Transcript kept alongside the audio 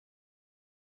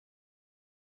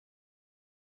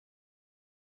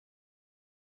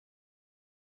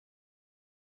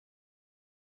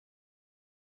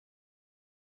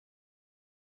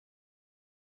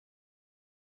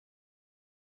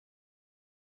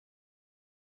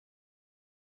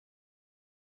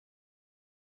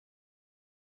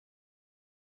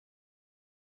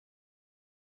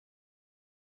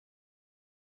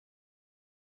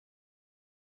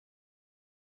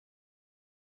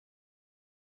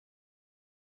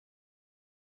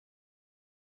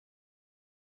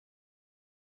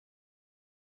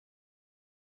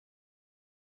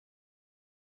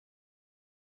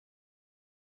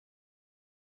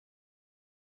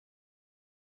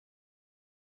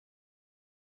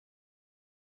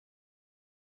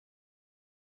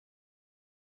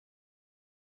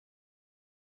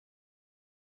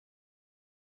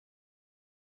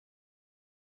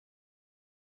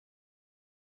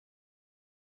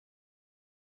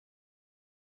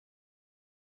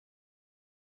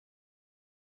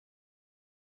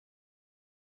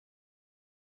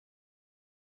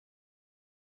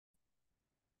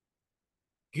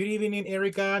Good evening,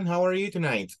 Erica. And how are you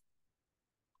tonight?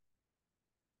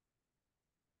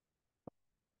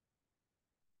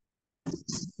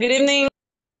 Good evening.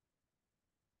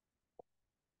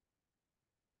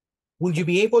 Will you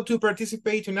be able to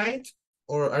participate tonight,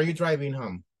 or are you driving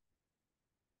home?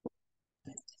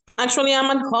 Actually,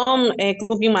 I'm at home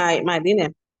cooking my dinner.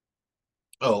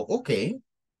 Oh, okay.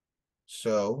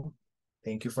 So,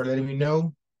 thank you for letting me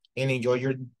know, and enjoy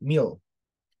your meal.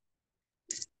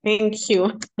 Thank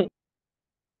you.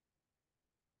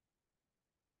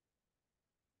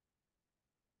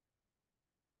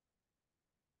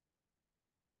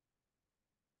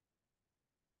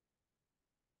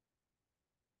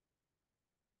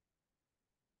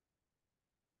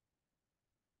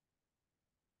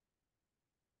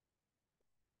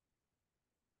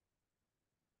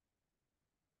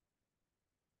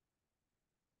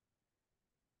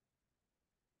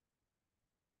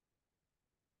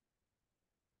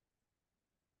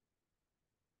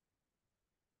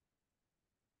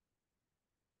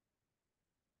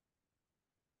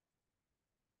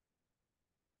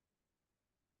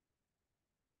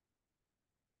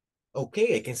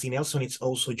 Okay, I can see Nelson is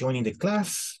also joining the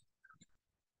class.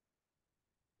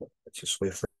 Let's just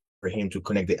wait for him to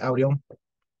connect the audio.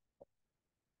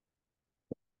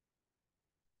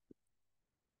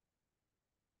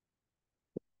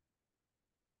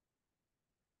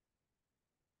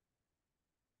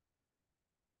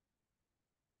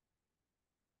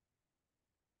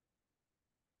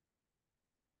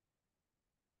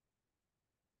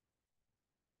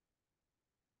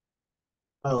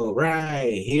 All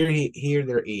right, here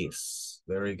there is.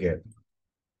 Very good.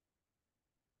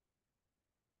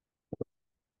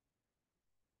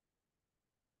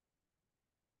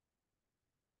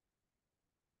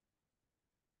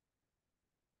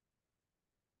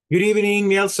 Good evening,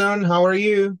 Nelson. How are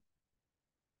you?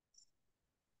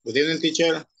 Good evening,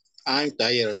 teacher. I'm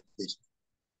tired.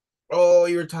 Oh,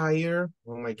 you're tired?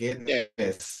 Oh my Yeah,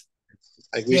 goodness.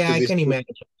 I wish Yeah, to I be can school.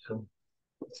 imagine.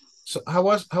 So how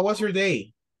was your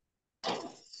day?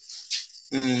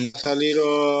 It's a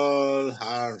little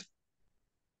hard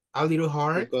A little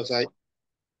hard? because I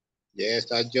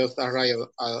just arrived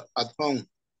at home.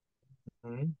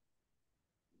 Mhm.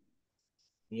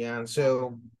 Yeah,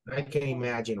 so I can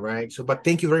imagine, right? So, but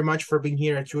thank you very much for being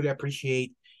here. I truly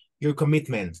appreciate your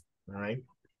commitment. All right.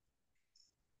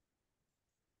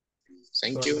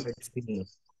 Thank So you. let's see.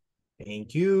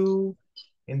 Thank you.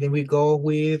 And then we go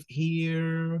with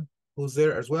here. Who's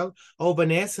there as well? Oh,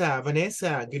 Vanessa.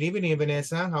 Vanessa. Good evening,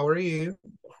 Vanessa. How are you?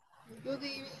 Good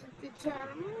evening, teacher.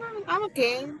 I'm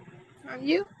okay. And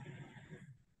you?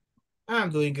 I'm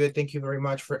doing good. Thank you very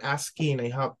much for asking. I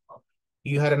hope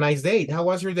you had a nice day. How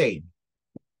was your day?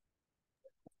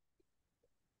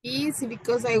 Easy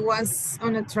because I was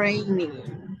on a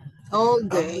training all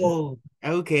day. Oh,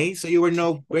 okay. So you were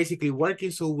not basically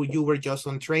working, so you were just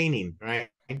on training, right?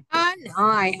 And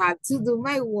I had to do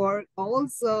my work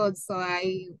also. So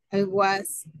I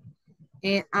was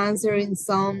answering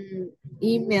some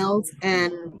emails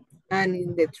and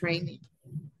in the training.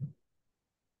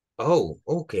 Oh,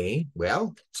 okay.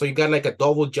 Well, so you got like a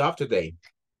double job today.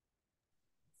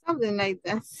 Something like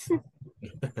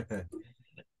that.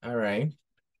 All right.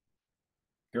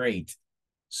 Great.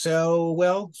 So,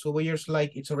 well, so we're just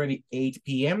like it's already 8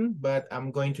 p.m., but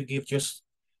I'm going to give just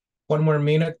one more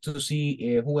minute to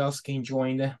see who else can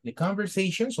join the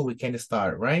conversation so we can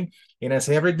start, right? And as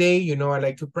every day, I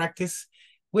like to practice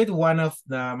with one of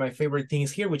my favorite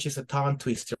things here, which is a tongue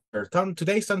twister.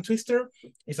 Today's tongue twister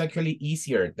is actually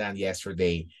easier than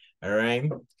yesterday, all right?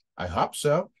 I hope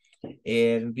so.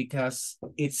 And because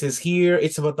it says here,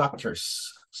 it's about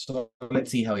doctors. So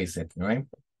let's see how is it, all right?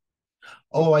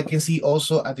 Oh, I can see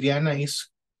also Adriana is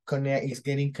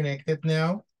getting connected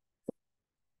now.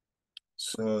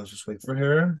 So just wait for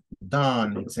her.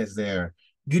 Dawn, it says there.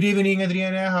 Good evening,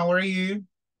 Adriana. How are you?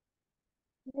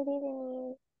 Good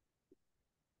evening.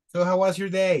 So how was your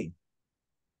day?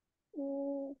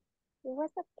 It was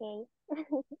okay.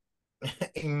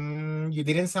 You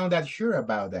didn't sound that sure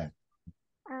about that.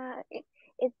 uh, it,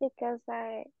 it's because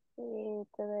today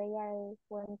I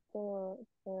went to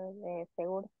the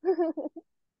seguro.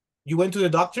 You went to the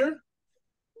doctor?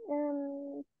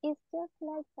 It's just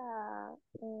like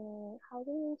how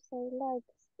do you say like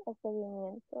a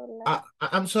seguimiento, like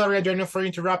I'm sorry, Adriana, for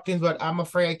interrupting, but I'm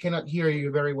afraid I cannot hear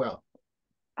you very well.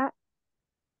 ah,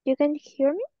 you can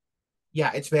hear me?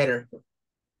 Yeah, it's better.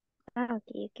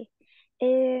 Okay, okay.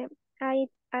 Uh,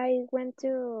 I went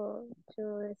to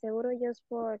the seguro just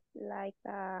for like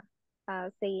a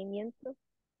seguimiento.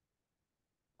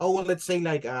 Oh, well, let's say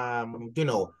like,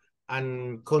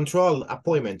 an control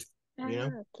appointment,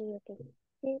 Okay, okay.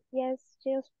 Yes,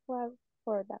 just for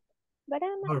that. But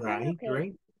All I'm right,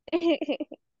 great. okay.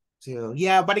 So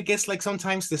yeah, but I guess like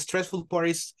sometimes the stressful part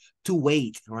is to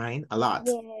wait, right? A lot.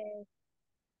 Yes,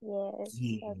 yes,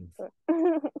 Yeah. that's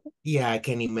true. Yeah, I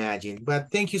can imagine.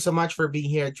 But thank you so much for being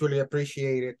here. I truly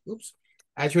appreciate it. Oops.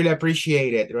 I truly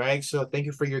appreciate it, right? So thank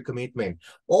you for your commitment.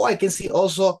 Oh, I can see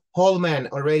also Holman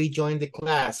already joined the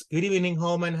class. Good evening,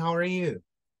 Holman. How are you?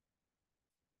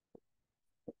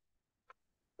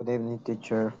 Good evening,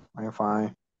 teacher. I'm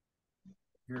fine.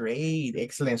 Great,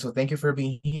 excellent. So thank you for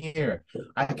being here.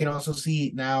 I can also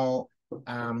see now,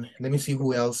 let me see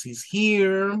who else is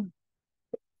here,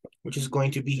 which is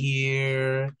going to be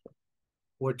here.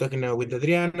 We're talking now with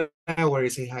Adriana, where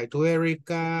is say hi to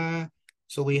Erica.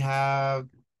 So we have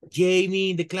Jamie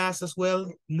in the class as well,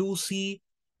 Lucy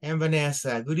and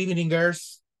Vanessa. Good evening,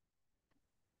 girls.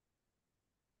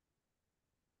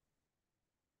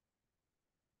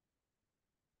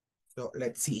 So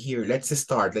let's see here. Let's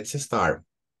start.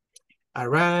 All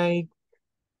right.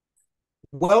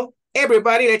 Well,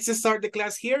 everybody, let's start the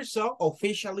class here. So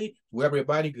officially, to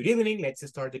everybody, good evening. Let's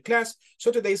start the class.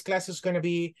 So today's class is going to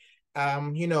be,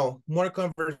 more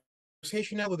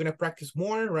conversational. We're going to practice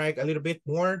more, right? A little bit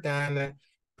more than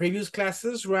previous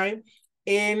classes, right?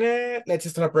 And let's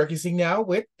start practicing now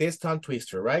with this tongue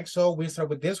twister, right? So we start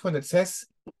with this one that says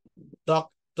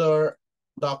doctor,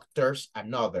 doctors,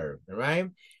 another, right?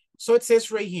 So it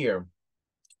says right here,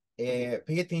 pay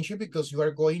attention because you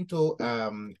are going to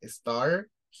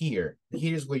start here.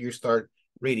 Here is where you start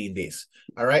reading this.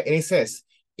 All right. And it says,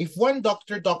 if one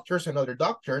doctor doctors another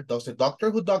doctor, does the doctor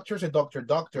who doctors a doctor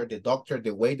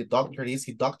the way the doctor is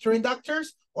he doctoring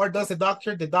doctors? Or does the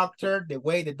doctor the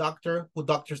way the doctor who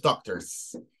doctors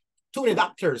doctors? Too many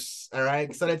doctors. All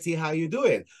right. So let's see how you do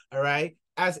it. All right.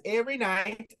 As every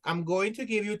night, I'm going to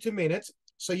give you 2 minutes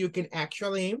so you can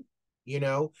actually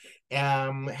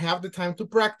have the time to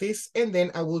practice, and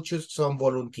then I will choose some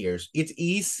volunteers. It's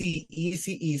easy,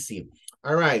 easy, easy.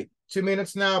 All right, 2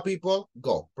 minutes now, people.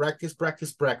 Go. Practice,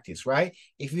 practice, practice, right?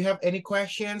 If you have any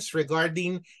questions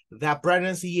regarding the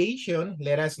pronunciation,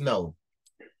 let us know.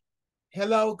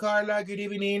 Hello, Carla. Good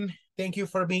evening. Thank you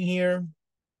for being here.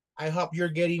 I hope you're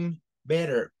getting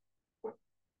better.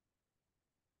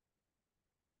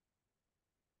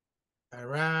 All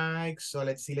right, so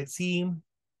let's see.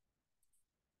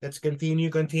 Let's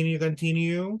continue.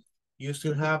 You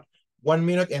still have 1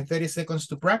 minute and 30 seconds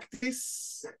to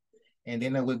practice. And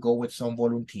then I will go with some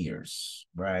volunteers,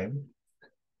 right?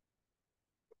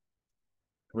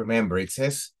 Remember, it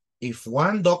says, if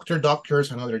one doctor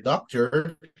doctors another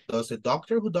doctor, does the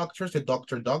doctor who doctors the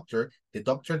doctor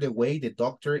the way the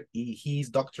doctor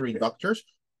he's doctoring doctors,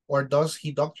 or does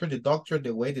he doctor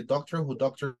the way the doctor who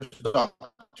doctors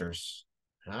doctors?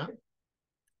 Huh?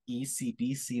 Easy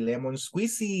peasy lemon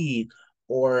squeezy,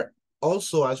 or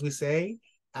also as we say,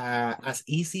 as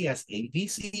easy as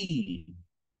ABC.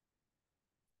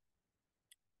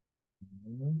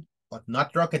 But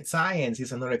not rocket science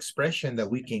is another expression that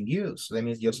we can use. Let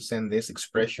me just send these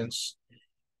expressions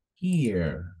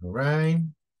here, right?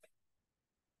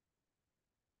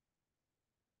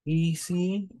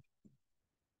 Easy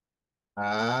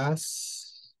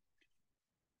as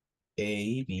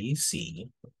ABC.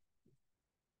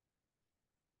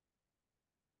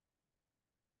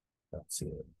 That's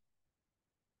it.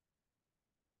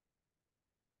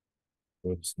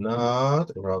 It's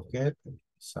not rocket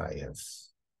science.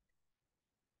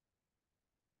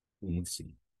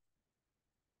 Easy.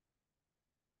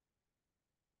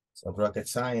 So rocket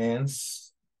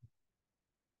science.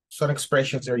 Some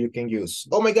expressions there you can use.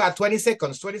 Oh my God, 20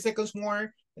 seconds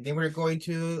more. And then we're going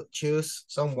to choose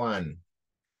someone.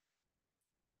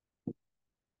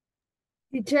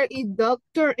 Teacher, is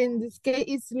doctor in this case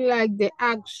is like the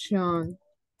action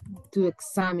to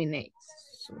examine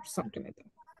or something like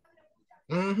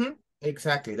that. Mm-hmm.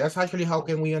 Exactly. That's actually how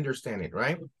can we understand it,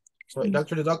 right? So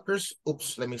doctor the doctors,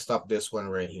 oops, let me stop this one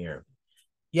right here.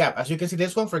 Yeah, as you can see,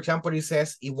 this one, for example, it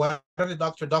says, if one of the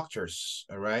doctors,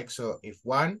 all right? So if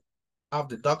one of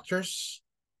the doctors,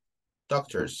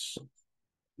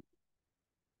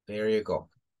 there you go.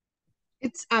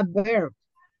 It's a verb.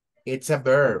 It's a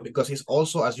verb because it's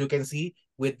also, as you can see,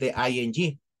 with the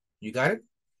ing. You got it?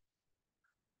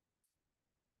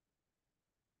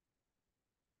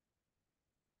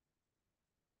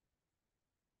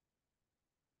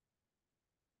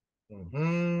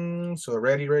 So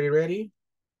ready?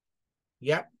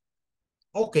 Yep.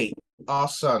 Okay,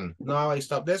 awesome. Now I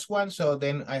stop this one. So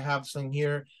then I have some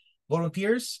here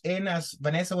volunteers. And as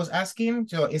Vanessa was asking,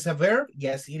 so it's a verb?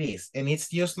 Yes, it is. And it's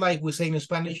just like we say in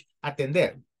Spanish,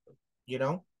 atender, you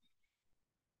know?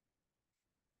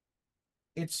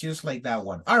 It's just like that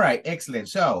one. All right, excellent.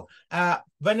 So,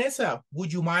 Vanessa,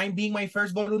 would you mind being my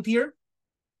first volunteer?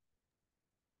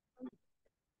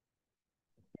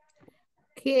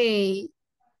 Okay.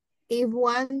 If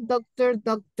one doctor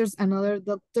doctors another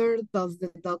doctor, does the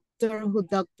doctor who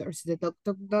doctors the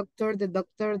doctor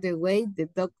the way the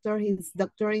doctor is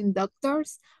doctoring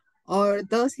doctors, or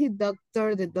does he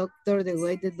doctor the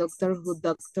way the doctor who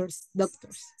doctors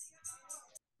doctors?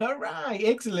 All right,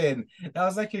 excellent. That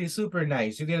was actually super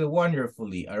nice. You did it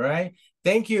wonderfully. All right.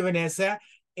 Thank you, Vanessa.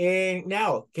 And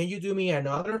now, can you do me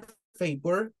another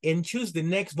favor and choose the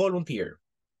next volunteer?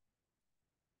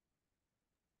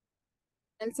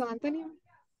 Nelson Antonio.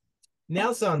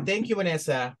 Nelson, thank you,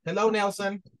 Vanessa. Hello,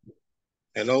 Nelson.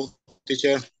 Hello,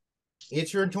 teacher.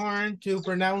 It's your turn to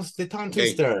pronounce the tongue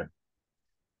Okay. twister.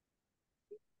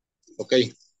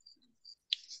 Okay.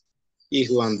 If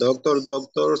one doctor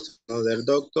doctors another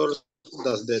doctor,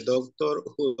 does the doctor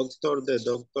who doctor the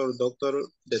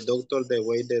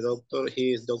way the doctor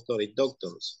he is doctoring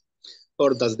doctors?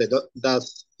 Or does he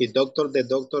doctor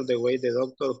the way the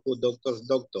doctor who doctors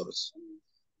doctors?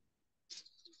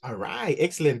 All right,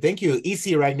 excellent. Thank you.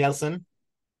 Easy, right, Nelson?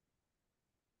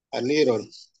 A little.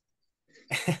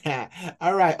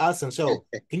 All right, awesome. So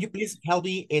can you please help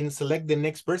me and select the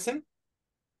next person?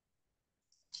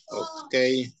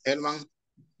 Okay, Herman,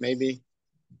 maybe.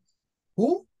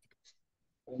 Who?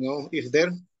 No, if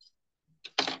there.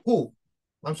 Who?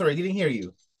 I'm sorry, I didn't hear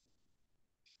you.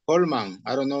 Holman,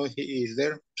 I don't know if he is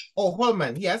there. Oh,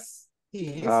 Holman, yes, he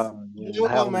is. Hello,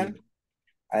 Holman.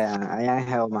 I am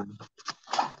Hellman.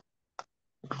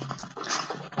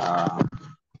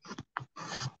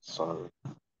 Sorry.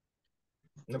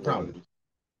 No problem.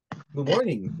 Good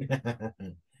morning.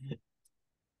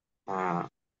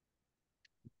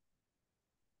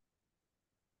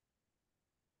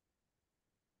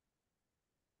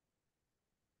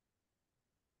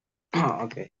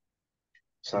 Okay.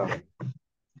 So,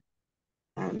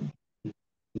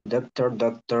 doctor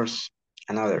doctors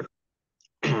another.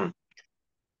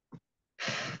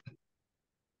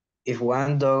 If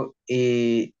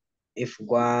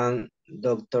one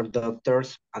doctor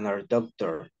doctors another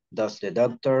doctor, does the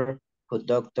doctor who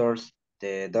doctors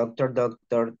the doctor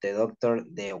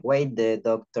the way the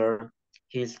doctor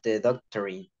is the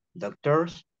doctoring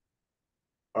doctors,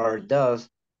 or does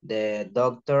the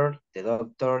doctor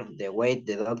the way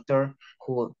the doctor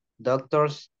who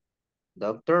doctors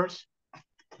doctors?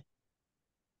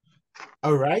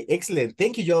 All right, excellent.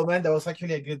 Thank you, gentlemen. That was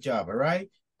actually a good job. All right,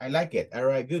 I like it. All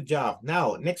right, good job.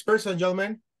 Now, next person,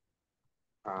 gentlemen.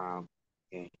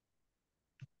 Okay.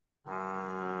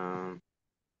 Let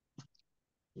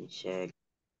me check.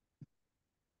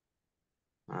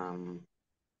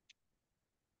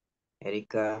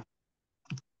 Erika.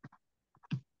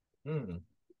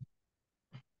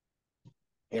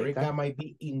 Erika might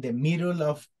be in the middle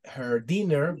of her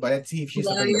dinner, but let's see if she's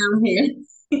I available. am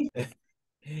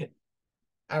here.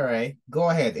 All right, go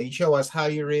ahead and show us how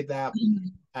you read that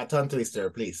tongue twister,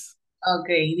 please.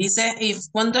 Okay, dice, if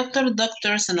one doctor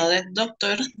doctors another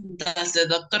doctor, does the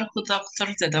doctor who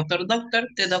doctors the doctor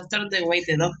the way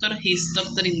the doctor he's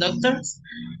doctoring doctors,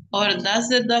 or does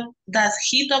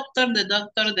he doctor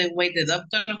the way the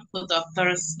doctor who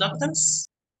doctors doctors?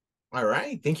 All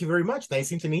right, thank you very much.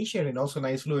 Nice intonation and also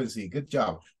nice fluency. Good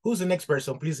job. Who's the next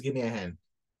person? Please give me a hand.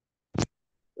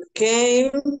 Okay.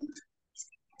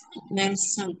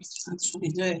 Next,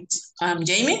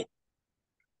 Jamie.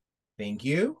 Thank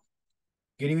you.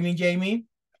 Good evening, Jamie.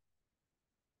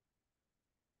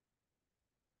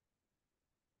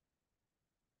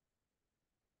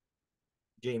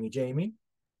 Jamie.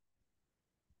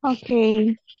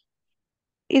 Okay.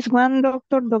 Is one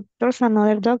doctor doctors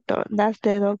another doctor? That's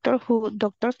the doctor who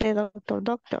doctors the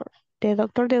doctor. The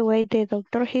doctor the way the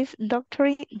doctor is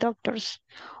doctoring doctors.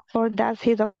 Or does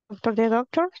he doctor the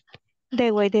doctor?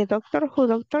 The way the doctor who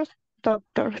doctors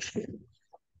doctors.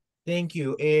 Thank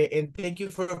you. And thank you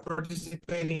for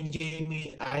participating,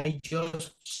 Jamie. I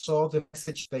just saw the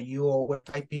message that you all were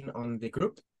typing on the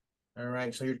group. All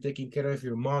right, so you're taking care of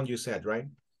your mom, you said, right?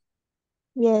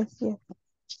 Yes.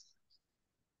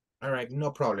 All right, no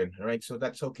problem. All right, so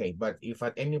that's okay. But if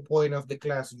at any point of the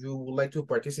class you would like to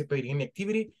participate in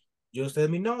activity, just let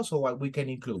me know so we can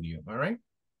include you. All right?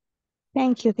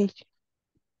 Thank you, teacher.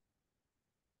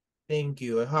 Thank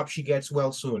you. I hope she gets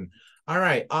well soon. All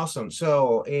right, awesome.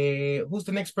 So who's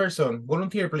the next person?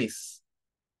 Volunteer, please.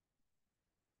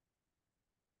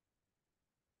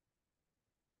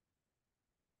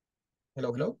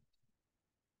 Hello?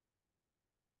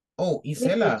 Oh,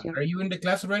 Isela, teacher. are you in the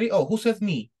class already? Oh, who says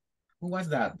me? Who was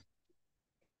that?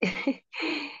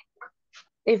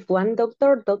 If one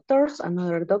doctor doctors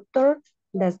another doctor,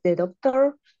 That's the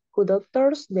doctor who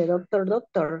doctors the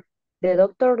doctor. The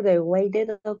doctor the way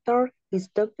the doctor is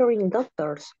doctoring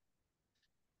doctors.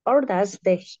 Or does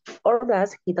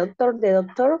he doctor the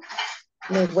doctor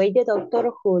the way the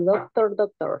doctor who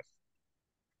doctors.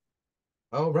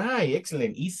 All right,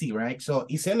 excellent, easy, right? So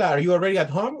Isela, are you already at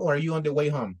home or are you on the way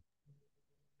home?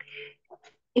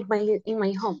 In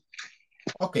my home.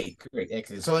 Okay, great,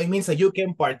 excellent. So it means that you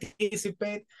can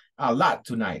participate a lot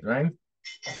tonight, right?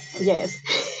 Yes.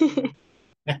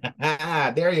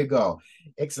 There you go.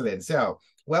 Excellent. So,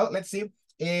 well, let's see.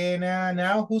 And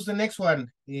now who's the next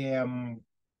one?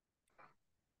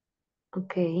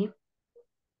 Okay.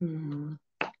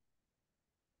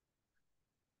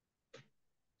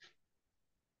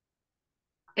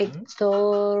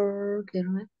 Hector.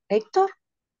 Hector?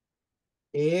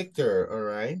 Hector, all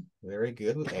right. Very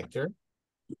good, Hector.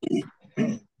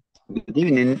 Good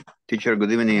evening, teacher.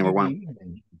 Good evening, everyone.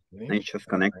 Good evening. I just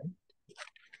connect.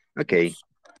 Okay.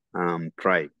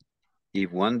 Try.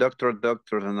 If one doctor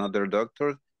doctors another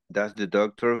doctor, does the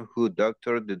doctor who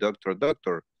doctor the doctor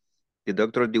doctor? The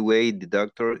doctor the way the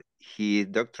doctor he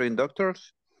doctoring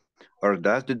doctors? Or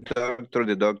does the doctor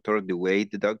the way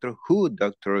the doctor who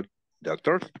doctor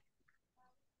doctors?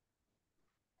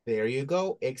 There you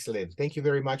go. Excellent. Thank you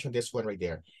very much on this one right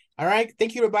there. All right.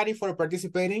 Thank you, everybody, for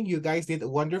participating. You guys did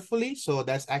wonderfully. So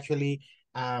that's actually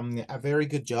a very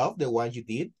good job, the one you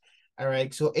did. All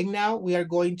right. So, and now we are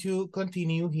going to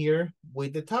continue here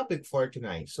with the topic for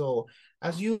tonight. So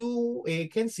as you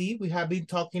can see, we have been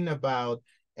talking about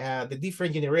the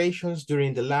different generations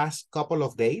during the last couple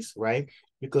of days, right?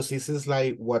 Because this is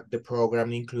like what the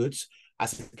program includes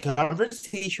as a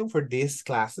conversation for these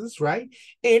classes, right?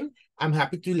 And I'm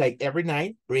happy to, like, every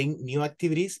night bring new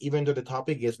activities, even though the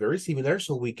topic is very similar,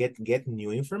 so we get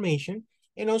new information.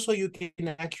 And also you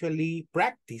can actually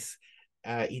practice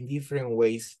in different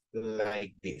ways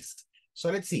like this. So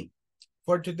let's see.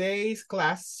 For today's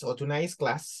class, or tonight's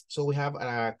class, so we have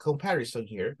a comparison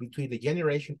here between the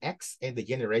generation X and the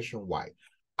generation Y.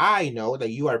 I know that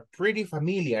you are pretty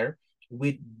familiar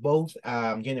with both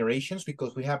generations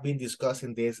because we have been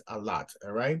discussing this a lot,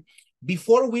 all right?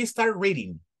 Before we start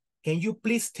reading, can you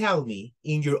please tell me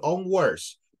in your own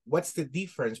words, what's the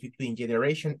difference between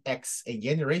generation X and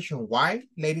generation Y,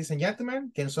 ladies and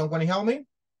gentlemen? Can someone help me?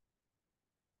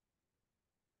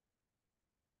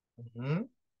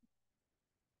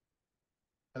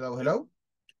 Hello, hello?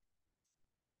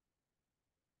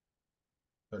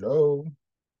 Hello?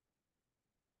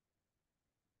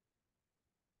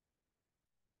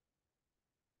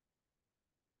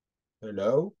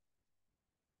 Hello?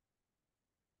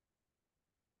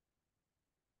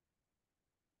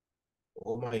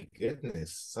 Oh my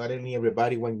goodness, suddenly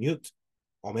everybody went mute.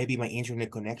 Or maybe my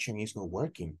internet connection is not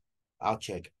working. I'll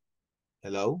check.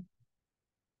 Hello?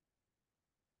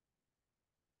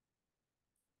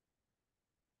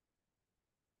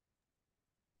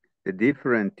 The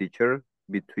different teacher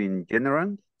between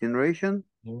generation?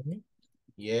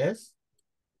 Yes.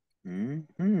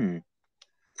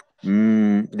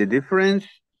 The difference,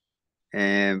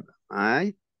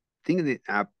 I think the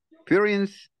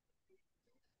appearance,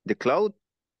 the cloud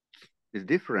is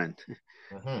different.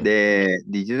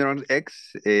 The general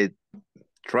X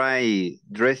try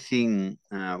dressing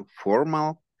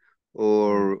formal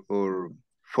or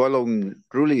following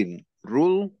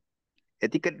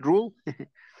etiquette rule,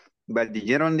 but the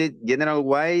general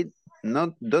Y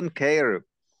don't care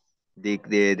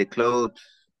the clothes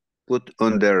put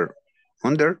under.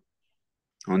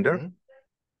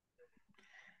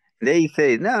 They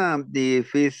say, no, the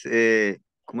fish,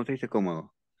 ¿cómo se dice cómodo?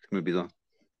 Se me olvidó.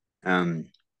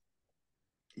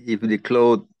 If the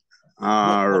clothes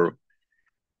are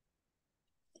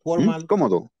formal,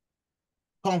 cómodo.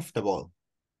 Comfortable.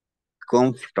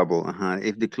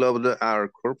 If the clothes are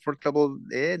comfortable,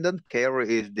 they don't care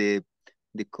if the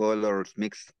colors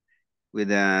mix with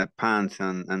the pants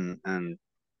and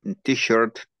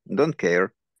t-shirt, don't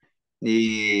care.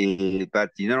 But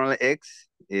general X,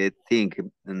 I think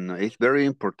it's very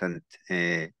important.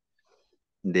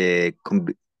 The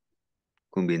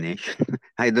combination.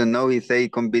 I don't know if they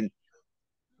combine.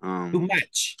 Too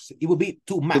much. It would be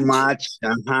too much. Too much.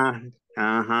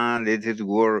 This is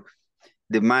word.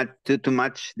 Too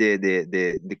much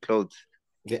the clothes.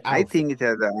 I think it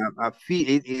has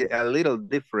a little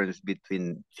difference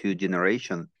between two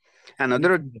generations.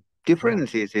 Another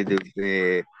difference is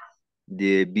the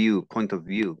point of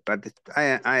view. But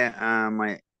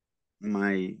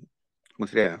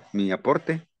mi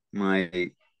aporte,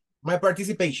 my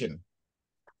participation.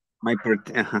 My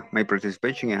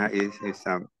participation is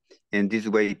in this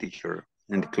way, teacher.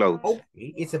 and the clothes.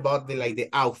 Okay, it's about the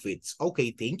outfits.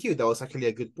 Okay, thank you. That was actually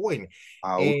a good point.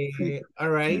 Outfit. All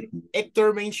right.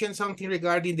 Hector mentioned something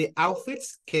regarding the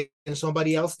outfits. Can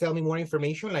somebody else tell me more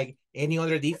information? Like any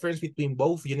other difference between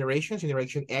both generations,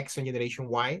 Generation X and Generation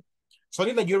Y?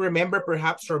 Something that you remember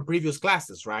perhaps from previous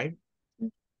classes, right?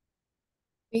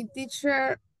 A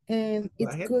teacher, Go it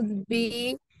ahead. could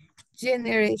be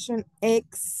Generation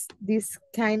X. This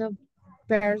kind of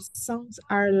persons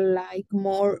are like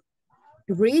more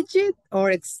rigid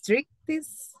or strict.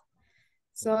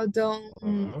 So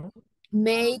don't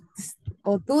make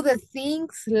or do the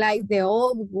things like the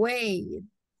old way.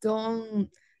 Don't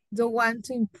want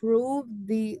to improve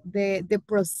the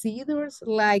procedures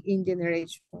like in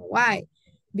Generation Y,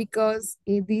 because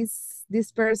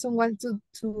this person wants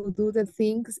to do the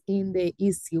things in the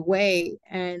easy way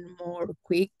and more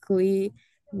quickly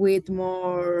with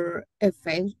more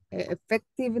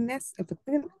effectiveness.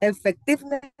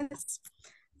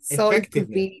 So it could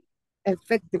Effectiveness. be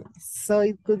effectiveness. So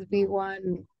it could be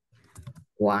one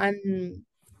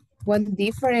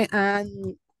different.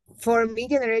 And for me,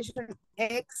 Generation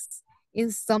X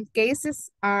in some cases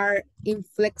are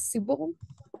inflexible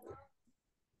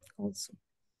also.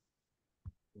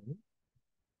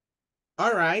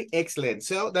 All right, excellent.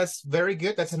 So that's very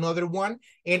good. That's another one.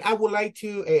 And I would like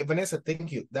to, Vanessa,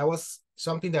 thank you. That was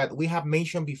something that we have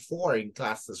mentioned before in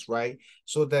classes, right?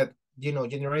 So that,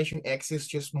 Generation X is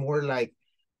just more like,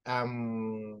 by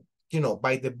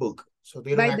the book. So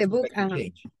they don't By the actually book,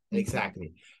 change.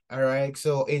 Exactly. All right.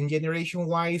 So in Generation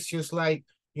Y, it's just like,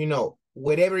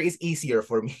 whatever is easier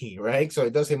for me, right? So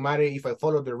it doesn't matter if I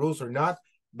follow the rules or not,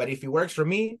 but if it works for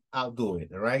me, I'll do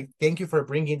it. All right. Thank you for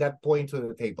bringing that point to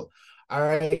the table. All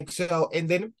right, so, and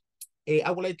then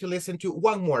I would like to listen to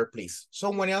one more, please.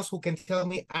 Someone else who can tell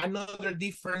me another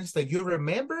difference that you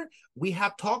remember we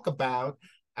have talked about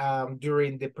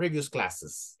during the previous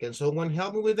classes. Can someone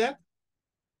help me with that?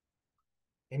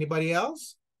 Anybody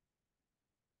else?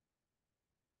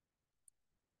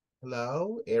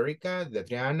 Hello, Erica,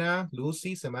 Adriana,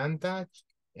 Lucy, Samantha,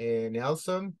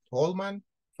 Nelson, Holman,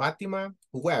 Fatima,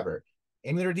 whoever.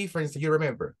 Any other difference that you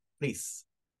remember, please?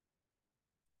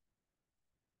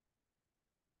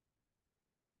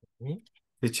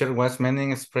 Teacher was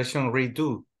meaning expression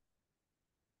redo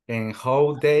and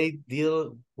how they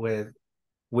deal with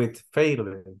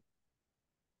failure.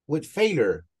 With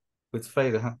failure. With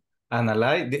failure, huh?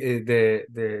 Analyze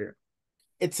the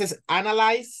it says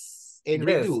analyze and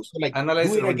yes, redo. So like analyze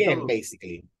do it and again, redo.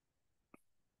 basically.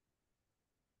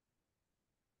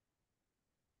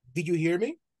 Did you hear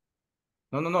me?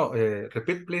 No.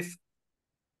 Repeat, please.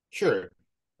 Sure.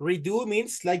 Redo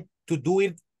means like to do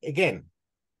it again.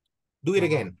 Do it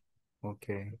again.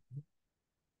 Okay.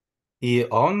 Y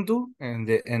undo and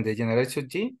the generation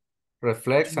G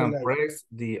reflects and like, press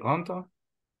the undo.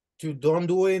 To don't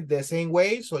do it the same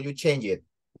way, so you change it.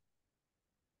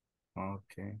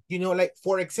 Okay. Like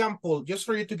for example, just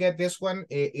for you to get this one,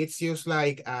 it's just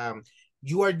like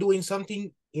you are doing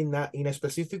something in a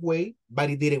specific way, but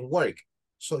it didn't work.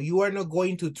 So you are not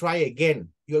going to try again.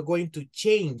 You're going to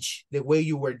change the way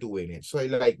you were doing it. So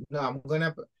like, no,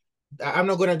 I'm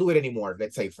not gonna do it anymore.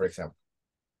 Let's say, for example,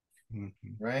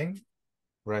 right?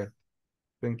 Right.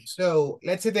 Thank you. So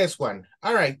let's see this one.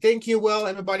 All right. Thank you, well,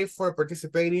 everybody, for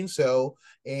participating. So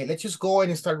let's just go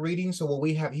and start reading. So what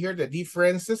we have here, the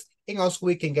differences, and also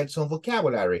we can get some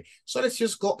vocabulary. So let's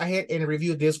just go ahead and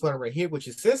review this one right here, which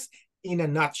is this in a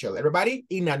nutshell. Everybody,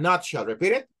 in a nutshell.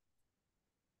 Repeat it.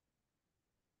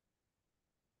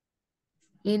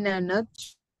 In a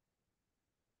nutshell.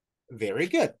 Very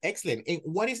good. Excellent. And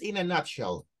what is in a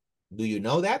nutshell? Do you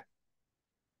know that?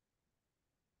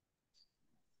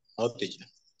 Oh, teacher.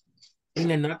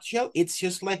 In a nutshell, it's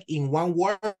just like in one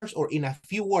word or in a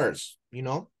few words,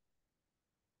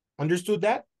 Understood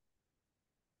that?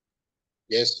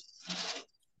 Yes.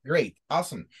 Great.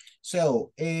 Awesome.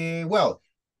 So, well,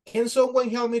 can someone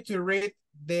help me to read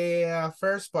the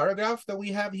first paragraph that we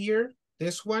have here?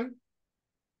 This one?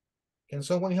 Can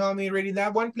someone help me reading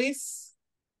that one, please?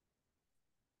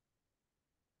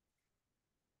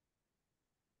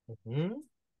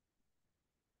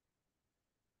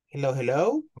 Hello,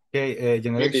 hello. Okay,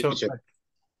 generation.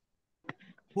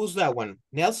 Who's that one?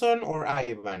 Nelson or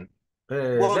Ivan?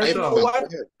 Well, you know what?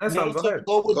 Nelson,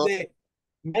 go ahead.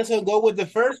 Nelson, go with the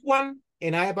first one,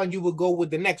 and Ivan, you will go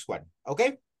with the next one.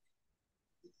 Okay?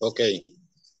 Okay.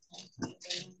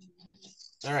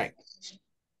 All right.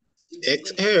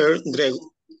 XR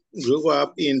grew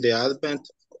up in the advent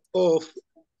of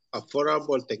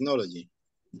affordable technology.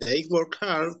 They work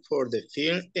hard for the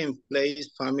film and place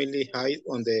family high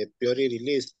on the priority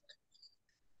list.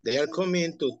 They are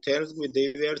coming to terms with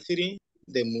diversity.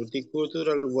 the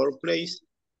multicultural workplace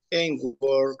and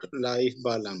work-life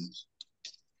balance.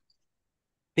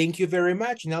 Thank you very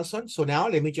much, Nelson. So now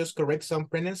let me just correct some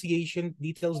pronunciation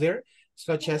details there,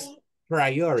 such as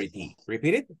priority.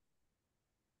 Repeat it.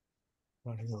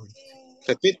 Priority.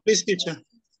 Repeat, please, teacher.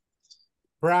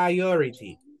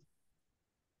 Priority.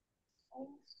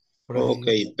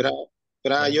 Okay,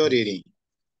 priority.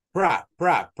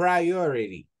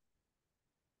 Priority.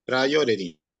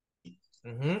 Priority.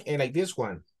 And like this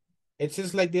one. It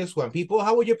says like this one. People,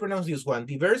 how would you pronounce this one?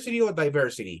 Diversity or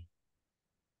diversity?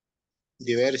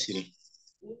 Diversity.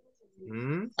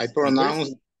 I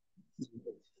pronounce.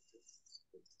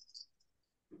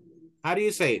 How do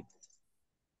you say it?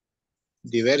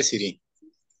 Diversity.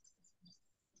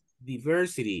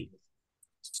 Diversity.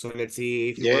 So let's see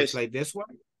if it works like this one.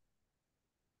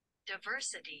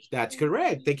 Diversity. That's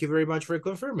correct. Thank you very much for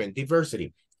confirming.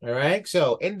 Diversity. All right.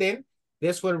 So, and then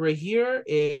this one right here,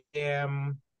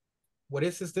 what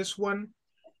is this one?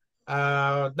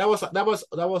 That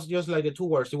was just like the two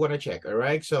words you want to check. All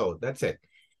right. So that's it.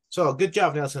 So good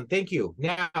job, Nelson. Thank you.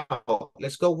 Now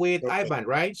let's go with Ivan,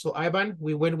 right? So Ivan,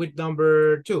 we went with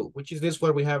number 2, which is this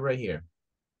one we have right here.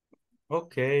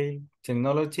 Okay.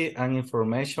 Technology and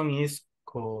information is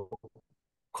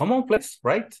commonplace,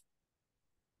 right?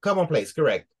 Commonplace,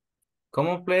 correct.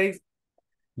 Commonplace.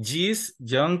 G's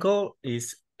jungle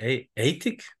is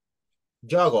ethic.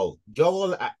 Juggle,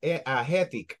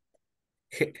 hectic.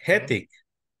 Hectic.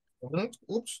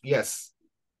 Oops, yes.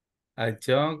 A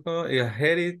jungle is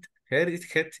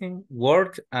hectic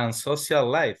work and social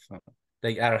life.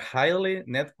 They are highly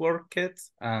networked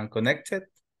and connected.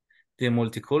 The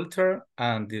multicultural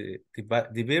and the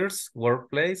diverse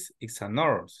workplace is a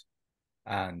norm,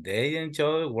 and they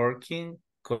enjoy working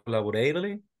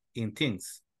collaboratively in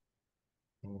teams.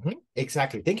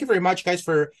 Exactly. Thank you very much, guys,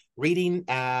 for reading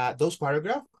those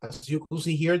paragraphs. As you can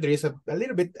see here, there is a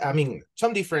little bit,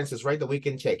 some differences, right, that we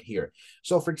can check here.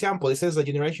 So, for example, it says the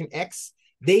Generation X,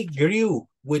 they grew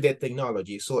with the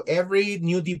technology. So every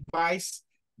new device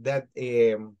that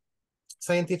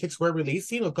scientists were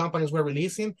releasing or companies were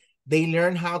releasing, they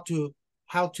learn how to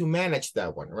manage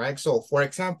that one, right? So, for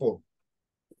example,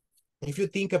 if you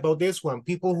think about this one,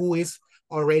 people who is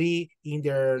already in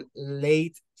their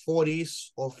late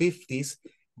 40s or 50s,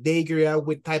 they grew up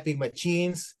with typing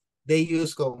machines, they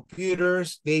use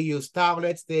computers, they use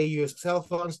tablets, they use cell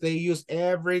phones, they use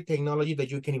every technology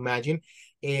that you can imagine.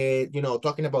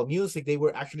 Talking about music, they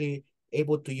were actually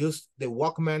able to use the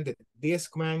Walkman, the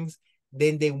Discmans,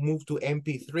 then they moved to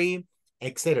MP3,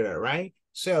 etc., right?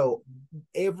 So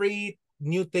every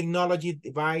new technology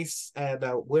device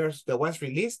that was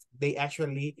released, they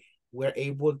actually were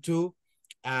able to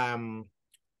to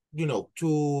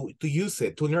use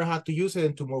it, to learn how to use it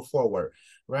and to move forward,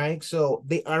 right? So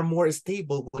they are more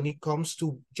stable when it comes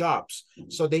to jobs.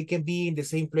 So they can be in the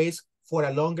same place for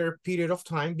a longer period of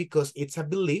time because it's a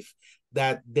belief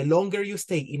that the longer you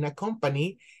stay in a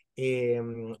company,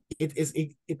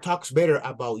 it talks better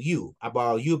about you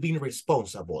being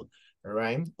responsible,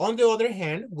 right? On the other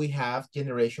hand, we have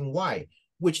Generation Y,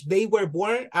 which they were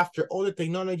born after all the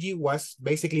technology was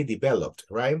basically developed,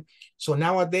 right? So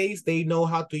nowadays, they know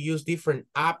how to use different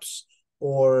apps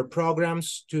or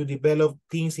programs to develop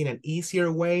things in an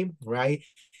easier way, right?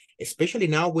 Especially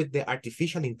now with the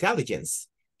artificial intelligence,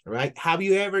 right? Have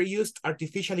you ever used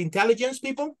artificial intelligence,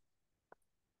 people?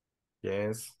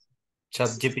 Yes.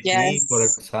 ChatGPT, Yes. for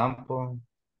example.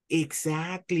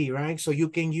 Exactly, right? So you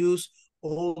can use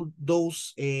all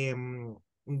those,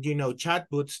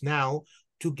 chatbots now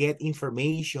to get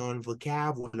information,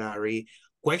 vocabulary,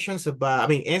 questions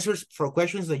about, answers for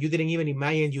questions that you didn't even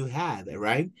imagine you had,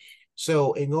 right?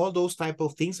 So, and all those type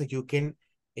of things that you can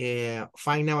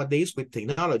find nowadays with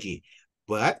technology.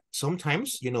 But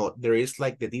sometimes, there is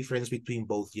like the difference between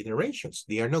both generations.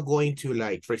 They are not going to,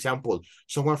 like, for example,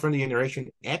 someone from the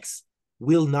Generation X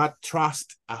will not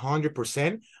trust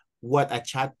 100% what a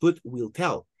chatbot will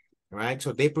tell, right?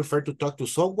 So they prefer to talk to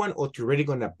someone or to read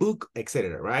on a book,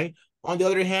 etc., right? On the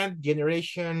other hand,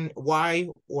 Generation Y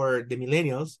or the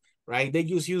millennials, right? They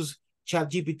just use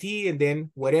ChatGPT and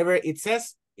then whatever it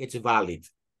says, it's valid.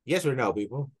 Yes or no,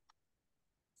 people?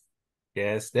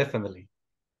 Yes, definitely.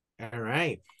 All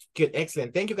right. Good.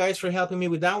 Excellent. Thank you guys for helping me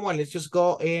with that one. Let's just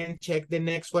go and check the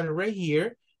next one right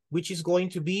here, which is going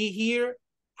to be here.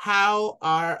 How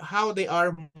they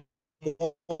are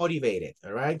motivated.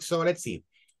 All right. So let's see.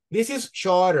 This is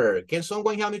shorter. Can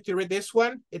someone help me to read this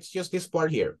one? It's just this part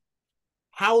here.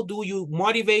 How do you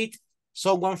motivate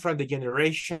someone from the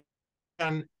Generation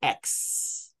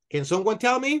X? Can someone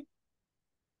tell me?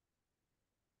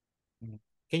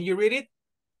 Can you read it?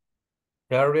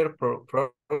 career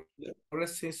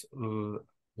progresses,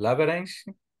 leverage,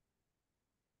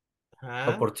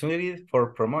 opportunity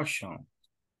for promotion.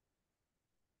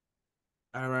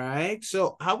 All right.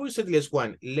 So how would you say this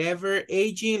one?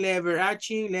 Leveraging,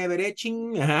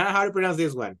 leveraging. How do you pronounce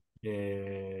this one?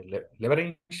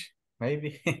 Leverage,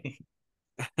 maybe.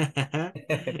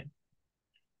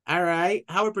 All right.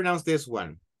 How do you pronounce this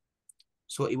one?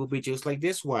 So it will be just like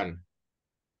this one.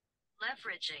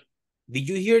 Leveraging. Did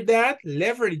you hear that?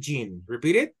 Leveraging.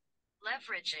 Repeat it.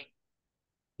 Leveraging.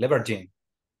 Leveraging.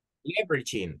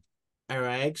 Leveraging. All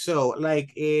right. So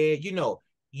like, you know,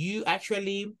 you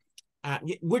actually,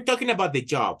 we're talking about the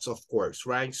jobs, of course,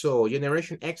 right? So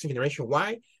Generation X and Generation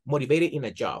Y motivated in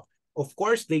a job. Of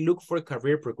course, they look for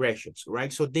career progressions,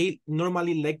 right? So they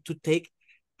normally like to take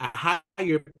a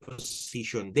higher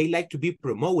position. They like to be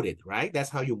promoted, right? That's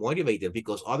how you motivate them,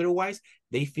 because otherwise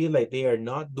they feel like they are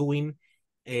not doing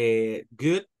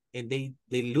good and they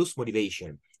lose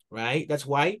motivation, right? That's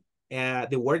why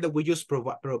the word that we just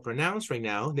pronounce right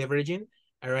now, leveraging,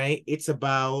 all right, it's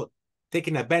about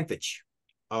taking advantage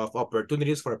of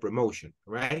opportunities for a promotion,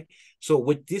 right? So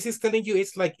what this is telling you,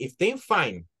 it's like if they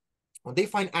find, when they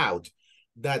find out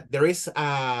that there is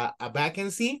a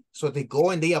vacancy, so they go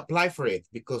and they apply for it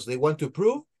because they want to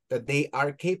prove that they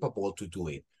are capable to do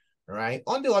it, right?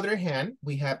 On the other hand,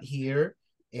 we have here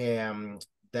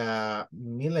the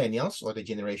millennials or the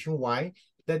Generation Y,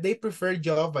 that they prefer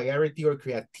job variety or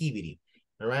creativity,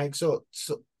 all right? So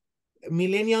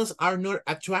millennials are not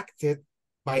attracted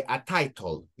by a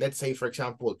title. Let's say, for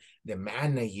example, the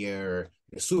manager,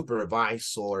 the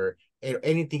supervisor, or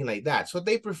anything like that. So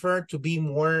they prefer to be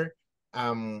more,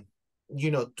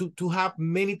 you know, to have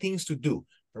many things to do,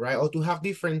 right? Or to have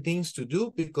different things to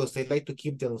do because they like to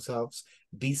keep themselves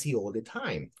busy all the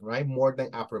time, right? More than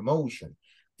a promotion.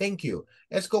 Thank you.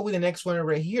 Let's go with the next one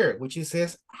right here, which it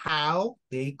says how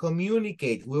they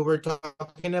communicate. We were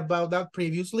talking about that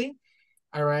previously.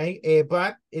 All right,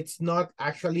 but it's not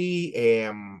actually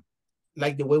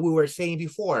like the way we were saying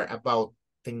before about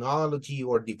technology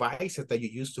or devices that you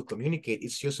use to communicate.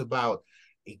 It's just about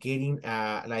getting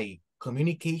like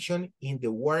communication in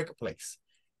the workplace.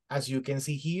 As you can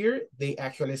see here, they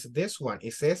actually said this one.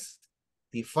 It says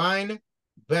define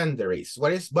boundaries.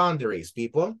 What is boundaries,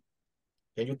 people?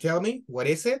 Can you tell me what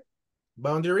is it?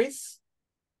 Boundaries?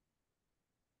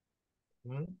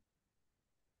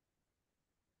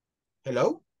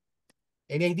 Hello?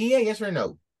 Any idea? Yes or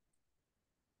no?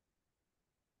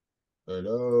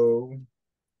 Hello?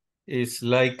 It's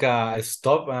like a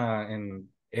stop in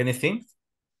anything.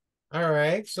 All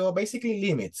right. So basically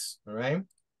limits. All right.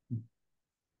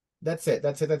 That's it.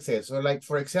 That's it. That's it. So like,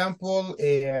 for example,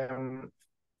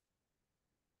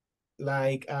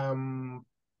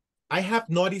 I have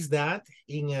noticed that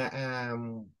in,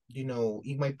 you know,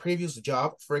 in my previous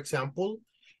job, for example,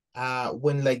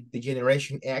 when like the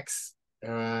Generation X,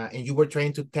 and you were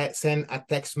trying to send a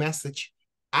text message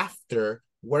after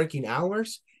working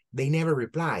hours, they never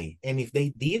reply. And if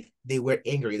they did, they were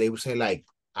angry. They would say like,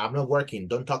 I'm not working.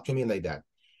 Don't talk to me like that.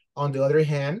 On the other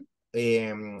hand,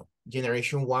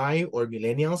 Generation Y or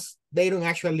millennials, they don't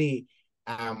actually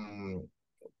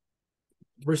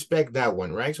respect that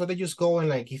one, right? So they just go and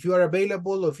like, if you are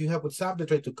available, or if you have WhatsApp, they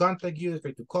try to contact you, they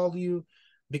try to call you,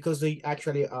 because they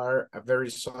actually are a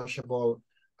very sociable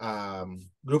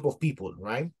group of people,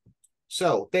 right?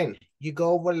 So then you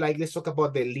go over like, let's talk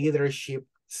about the leadership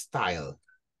style.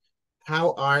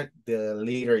 How are the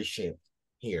leadership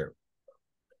here?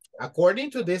 According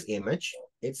to this image,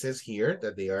 it says here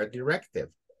that they are directive.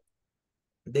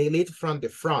 They lead from the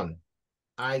front,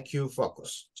 IQ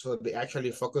focus. So they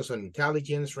actually focus on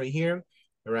intelligence right here,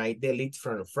 right? They lead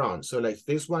from the front. So like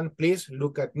this one, please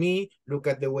look at me, look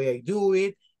at the way I do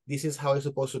it. This is how it's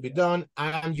supposed to be done.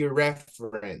 I'm your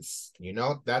reference, you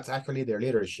know, that's actually their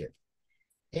leadership.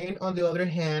 And on the other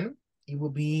hand, it will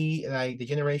be like the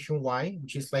Generation Y,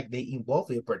 which is like they involve,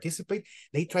 they participate.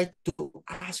 They try to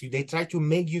ask you, they try to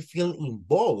make you feel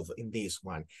involved in this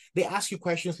one. They ask you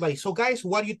questions like, so guys,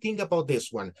 what do you think about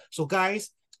this one? So guys,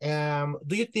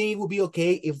 do you think it would be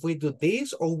okay if we do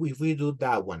this or if we do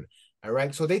that one? All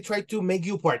right. So they try to make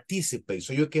you participate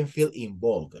so you can feel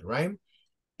involved, right?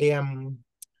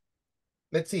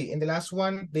 Let's see, in the last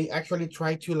one, they actually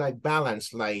try to like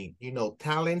balance like, you know,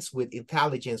 talents with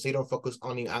intelligence. They don't focus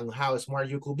only on how smart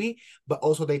you could be, but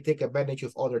also they take advantage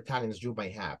of other talents you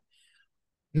might have.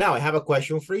 Now I have a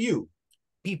question for you,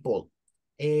 people.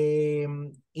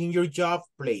 In your job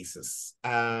places,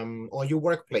 or your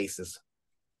workplaces,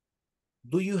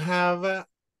 do you have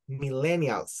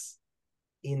millennials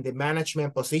in the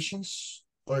management positions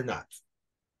or not?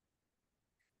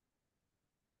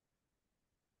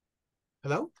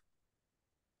 Hello?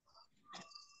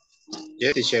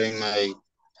 Yes, teacher, in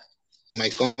my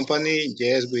company,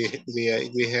 yes, we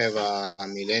have a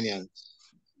millennial.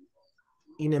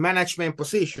 In a management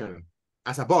position,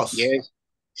 as a boss? Yes,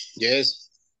 yes.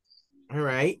 All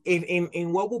right.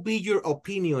 And what would be your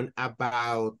opinion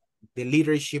about the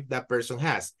leadership that person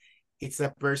has? It's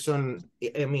a person,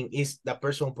 I mean, is the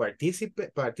person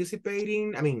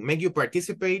participating? I mean, make you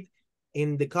participate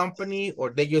in the company, or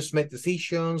they just make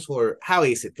decisions, or how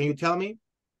is it? Can you tell me?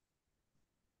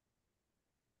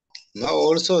 No,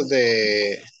 also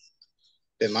the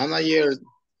manager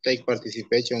take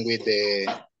participation with the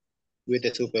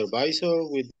supervisor,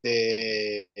 with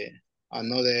the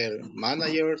another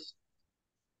manager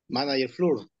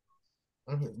floor.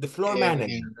 The floor And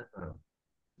manager.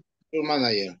 floor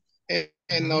manager.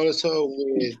 And also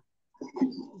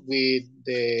with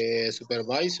the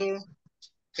supervisor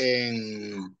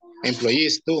and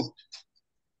employees too.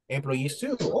 Employees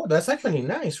too. Oh, that's actually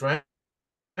nice, right?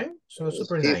 So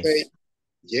super He nice. say,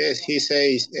 yes, he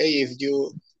says, hey,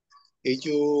 if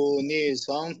you need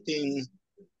something,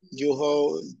 you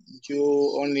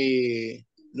only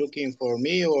looking for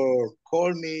me or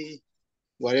call me,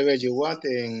 whatever you want,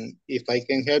 and if I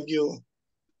can help you,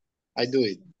 I do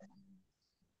it.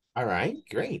 All right,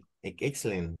 great.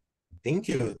 Excellent. Thank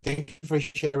you. Thank you for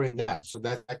sharing that. So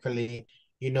that's actually,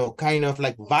 you know, kind of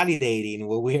like validating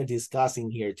what we are discussing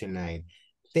here tonight.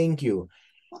 Thank you.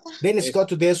 Then let's go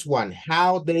to this one,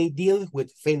 how they deal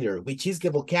with failure, which is the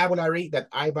vocabulary that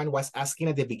Ivan was asking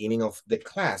at the beginning of the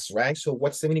class, right? So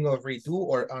what's the meaning of redo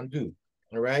or undo?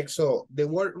 All right, so the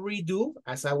word redo,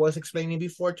 as I was explaining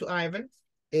before to Ivan,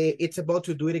 it's about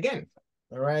to do it again.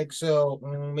 All right, so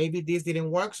maybe this didn't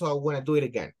work, so I want to do it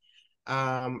again.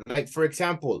 Like for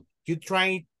example, you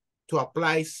try to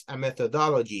apply a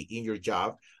methodology in your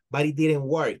job, but it didn't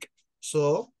work.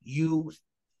 So you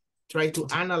try to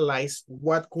analyze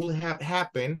what could have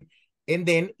happened, and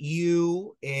then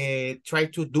you try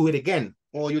to do it again,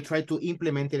 or you try to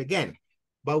implement it again.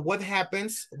 But what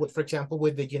happens, with, for example,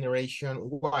 with the generation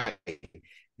Y,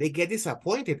 they get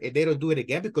disappointed and they don't do it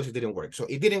again because it didn't work. So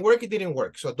it didn't work, it didn't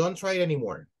work. So don't try it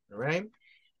anymore, all right?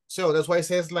 So that's why it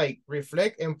says like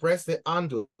reflect and press the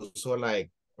undo. So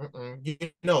like, you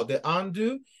know, the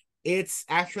undo, it's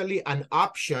actually an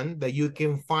option that you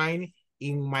can find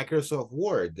in Microsoft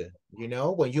Word. You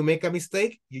know, when you make a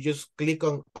mistake, you just click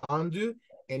on undo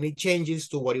and it changes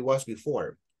to what it was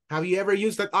before. Have you ever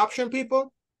used that option,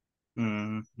 people?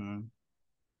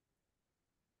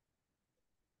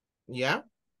 Yeah.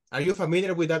 Are you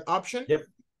familiar with that option? Yep.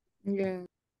 Yeah.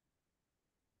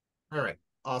 All right.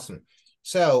 Awesome.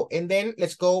 So, and then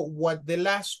let's go what the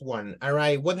last one. All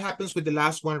right. What happens with the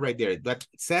last one right there? That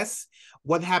says,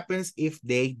 what happens if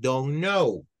they don't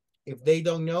know? If they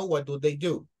don't know, what do they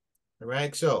do? All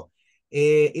right. So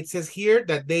it says here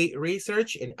that they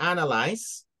research and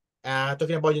analyze,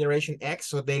 talking about Generation X.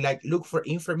 So they like look for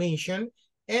information.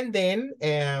 And then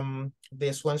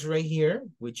this one's right here,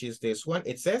 which is this one.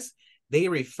 It says they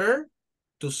refer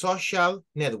to social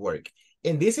network.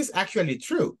 And this is actually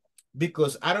true,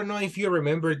 because I don't know if you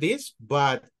remember this,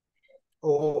 but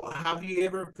have you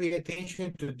ever paid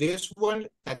attention to this one,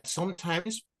 that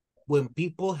sometimes when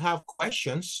people have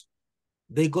questions,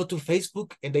 they go to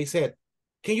Facebook and they said,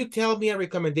 can you tell me a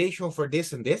recommendation for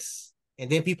this and this? And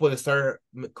then people start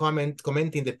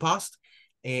commenting the post,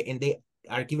 and they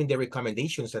are giving the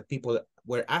recommendations that people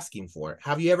were asking for.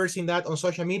 Have you ever seen that on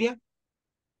social media?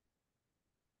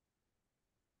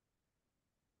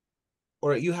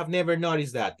 Or you have never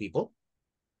noticed that, people?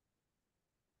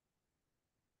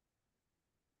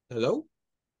 Hello?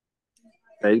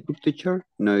 Facebook, teacher?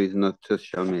 No, it's not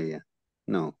social media.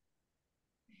 No.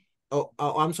 Oh,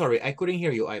 I'm sorry. I couldn't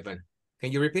hear you, Ivan.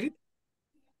 Can you repeat it?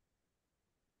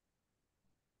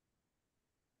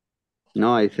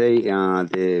 No, I say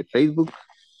the Facebook.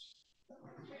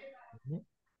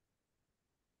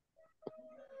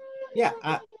 Yeah,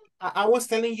 I was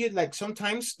telling you, like,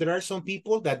 sometimes there are some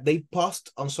people that they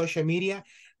post on social media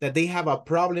that they have a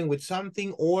problem with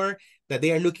something, or that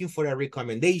they are looking for a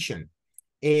recommendation.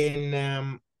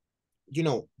 And, you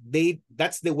know,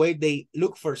 that's the way they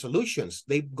look for solutions.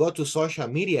 They go to social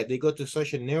media, they go to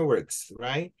social networks,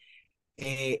 right?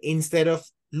 Instead of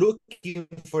looking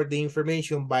for the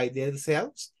information by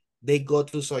themselves, they go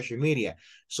to social media.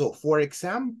 So, for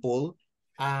example,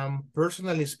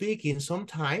 personally speaking,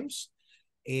 sometimes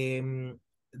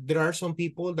there are some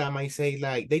people that might say,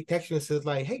 like, they text me and says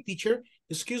like, hey teacher,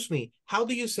 excuse me, how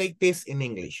do you say this in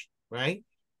English, right?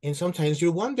 And sometimes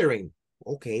you're wondering,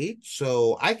 okay,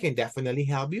 so I can definitely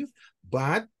help you,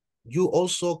 but you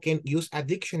also can use a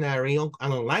dictionary, an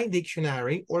online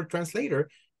dictionary or translator,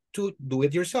 to do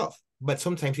it yourself. But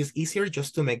sometimes it's easier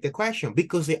just to make the question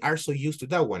because they are so used to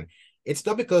that one. It's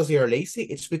not because they are lazy,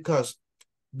 it's because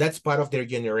that's part of their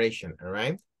generation, all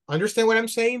right? Understand what I'm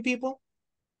saying, people?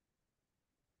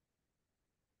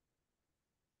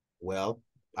 Well,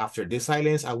 after this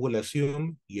silence, I will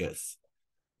assume yes.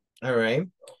 All right,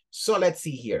 so let's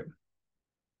see here.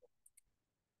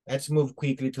 Let's move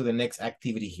quickly to the next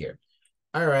activity here.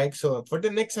 All right, so for the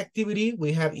next activity,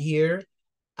 we have here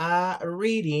a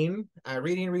reading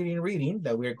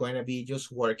that we're going to be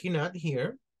just working at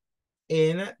here.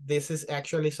 And this is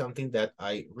actually something that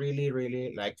I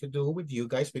really like to do with you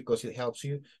guys because it helps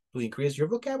you to increase your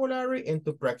vocabulary and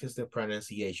to practice the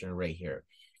pronunciation right here.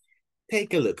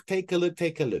 Take a look, take a look,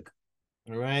 take a look.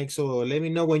 All right, so let me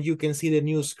know when you can see the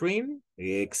new screen.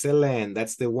 Excellent,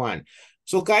 that's the one.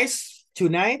 So guys,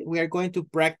 tonight we are going to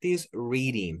practice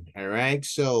reading, all right?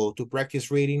 So to practice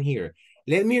reading here,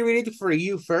 let me read it for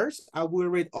you first. I will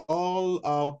read all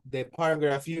of the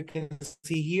paragraph you can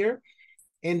see here.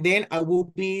 And then I will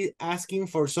be asking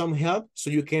for some help so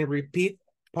you can repeat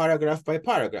paragraph by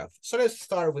paragraph. So let's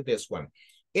start with this one.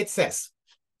 It says,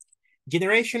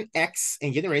 Generation X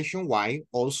and Generation Y,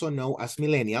 also known as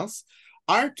millennials,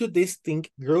 are two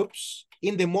distinct groups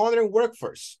in the modern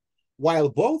workforce. While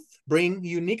both bring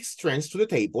unique strengths to the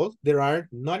table, there are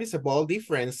noticeable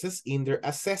differences in their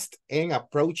assessed and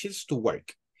approaches to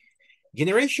work.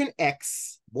 Generation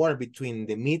X, born between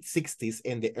the mid-60s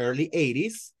and the early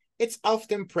 80s, it's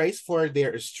often praised for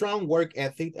their strong work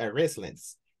ethic and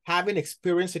resilience, having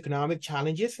experienced economic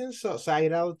challenges and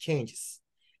societal changes.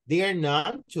 They are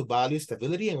known to value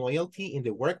stability and loyalty in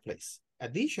the workplace.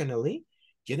 Additionally,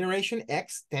 Generation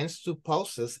X tends to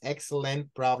possess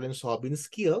excellent problem-solving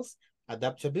skills,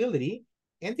 adaptability,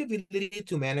 and the ability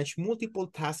to manage multiple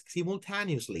tasks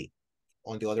simultaneously.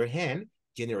 On the other hand,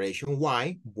 Generation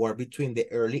Y, born between the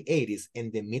early 80s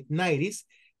and the mid-90s,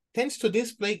 tends to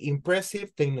display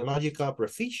impressive technological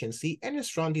proficiency and a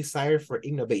strong desire for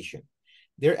innovation.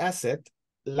 Their asset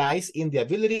lies in the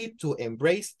ability to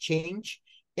embrace change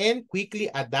and quickly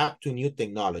adapt to new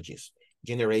technologies.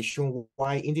 Generation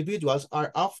Y individuals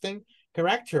are often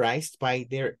characterized by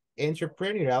their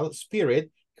entrepreneurial spirit,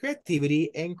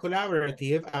 creativity, and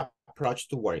collaborative approach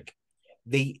to work.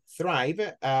 They thrive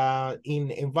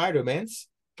in environments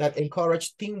that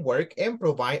encourage teamwork and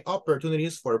provide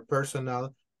opportunities for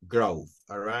personal growth,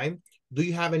 all right? Do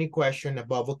you have any question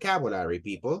about vocabulary,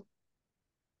 people?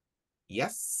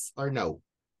 Yes or no?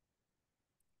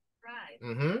 Right.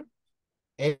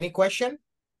 Any question?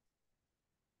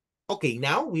 Okay,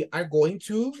 now we are going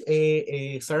to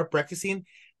start practicing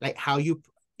like how you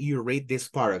read this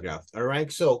paragraph, all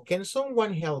right? So can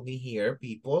someone help me here,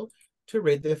 people, to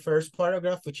read the first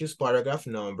paragraph, which is paragraph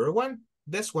number 1?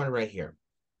 This one right here.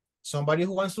 Somebody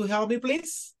who wants to help me,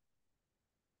 please?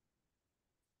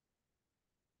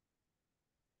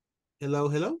 Hello,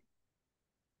 hello?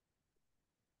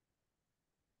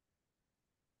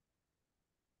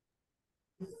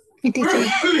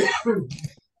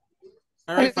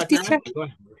 All right, Fatima, go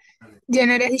ahead.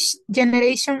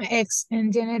 Generation X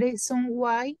and Generation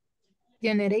Y,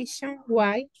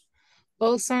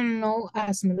 also known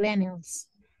as millennials,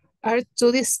 are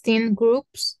two distinct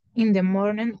groups in the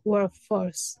modern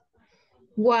workforce.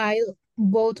 While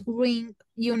both bring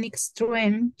unique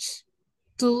strengths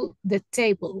to the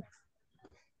table,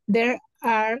 there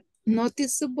are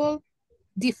noticeable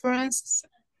differences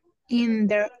in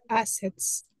their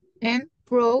assets and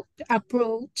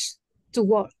approach to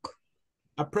work.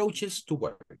 Approaches to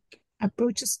work.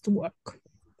 Approaches to work.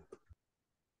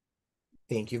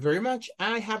 Thank you very much.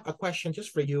 I have a question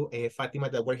just for you, Fatima,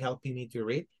 that were helping me to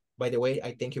read. By the way,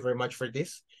 I thank you very much for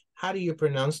this. How do you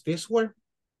pronounce this word?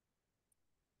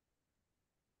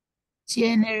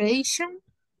 Generation.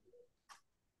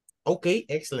 Okay,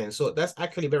 excellent. So that's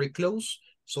actually very close.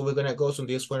 So we're gonna go to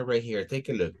this one right here. Take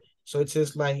a look. So it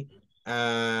says like,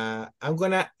 I'm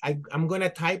gonna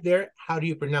type there. How do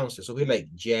you pronounce it? So we're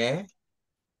like generation,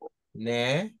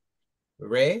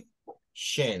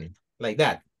 like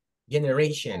that.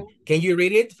 Generation. Can you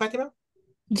read it, Fatima?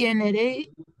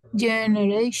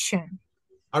 Generation.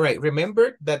 All right,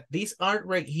 remember that these are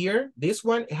right here. This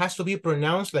one has to be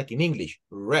pronounced like in English.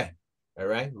 Re. All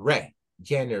right, re.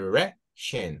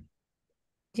 Generation.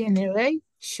 Generation.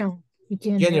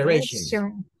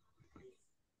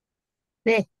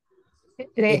 Re.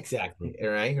 Exactly. All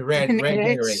right. Red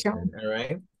generation. All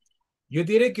right. You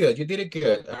did it good. You did it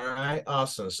good. All right.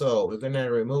 Awesome. So we're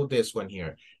gonna remove this one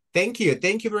here. Thank you.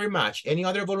 Thank you very much. Any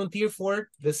other volunteer for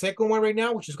the second one right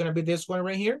now, which is gonna be this one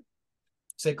right here?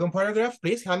 Second paragraph,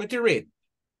 please help me to read.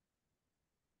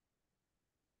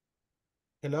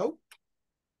 Hello?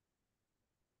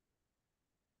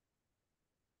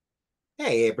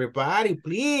 Hey, everybody,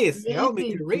 please Me, help me to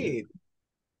teacher. read.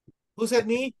 Who said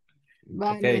me?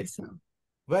 Okay. Vanessa.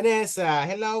 Vanessa.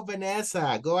 Hello,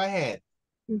 Vanessa. Go ahead.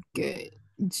 Okay.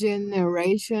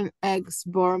 Generation X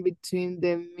born between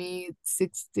the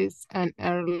mid-60s and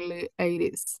early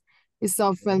 80s is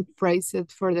often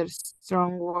praised for their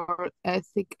strong work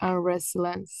ethic and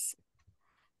resilience.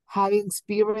 Having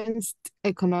experienced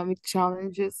economic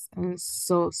challenges and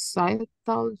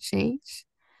societal change,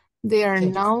 they are Thank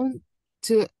you. known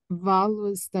to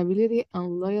value stability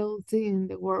and loyalty in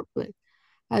the workplace.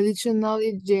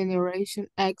 Additionally, Generation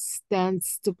X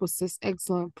tends to possess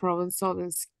excellent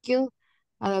problem-solving skill,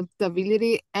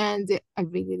 adaptability, and the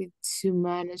ability to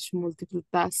manage multiple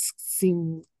tasks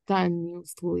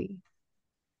simultaneously.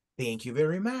 Thank you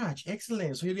very much.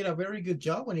 Excellent. So you did a very good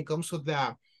job when it comes to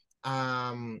the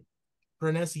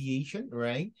pronunciation,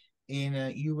 right?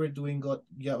 And you were doing good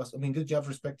job. I mean, good job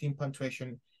respecting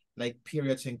punctuation, like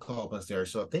periods and commas there.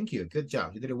 So thank you. Good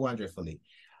job. You did it wonderfully.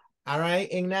 All right.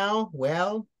 And now,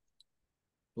 well,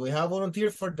 do we have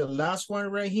volunteer for the last one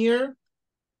right here?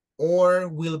 Or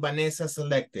will Vanessa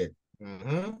select it?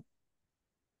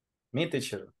 Me,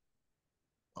 teacher.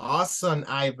 Awesome,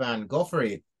 Ivan. Go for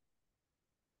it.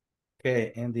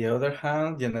 Okay, on the other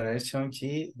hand, Generation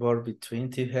G born between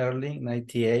the early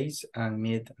 98 and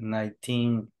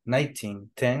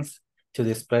mid-1910s to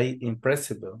display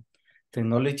impressive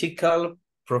technological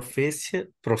proficiency,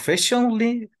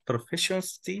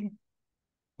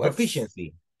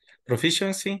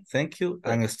 thank you,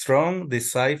 and a strong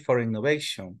desire for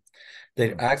innovation.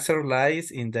 Their answer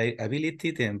lies in their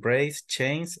ability to embrace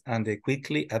change and they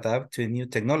quickly adapt to new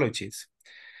technologies.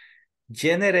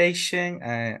 Generation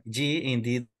G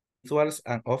individuals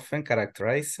are often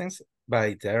characterized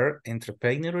by their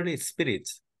entrepreneurial spirit,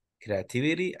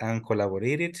 creativity, and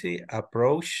collaborative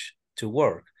approach to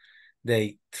work.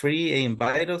 They thrive in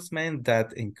environments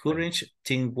that encourage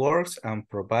teamwork and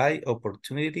provide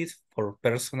opportunities for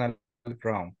personal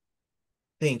growth.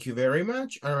 Thank you very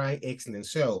much. All right, excellent.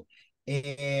 So,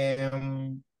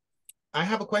 I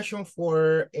have a question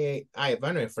for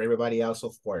Ivan and for everybody else,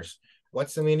 of course.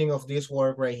 What's the meaning of this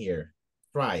word right here?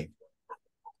 Thrive.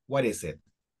 What is it?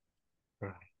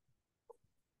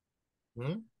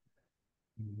 Good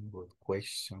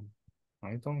question.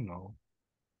 I don't know.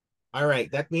 All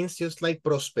right, that means just like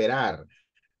prosperar.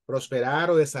 Prosperar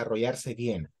o desarrollarse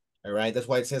bien. All right, that's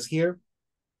why it says here,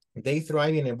 they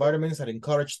thrive in environments that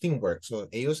encourage teamwork. So,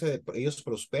 ellos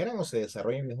prosperan o se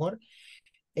desarrollan mejor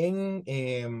en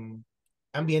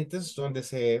ambientes donde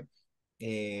se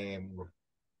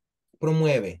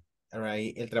promueve, all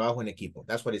right, el trabajo en equipo.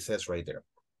 That's what it says right there.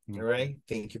 All right,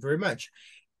 thank you very much.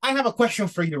 I have a question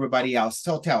for you, everybody else.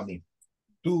 So tell me,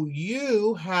 do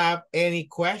you have any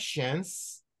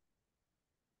questions,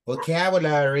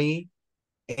 vocabulary,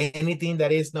 anything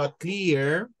that is not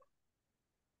clear?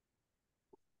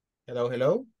 Hello,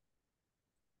 hello?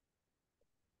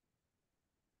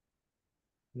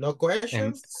 No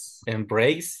questions?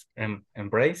 Embrace.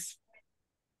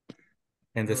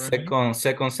 And the second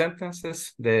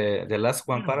sentences, the last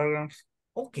one paragraph.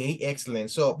 Okay, excellent.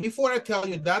 So before I tell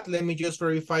you that, let me just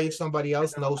verify if somebody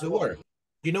else knows the word.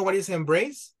 You know what is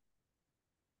embrace?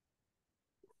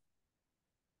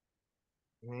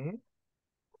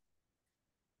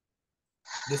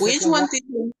 Which one?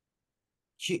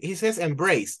 He says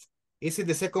embraced. Is it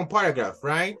the second paragraph,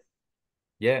 right?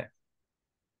 Yeah.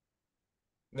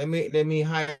 Let me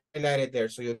highlight it there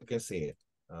so you can see it.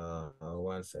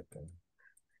 1 second.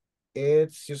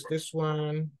 It's just this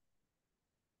one.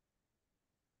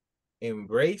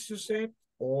 Embrace, you said,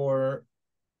 or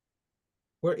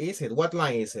where is it? What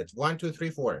line is it? 1, 2,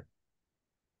 3, 4.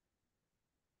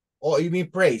 Oh, you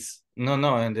mean praise? No,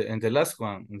 in the last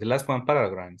one,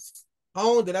 paragraphs.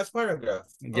 Oh, the last paragraph.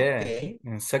 Yeah, okay.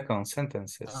 In second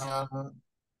sentences.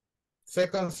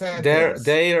 Second sentence.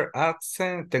 Their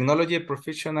accent, technology,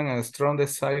 professional, and strong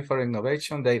desire for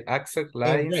innovation. Their accent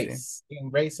lies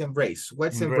Embrace.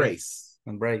 What's embrace?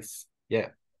 Embrace.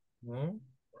 Yeah.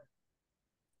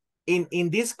 In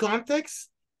this context,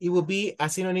 it will be a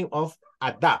synonym of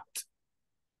adapt.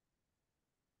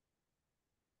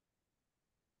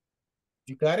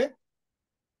 You got it?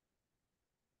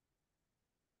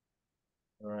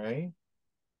 All right.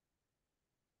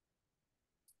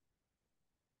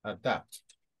 Adapt,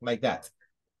 like that.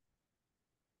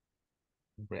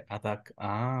 Adapt.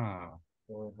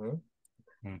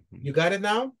 You got it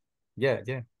now? Yeah.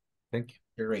 Thank you.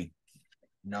 Great.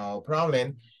 No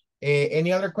problem.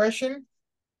 Any other question?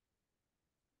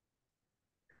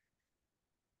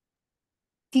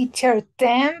 Teacher,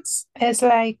 tense is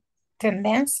like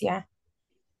tendencia.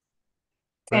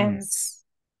 Tense.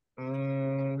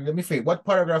 Let me see. What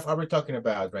paragraph are we talking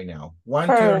about right now? 1,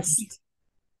 2, or 3? First.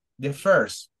 The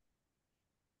first.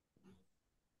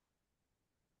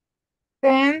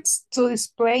 Tends to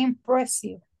display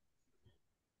impressive.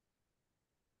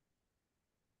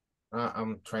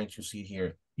 I'm trying to see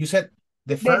here. You said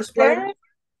the The first paragraph?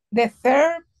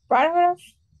 third paragraph,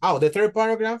 Oh, the third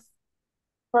paragraph?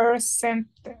 first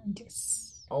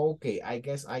sentence. Okay, I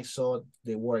guess I saw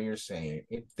the word you're saying.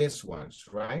 It's this one's,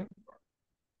 right?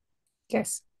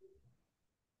 Yes.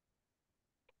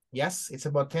 Yes, it's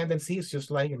about tendencies, just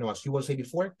like, you know, as you will say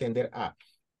before, tender a.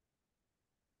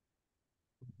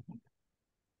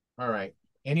 All right.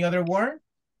 Any other word?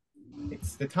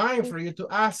 It's the time for you to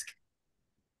ask.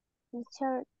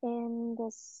 Teacher, in the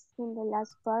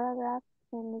last paragraph,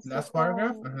 in the Last second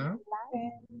paragraph? line,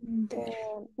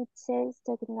 it says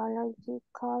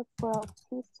technological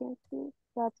proficiency.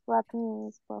 That's what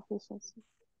means proficiency.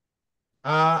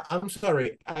 I'm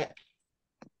sorry,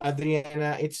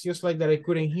 Adriana, it's just like that I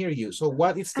couldn't hear you. So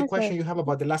what is the question you have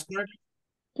about the last part?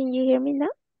 Can you hear me now?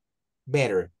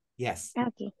 Better, yes.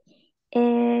 Okay.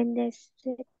 And in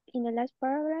the last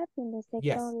paragraph, in the second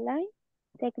Yes. line,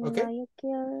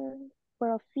 technological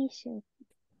proficiency.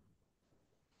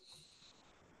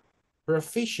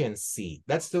 Proficiency.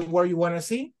 That's the word you want to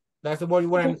see? That's the word you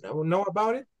want to know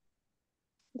about it?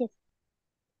 Yes.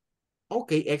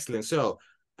 Okay, excellent. So,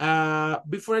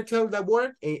 before I tell that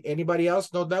word, anybody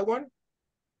else know that one?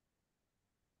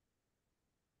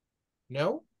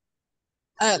 No?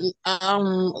 Like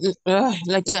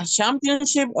a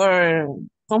championship or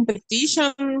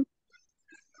competition,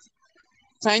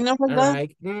 kind of like All that.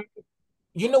 right.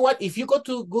 You know what? If you go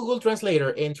to Google Translator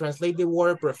and translate the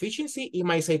word proficiency, it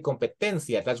might say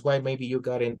competencia. That's why maybe you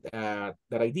got that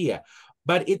idea.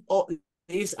 But it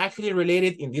is actually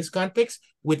related in this context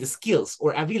with the skills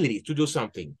or ability to do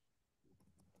something.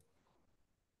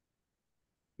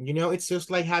 You know, it's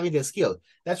just like having the skill.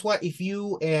 That's why if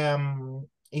you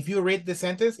read the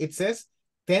sentence, it says,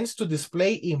 tends to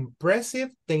display impressive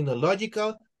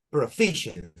technological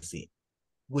proficiency,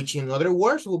 which in other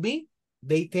words will be,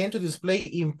 they tend to display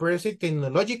impressive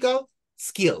technological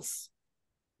skills.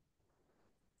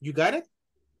 You got it?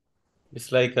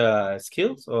 It's like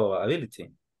skills or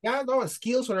ability. Yeah, no,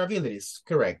 skills or abilities,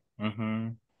 correct.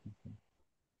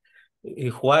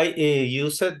 Why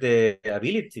you said the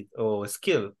ability or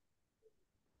skill?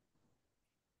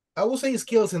 I will say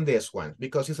skills in this one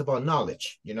because it's about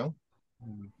knowledge, you know?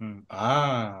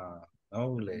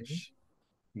 Knowledge.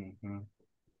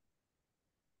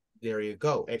 There you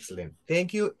go. Excellent.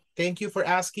 Thank you. Thank you for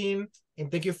asking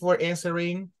and thank you for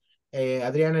answering,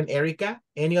 Adriana and Erica.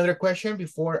 Any other question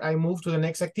before I move to the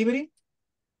next activity?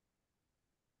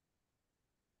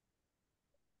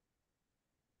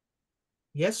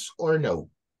 Yes or no?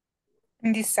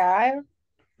 Desire.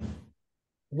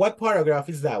 What paragraph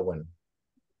is that one?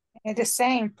 The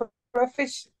same.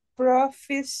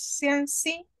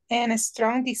 Proficiency and a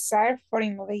strong desire for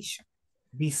innovation.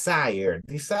 Desire.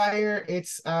 Desire,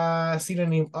 it's a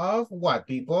synonym of what,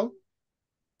 people?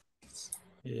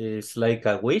 It's like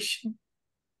a wish.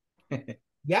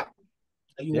 Yeah.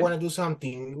 You want to do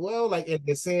something, well, like el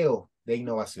deseo de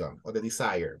innovación or the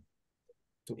desire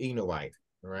to innovate,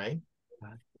 right?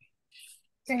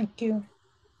 Thank you.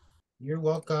 You're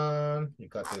welcome. You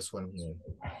got this one here.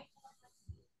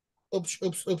 Oops,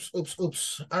 oops, oops, oops,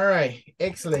 oops. All right.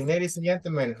 Excellent, ladies and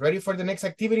gentlemen. Ready for the next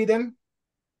activity then?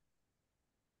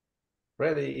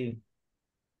 Ready.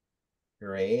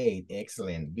 Great.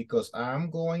 Excellent. Because I'm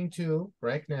going to,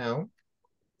 right now,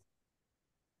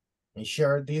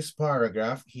 share this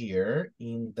paragraph here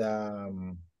in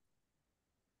the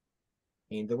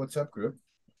WhatsApp group.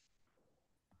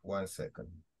 1 second.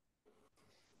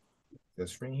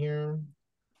 This screen here.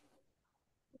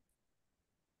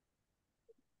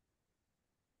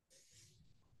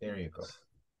 There you go.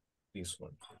 This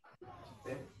one.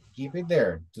 Keep it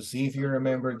there to see if you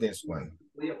remember this one.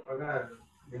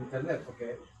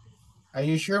 Are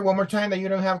you sure one more time that you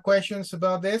don't have questions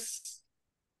about this?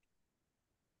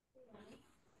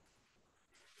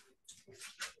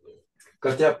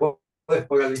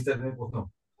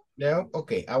 No?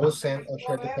 Okay, I will share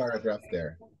the paragraph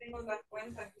there.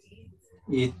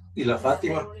 Y la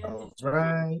Fátima. All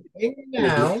right. And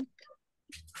now,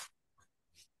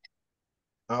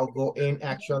 I'll go in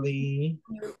actually.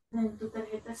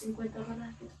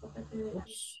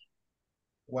 Oops.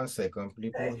 1 second,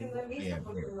 people. Yeah,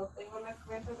 here.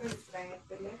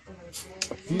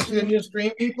 Do you see the new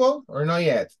screen, people, or not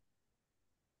yet?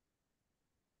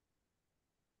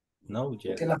 No,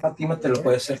 yet. Que la Fátima te lo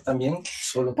puede hacer también.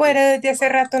 Solo Pero desde hace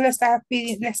rato le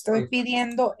estoy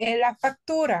pidiendo la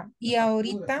factura y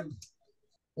ahorita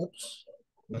Oops.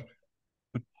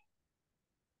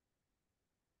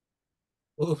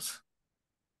 Oops.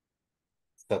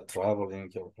 The trouble in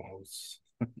your house.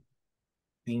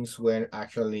 Things went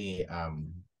actually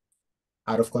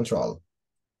out of control.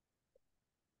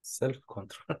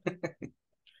 Self-control.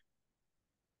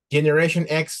 Generation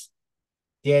X,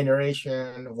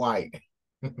 Generation Y.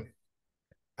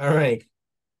 All right.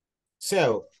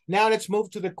 So now let's move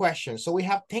to the questions. So we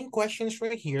have 10 questions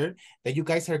right here that you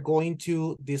guys are going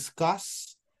to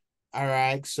discuss. All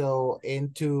right. So,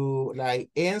 and to like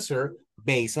answer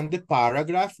based on the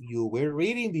paragraph you were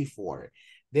reading before.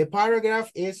 The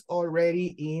paragraph is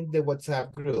already in the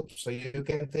WhatsApp group, so you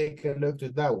can take a look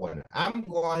at that one. I'm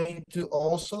going to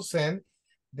also send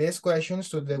these questions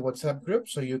to the WhatsApp group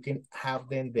so you can have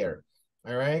them there.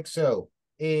 All right. So,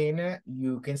 and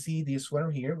you can see this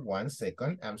one here. 1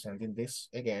 second. I'm sending this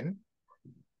again.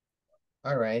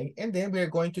 All right. And then we're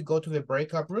going to go to the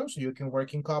breakout room so you can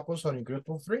work in couples or in group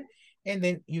of 3. And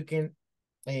then you can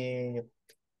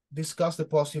discuss the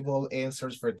possible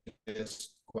answers for these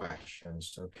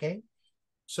questions. Okay.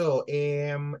 So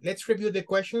let's review the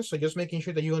questions. So just making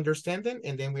sure that you understand them.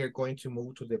 And then we are going to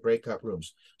move to the breakout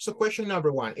rooms. So question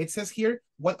number 1, it says here,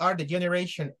 what are the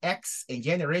generation X and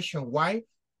generation Y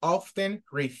often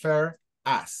refer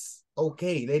as?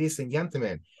 Okay, ladies and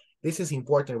gentlemen, this is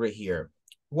important right here.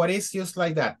 What is just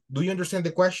like that? Do you understand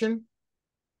the question?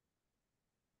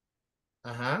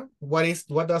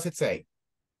 What does it say?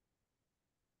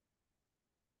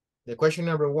 The question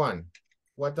number 1,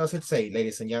 what does it say,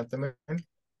 ladies and gentlemen?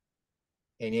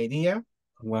 Any idea?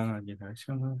 One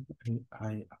generation,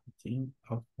 I think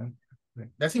often.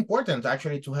 That's important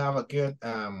actually to have a good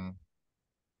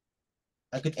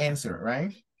answer,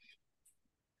 right?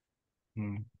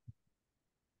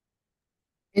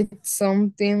 It's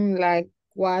something like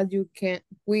what you can,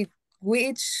 with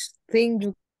which thing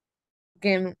you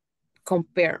can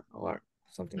compare or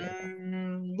something like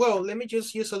that. Well, let me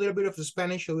just use a little bit of the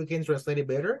Spanish so we can translate it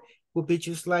better. Would be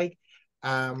just like,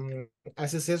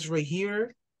 as it says right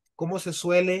here, ¿cómo se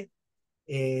suele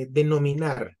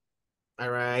denominar? All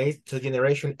right, so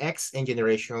generation X and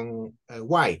generation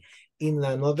Y. In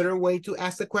another way to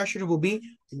ask the question will be,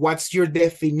 what's your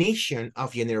definition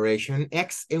of generation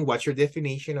X and what's your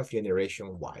definition of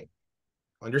generation Y?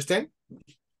 Understand?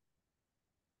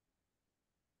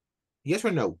 Yes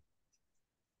or no?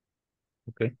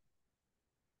 Okay.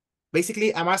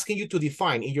 Basically, I'm asking you to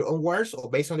define in your own words or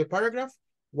based on the paragraph,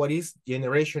 what is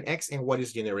generation X and what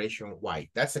is generation Y?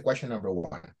 That's the question number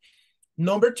 1.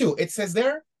 Number 2, it says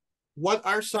there, what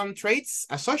are some traits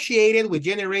associated with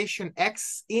generation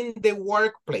X in the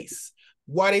workplace?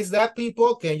 What is that,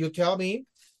 people? Can you tell me?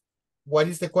 What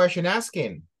is the question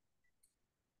asking?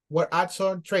 What are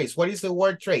some traits? What is the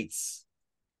word traits?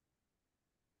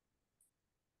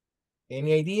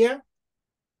 Any idea?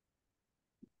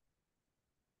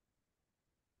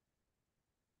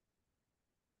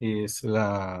 Is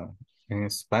in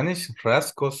Spanish,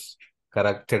 rasgos,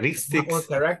 characteristics. Or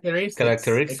characteristics.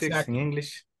 Characteristics Exactly. in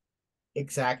English.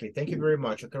 Exactly. Thank you very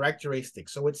much. A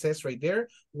characteristics. So it says right there,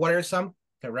 what are some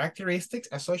characteristics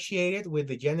associated with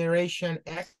the generation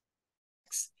X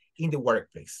in the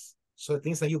workplace? So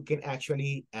things that you can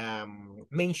actually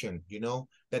mention, you know,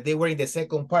 that they were in the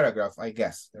second paragraph, I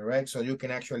guess. All right. So you can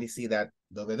actually see that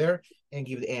over there and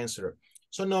give the answer.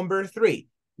 So number 3,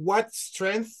 what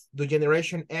strength do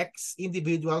generation X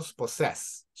individuals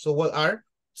possess? So what are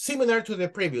similar to the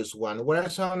previous one? What are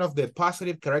some of the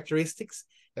positive characteristics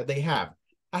that they have?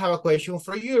 I have a question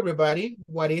for you, everybody.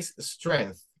 What is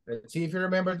strength? Let's see if you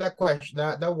remember that question,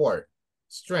 that word,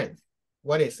 strength.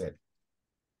 What is it?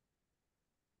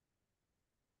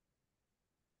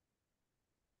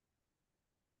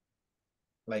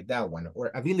 Like that one,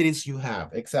 or abilities you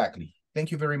have, exactly.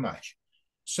 Thank you very much.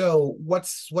 So what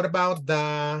about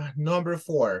the number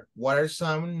 4? What are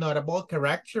some notable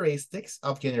characteristics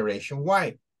of generation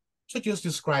Y? So just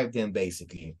describe them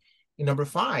basically. In number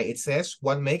 5, it says,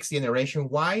 what makes generation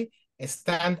Y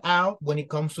stand out when it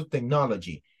comes to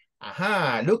technology?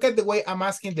 Look at the way I'm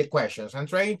asking the questions. I'm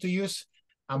trying to use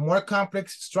a more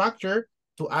complex structure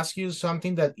to ask you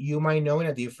something that you might know in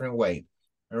a different way.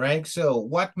 All right, so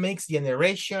what makes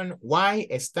generation Y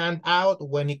stand out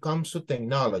when it comes to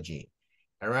technology?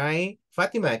 All right,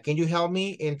 Fatima, can you help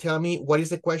me and tell me what is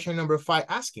the question number 5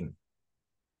 asking?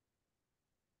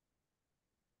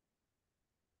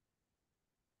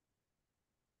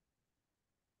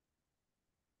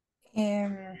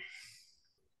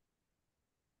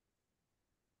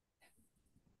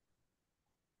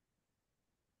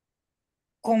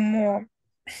 Como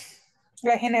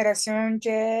la generación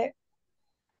Y,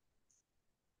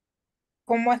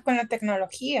 ¿cómo es con la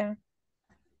tecnología?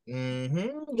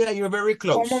 Yeah, you're very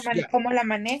close. Yeah, ¿Cómo la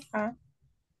maneja?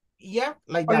 yeah,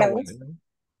 like ¿O la that one. usa?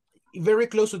 Very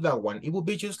close to that one. It would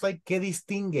be just like que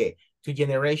distingue to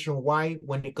generation Y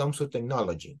when it comes to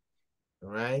technology.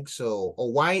 Right? So,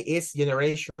 or why is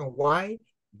generation Y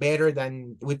better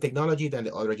than with technology than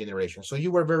the other generation? So you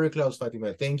were very close,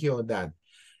 Fatima. Thank you on that.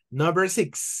 Number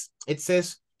 6, it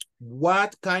says,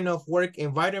 what kind of work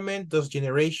environment does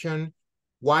generation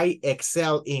Y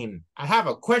excel in? I have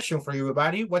a question for you,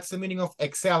 everybody. What's the meaning of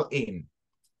excel in?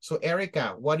 So,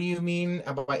 Erica, what do you mean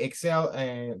about excel?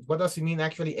 And what does it mean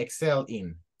actually excel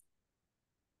in?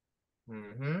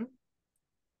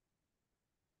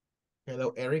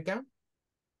 Hello, Erica.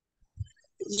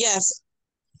 Yes,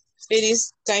 it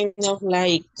is kind of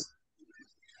like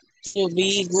to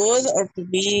be good or to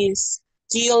be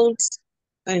skilled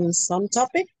in some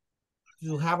topic.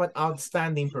 To have an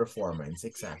outstanding performance,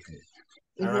 exactly.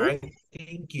 All right,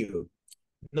 thank you.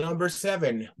 Number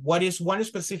 7, what is one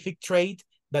specific trait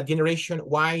that generation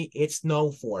Y is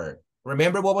known for?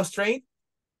 Remember what was trait?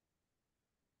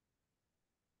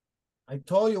 I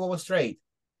told you what was trait.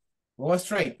 What was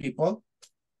trait, people?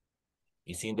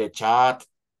 It's in the chat.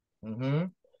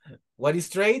 What is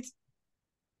trait?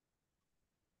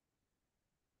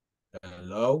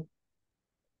 Hello?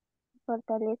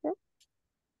 Fortalezas.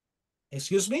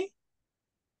 Excuse me?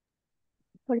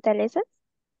 Fortalezas.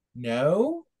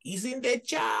 No, it's in the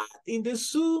chat, in the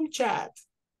Zoom chat.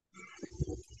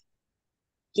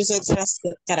 You said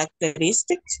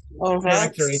characteristic or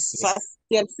Characteristic.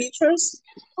 facial features.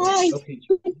 Okay.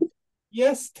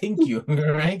 Yes, thank you.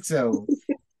 Right, so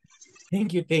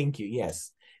thank you,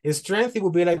 yes. Strength, it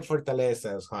would be like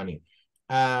fortalezas, honey.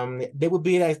 They would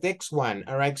be like next one.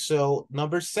 All right, so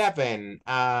number 7,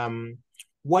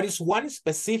 what is one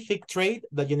specific trait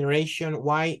the generation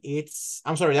Y it's,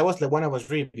 I'm sorry, that was the one I was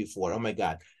reading before. Oh my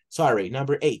God. Sorry,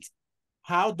 number 8.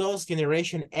 How does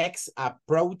generation X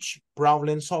approach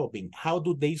problem solving? How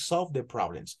do they solve the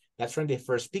problems? That's from the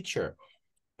first picture.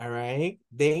 All right,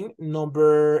 then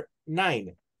number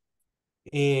 9.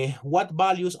 What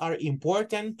values are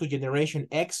important to generation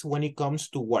X when it comes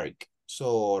to work?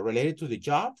 So related to the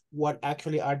job, what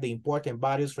actually are the important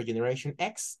values for generation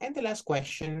X? And the last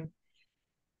question,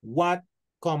 what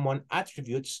common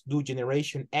attributes do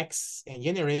generation X and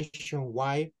generation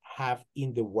Y have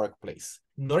in the workplace?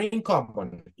 Not in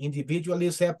common,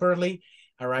 individually, separately,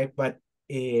 all right, but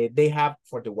they have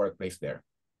for the workplace there.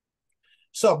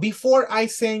 So before I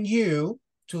send you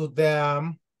to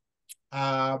the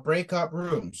breakout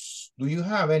rooms, do you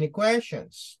have any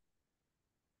questions?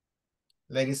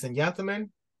 Ladies and gentlemen?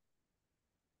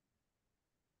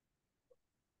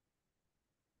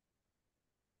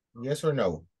 Yes or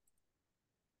no?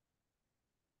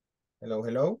 Hello,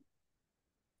 hello?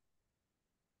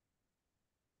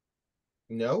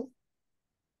 No?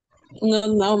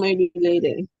 No, maybe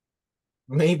later.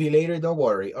 Maybe later, don't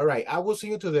worry. All right, I will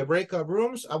send you to the breakout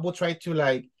rooms. I will try to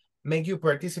like make you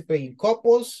participate in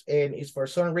couples, and if for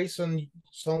some reason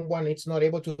someone is not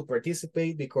able to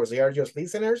participate because they are just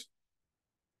listeners,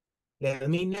 let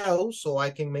me know so I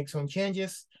can make some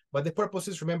changes. But the purpose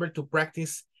is, remember, to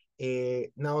practice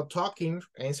now talking,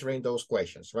 answering those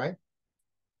questions, right?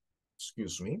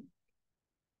 Excuse me.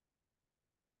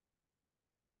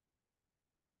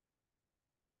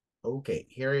 Okay,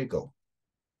 here you go.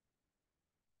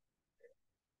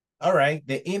 All right,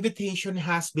 the invitation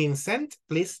has been sent.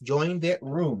 Please join the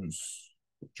rooms.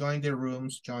 Join the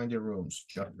rooms, join the rooms,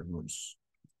 join the rooms.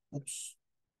 Oops.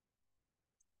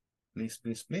 Please,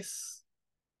 please, please.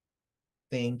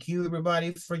 Thank you,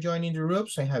 everybody, for joining the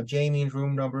rooms. I have Jamie in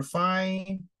room number 5.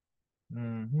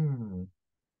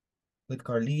 With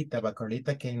Carlita, but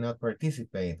Carlita cannot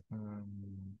participate.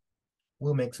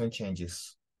 We'll make some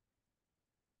changes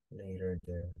later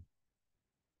there.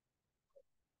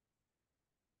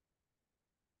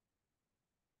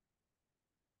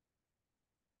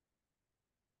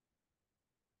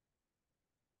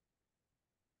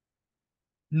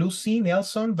 Lucy,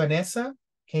 Nelson, Vanessa,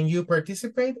 can you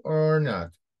participate or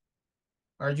not?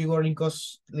 Are you going to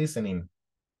listening?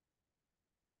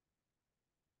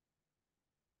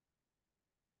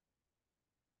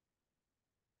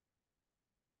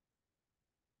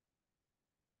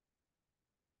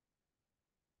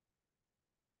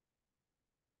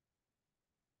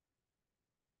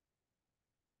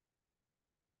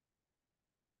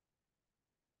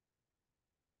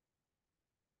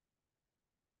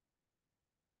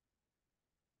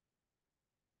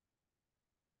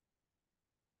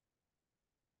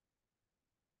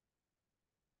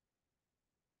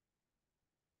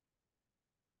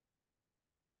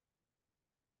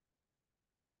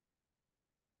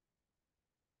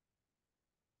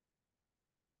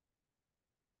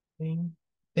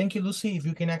 Thank you, Lucy. If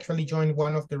you can actually join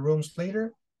one of the rooms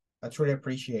later, I'd really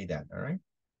appreciate that, all right?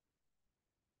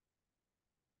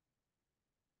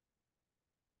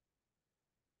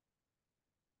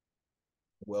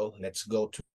 Well, let's go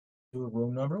to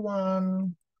room number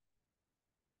 1.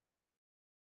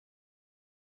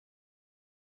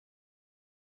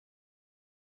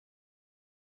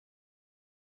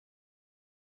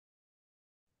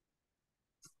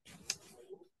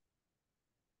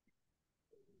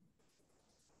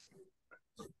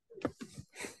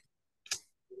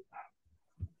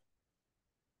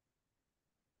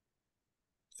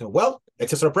 So, well,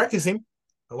 let's start practicing.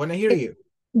 I want to hear you.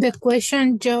 The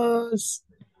question just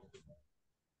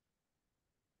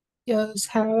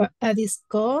have a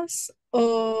discuss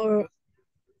or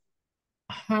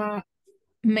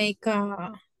make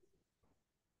a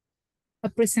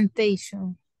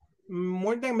presentation.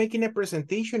 More than making a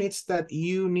presentation, it's that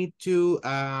you need to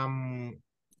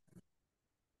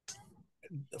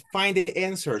find the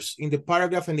answers in the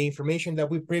paragraph and the information that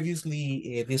we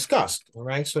previously discussed, all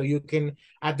right? So you can,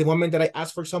 at the moment that I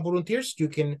ask for some volunteers, you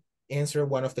can answer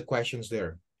one of the questions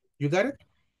there. You got it?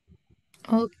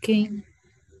 Okay.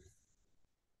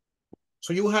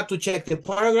 So you have to check the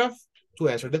paragraph to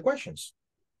answer the questions.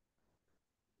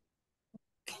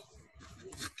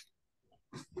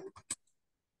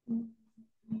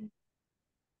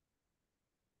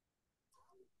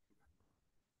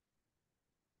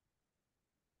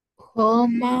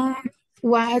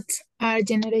 What are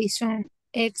Generation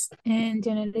X and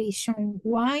Generation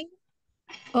Y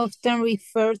often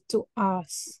referred to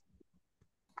as?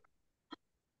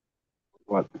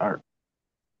 What are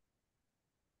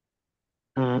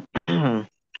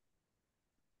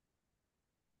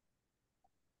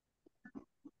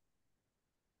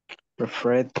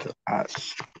referred to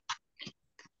as?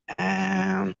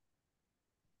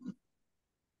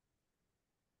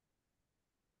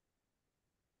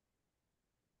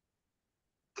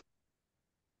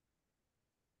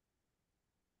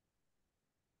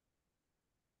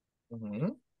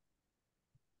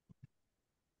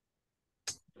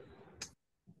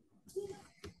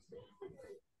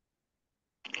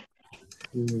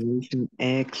 Generation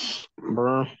X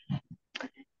born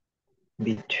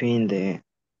between the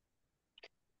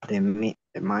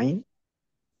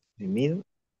middle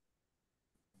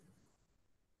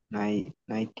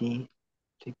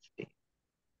 1960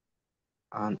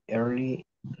 and early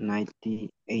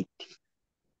 1980.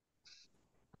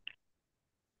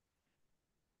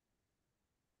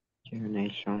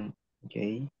 Generation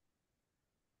J.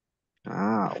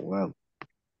 Well,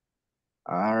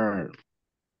 are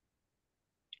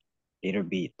little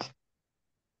bit.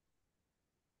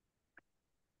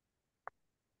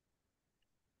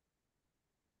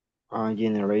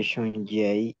 Generation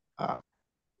J,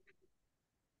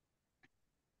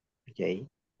 J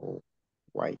or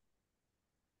Y.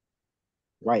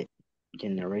 Y,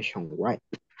 Generation Y,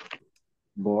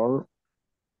 born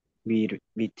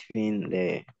between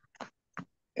the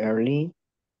early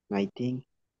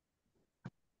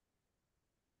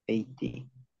 1980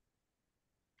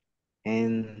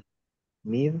 and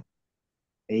mid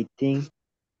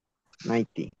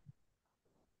 1890.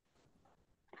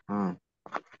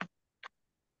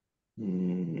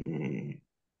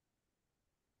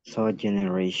 So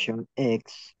Generation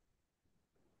X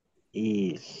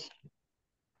is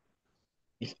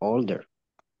older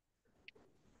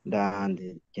than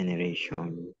the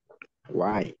Generation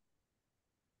Y.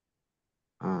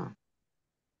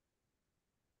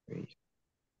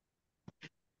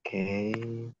 Okay.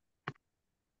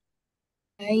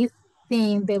 I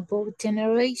think the both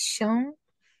generation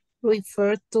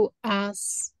refer to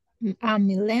as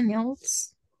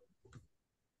millennials.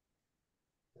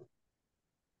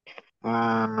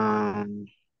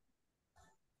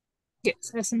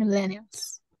 Yes, as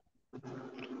millennials.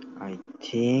 I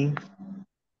think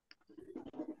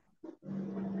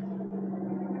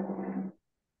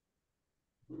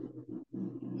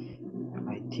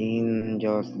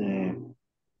just the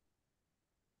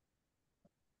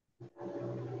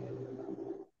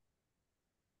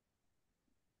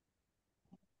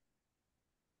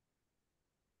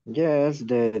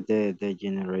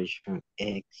Generation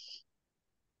X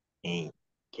and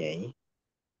J.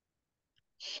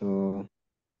 So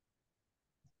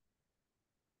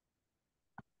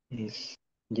is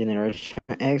Generation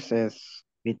X is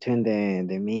between the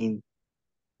mid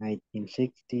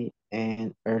 1960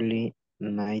 and early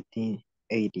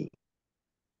 1980.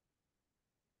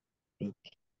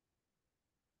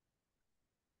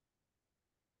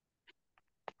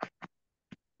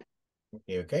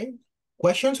 Okay.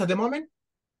 Questions at the moment?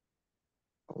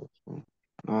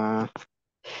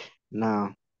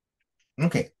 Now,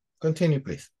 Okay, continue,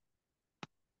 please.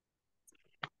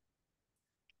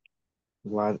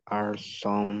 What are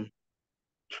some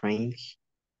traits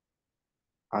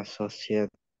associated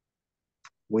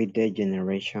with the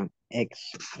generation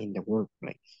X in the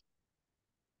workplace?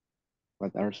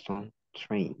 What are some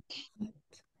traits?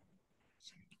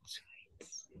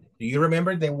 Do you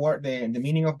remember the word, the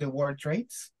meaning of the word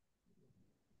traits?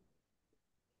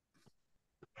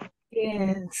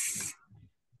 Yes.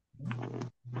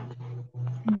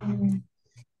 Mm,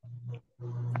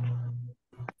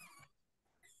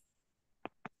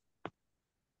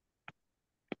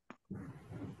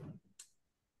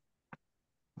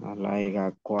 Like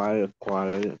a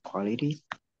quality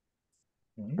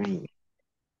trait.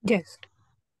 yes.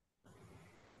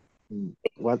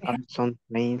 What are some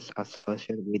traits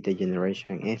associated with the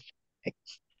generation X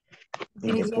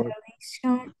in The the work?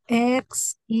 generation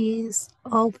X is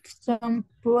often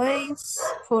praised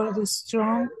for the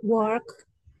strong work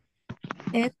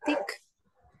ethic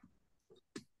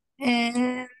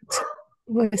and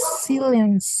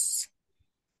resilience.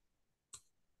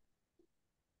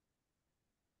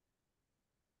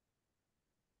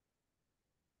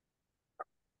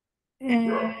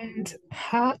 And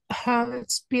have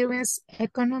experienced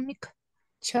economic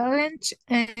challenge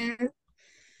and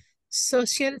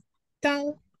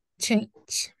societal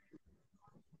change.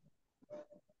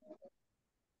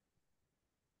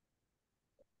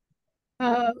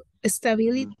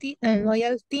 Stability and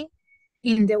loyalty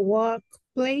in the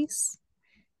workplace.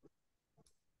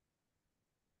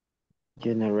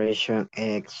 Generation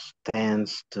X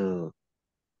tends to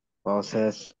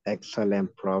possess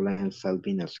excellent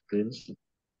problem-solving skills,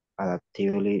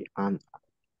 adaptability, and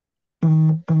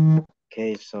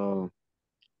okay, so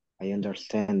I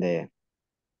understand the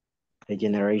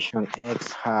generation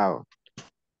X how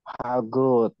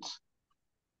good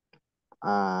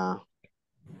uh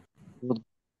good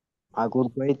a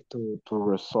good way to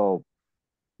resolve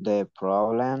the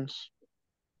problems.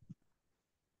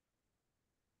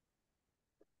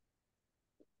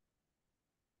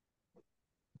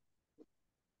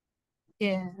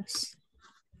 Yes.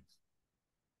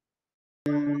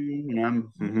 They are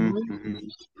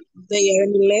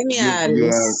millennials.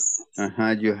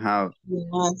 You have.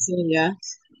 Yeah.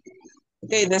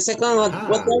 Okay, the second one,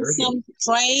 what are Very good. some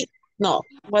trade? No,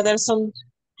 what are some,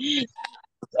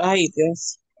 ay,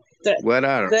 Dios. What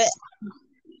are?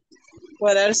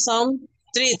 What are some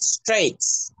traits?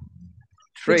 Teacher,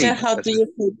 Traits. how do you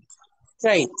say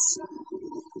traits?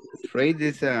 Trait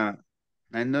is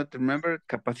I not remember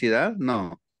capacidad.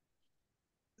 No.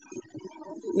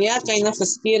 Yeah, kind of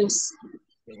skills.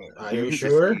 Are you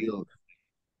sure? Skills.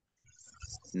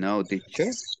 No,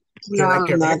 teacher. No,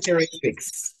 Like not.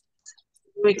 characteristics.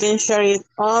 We can share it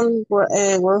on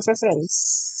word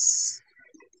reference.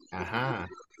 Aha.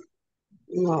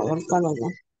 No,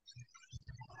 no.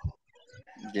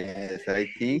 Yes, I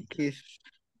think it's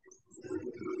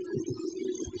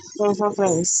Word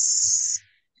reference.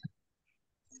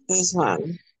 This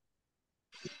one.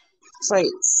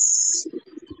 Traits.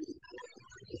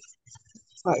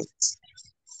 Right.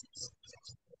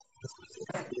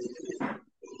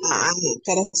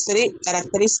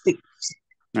 Characteristic.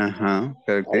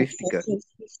 características.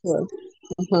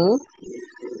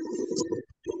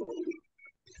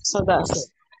 So that's it.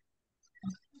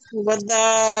 What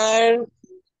are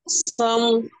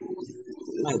some,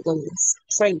 my goodness,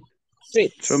 traits?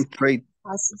 Some trait.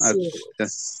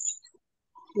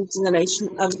 Generation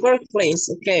at workplace,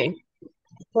 okay.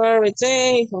 For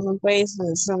retail, home place,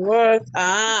 and strong work.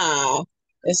 A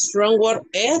strong work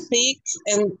ethic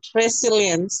and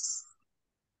resilience.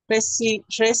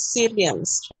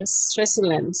 Resilience.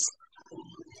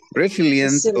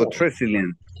 Resilient or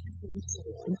resilient?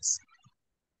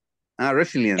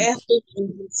 Resilient. Ethic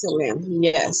and resilient,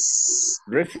 yes.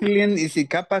 Resilient is a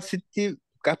capacity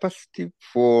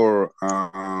for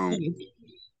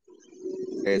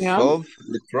solve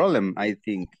the problem, I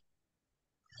think.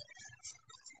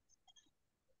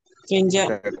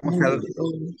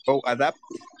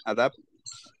 Adapt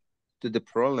to the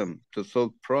problem, to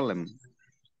solve problem.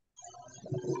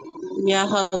 Yeah,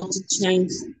 how to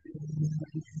change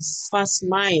fast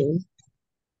mind.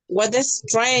 What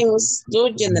strengths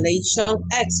do Generation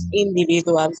X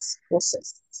individuals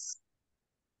possess?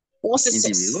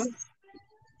 Individual?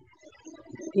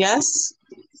 Yes,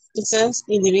 it says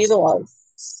individuals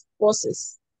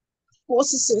possesses.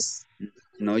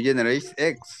 No, Generation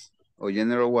X or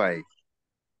General Y.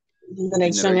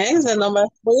 Generation X, the number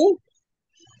 3.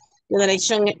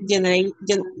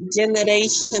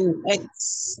 Generation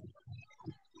X.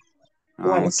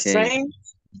 What strength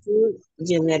do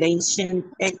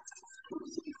Generation X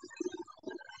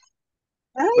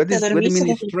Ay, What te do you dormiste.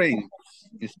 mean strength?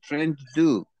 Strength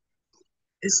do?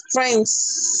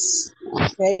 Strengths.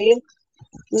 Okay.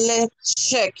 Let's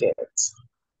check it.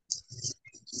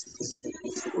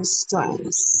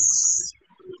 Strengths.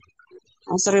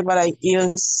 I'm sorry, but I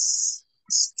use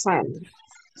strength.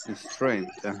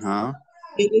 Strength, uh-huh.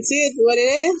 Can you see it, what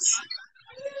it is?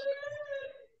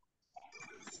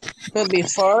 Could be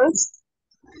force,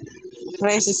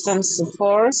 resistance to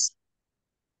force,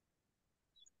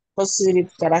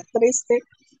 positive characteristic,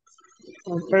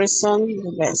 or person,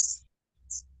 the best.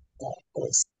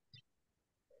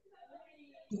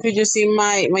 Could you see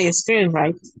my screen,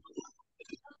 right?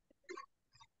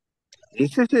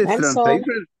 This is a That's all.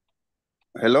 translation.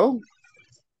 Hello?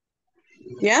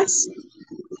 Yes?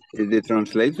 The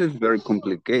translation is very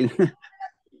complicated.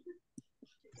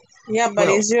 Yeah, but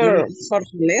Well, it's your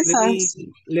fortalezas.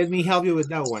 let me help you with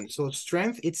that one. So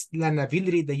strength, it's an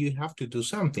ability that you have to do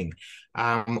something.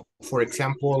 For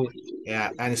example,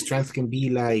 and strength can be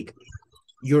like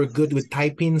you're good with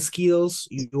typing skills.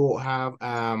 You have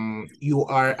you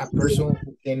are a person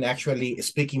who can actually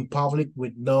speak in public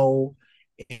with no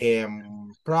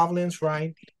problems,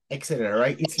 right? Etc.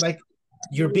 Right? It's like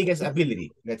your biggest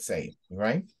ability, let's say,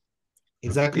 right?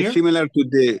 Is that clear? It's similar to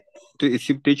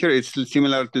teacher, it's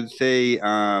similar to say,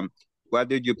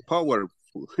 what is your power?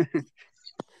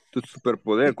 Tu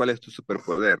superpoder, ¿cuál es tu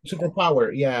superpoder?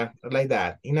 Superpower, yeah, like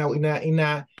that. Well,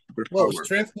 Superpower.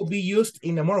 strength will be used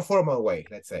in a more formal way,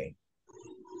 let's say.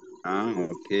 Ah,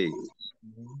 okay.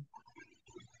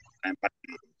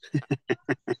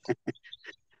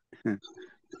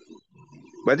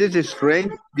 What is the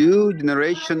strength do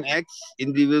Generation X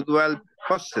individual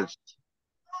possess?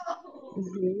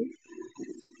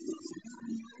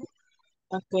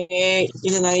 Okay,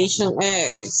 Generation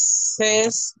X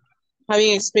says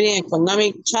having experienced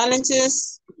economic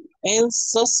challenges and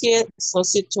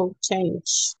societal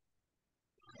change.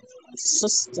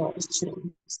 Societal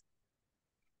change.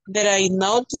 There are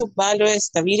enough to value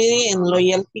stability and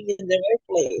loyalty in the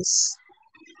workplace.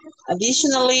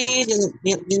 Additionally,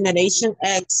 Generation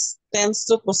X tends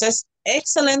to possess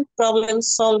excellent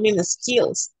problem-solving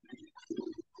skills,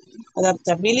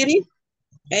 adaptability,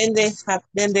 and they have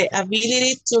then the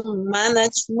ability to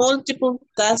manage multiple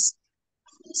tasks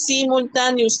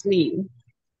simultaneously.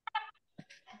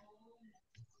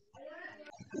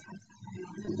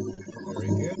 Very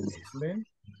good, excellent.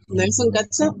 Nelson,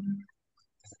 catch up?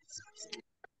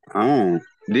 Oh,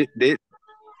 You got it?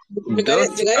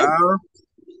 those You got it? are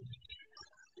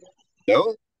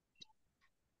those?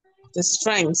 The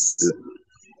strengths.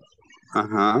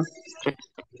 Uh-huh.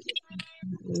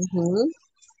 Mm-hmm.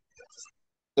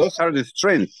 Those are the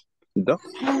strengths. Those?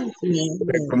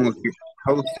 Como que,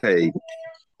 how to say?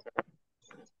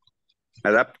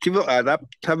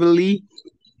 Adaptably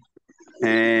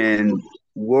and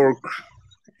work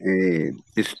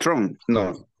strong.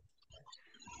 No.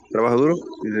 Trabajo duro.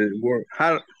 Work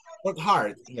hard. Work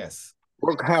hard, yes.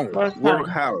 Work hard. Work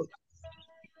hard.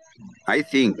 I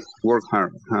think work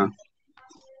hard. Huh?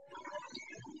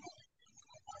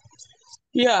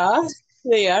 Yeah,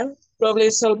 they are.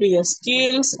 Problem-solving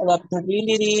skills,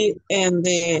 adaptability, and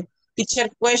the teacher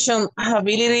question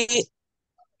ability.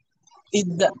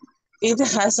 It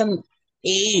has an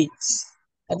age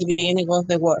at the beginning of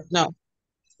the word. No.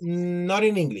 Not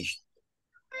in English.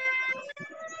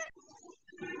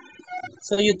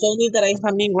 So you told me that I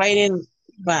have been writing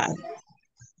bad.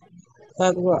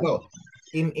 That word. No,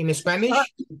 in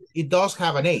Spanish, it does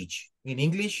have an age. In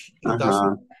English, it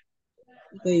doesn't.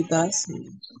 It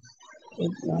doesn't.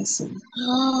 It doesn't.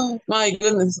 Oh, my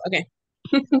goodness. Okay.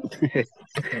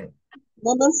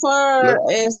 Number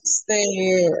 4 is the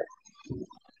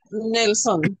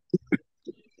Nelson.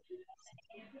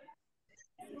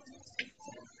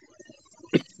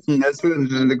 Nelson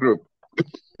is in the group.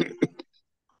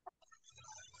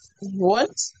 What?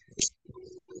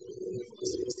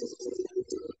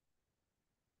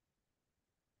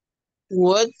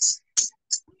 What?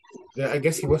 Yeah, I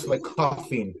guess he was like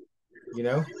coughing, you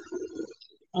know?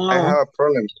 I have a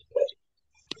problem.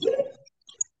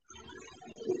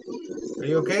 Are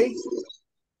you okay?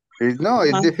 No,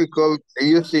 it's difficult.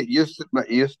 Use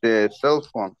the cell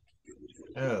phone.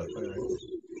 Oh, all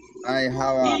right.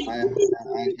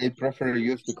 I prefer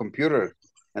use the computer,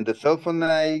 and the cell phone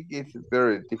it's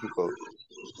very difficult.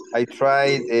 I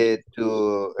tried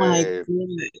to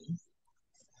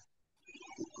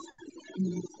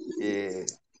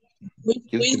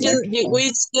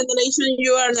which generation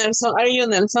you are, Nelson? Are you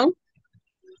Nelson?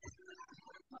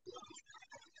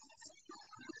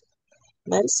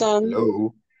 Nelson.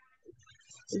 Hello.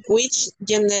 Which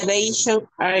generation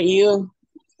are you?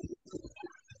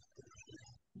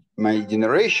 My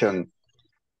generation.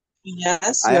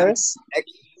 Yes, I am yours.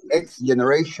 X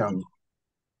generation.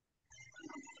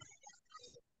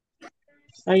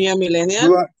 Are you a millennial?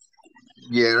 You are,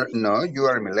 yeah, no, you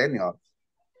are millennial.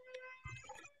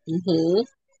 Mm-hmm.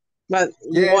 But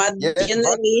Yes, what yes, but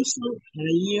generation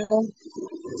are you?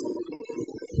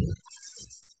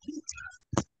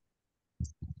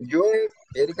 you're,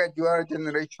 Erika, you are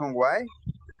generation Y?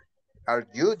 Are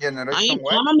you generation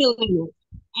Y? I'm a millennial.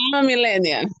 I'm a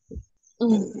millennial.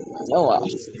 Oh wow.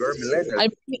 You're millennial.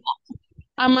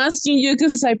 I'm asking you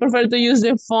because I prefer to use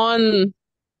the phone,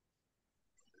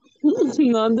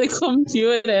 not the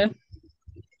computer.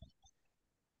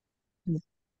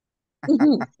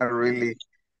 Really?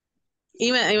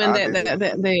 Even Ah, this is,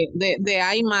 the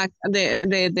iMac,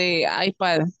 the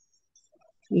iPad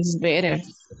is better.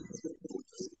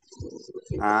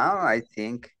 I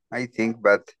think,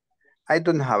 but I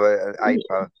don't have an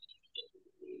iPad.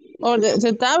 Or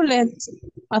the tablet,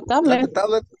 a At tablet. the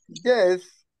tablet, yes,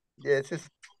 it's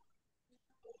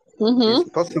Mm-hmm.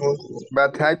 possible,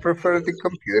 but I prefer the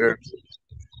computer.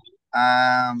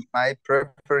 I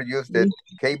prefer use the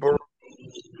keyboard,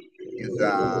 use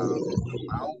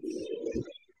mouse.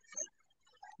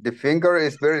 The finger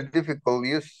is very difficult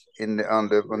use in on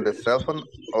the cell phone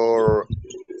or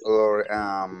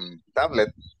tablet.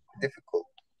 Difficult.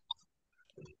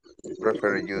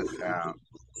 Prefer use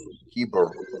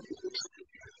keyboard.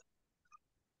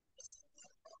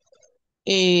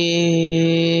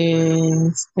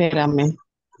 Espérame.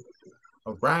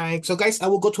 All right. So guys, I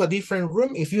will go to a different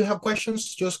room. If you have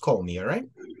questions, just call me, all right?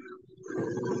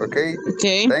 Okay.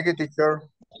 Okay. Thank you, teacher.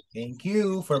 Thank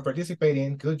you for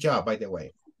participating. Good job, by the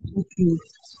way. Okay.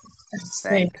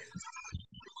 Thanks.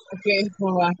 Okay.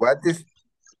 Hold on. What is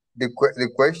the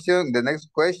question? The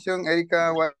next question,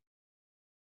 Erika. What?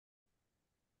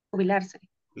 Jubilarse.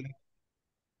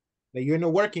 That you're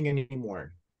not working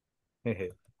anymore.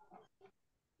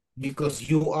 Because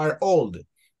you are old.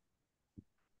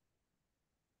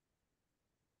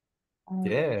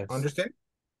 Yes. Understand?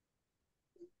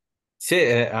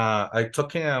 Sí, I'm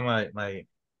talking to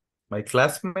my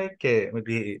classmate que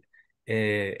maybe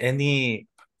any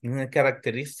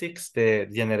characteristics the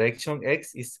generation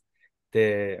X is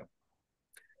the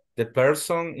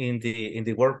person in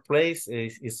the workplace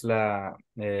is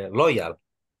loyal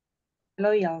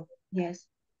Yes.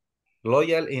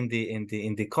 loyal in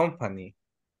the company.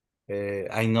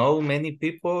 I know many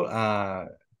people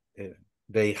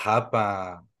they have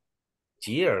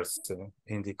years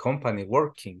in the company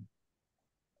working.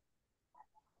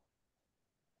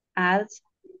 As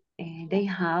they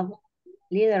have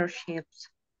leaderships,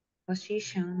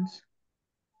 positions.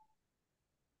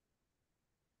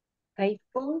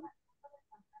 Faithful.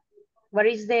 What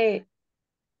is the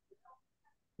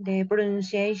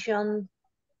pronunciation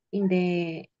in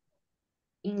the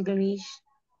English?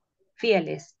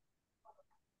 Fieles.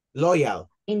 Loyal.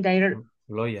 In their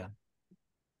Loyal.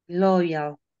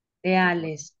 loyal.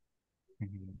 Leales.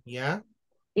 Yeah.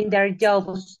 In their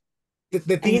jobs.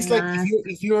 The thing is like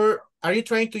if you're are you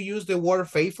trying to use the word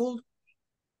faithful?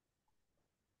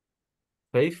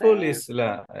 Faithful is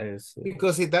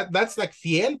because that's like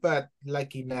fiel, but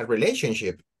like in a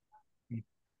relationship.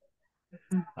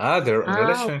 The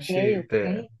relationship.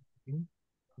 Okay.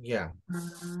 Yeah.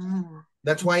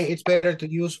 That's why it's better to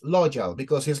use loyal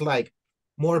because it's like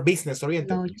more business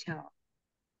oriented. Loyal.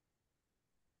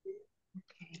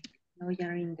 Okay.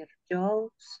 Loyal in their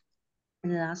jobs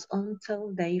and last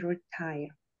until they retire.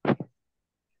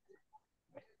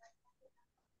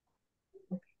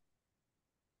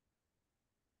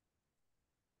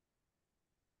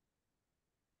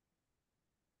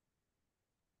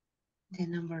 The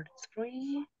number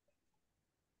 3.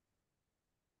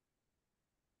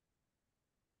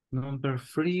 Number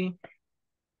 3.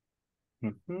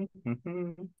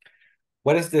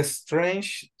 What is the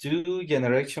strength do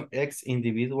Generation X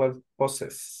individual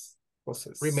possess?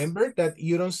 Remember that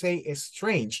you don't say a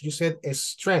strange, you said a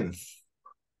strength.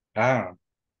 A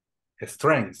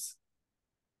strength.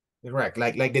 Correct.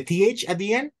 Like the TH at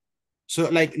the end. So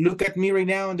like look at me right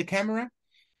now on the camera.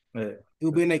 It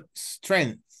will be like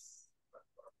strength.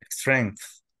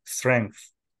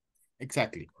 Strength.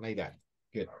 Exactly, like that.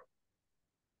 Good.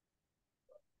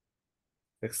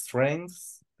 The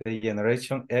strengths the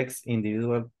Generation X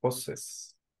individual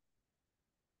possess.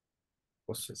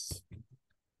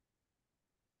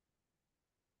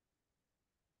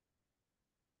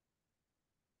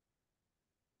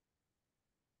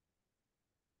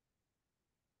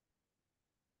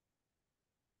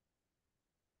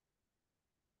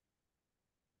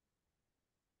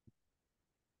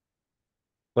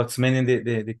 What's meaning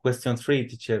the question 3,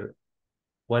 teacher?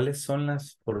 ¿Cuáles son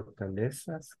las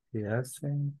fortalezas que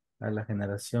hacen a la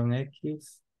generación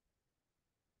X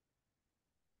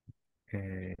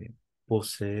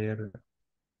poseer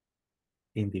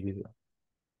individuo?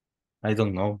 I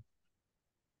don't know.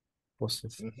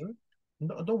 Possess.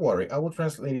 No, don't worry. I will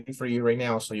translate it for you right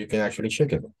now so you can actually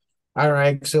check it. All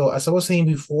right. So as I was saying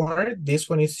before, this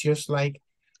one is just like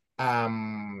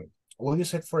what you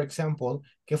said, for example,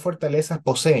 ¿qué fortalezas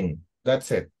poseen?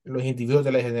 That's it. Los individuos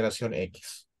de la generación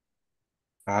X.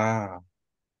 Ah.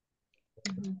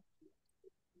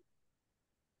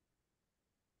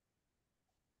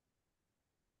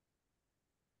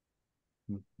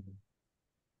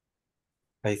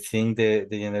 I think the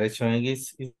generation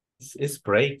X is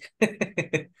break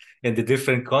in the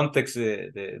different context,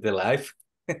 the life.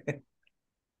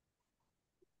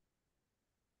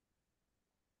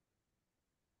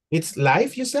 It's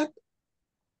life, you said?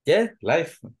 Yeah,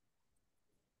 life.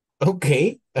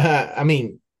 Okay. I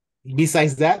mean,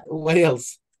 besides that, what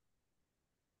else?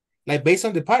 Like based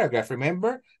on the paragraph,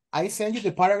 remember? I sent you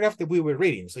the paragraph that we were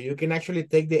reading, so you can actually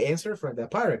take the answer from the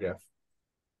paragraph.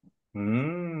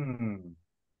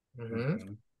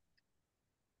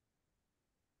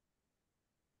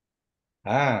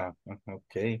 Ah,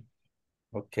 okay.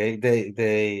 Okay,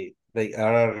 they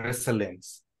are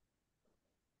resilience.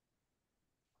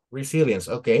 Resilience,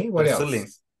 okay. What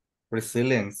else?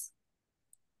 Resilience.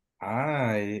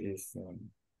 Ah, is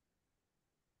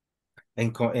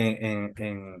en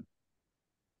the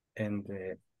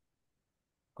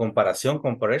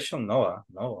comparison, no.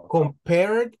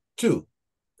 Compared to.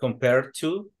 Compared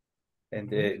to,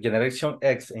 and the generation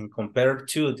X, and compared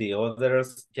to the other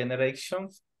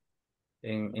generations,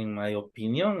 in my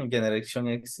opinion, generation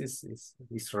X is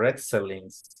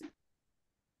resilience.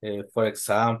 For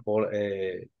example,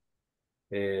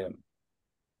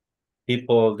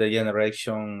 people, the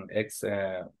generation X,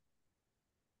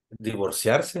 divorce,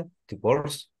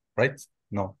 right?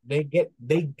 No. They get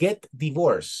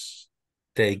divorced.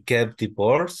 They get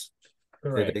divorced.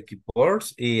 Correct. They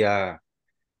divorce,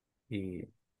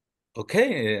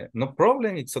 okay, no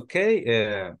problem, it's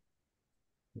okay.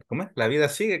 ¿Cómo es? La vida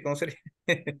sigue, ¿cómo sería?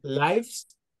 Life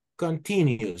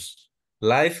continues.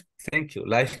 Life, thank you.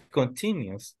 Life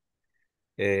continues.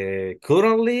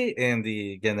 Currently, and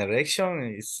the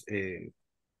generation is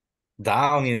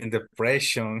down in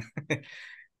depression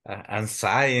and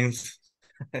science.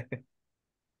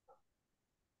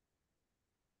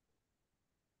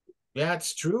 Yeah,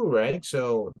 it's true, right?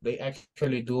 So they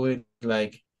actually do it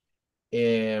like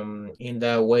in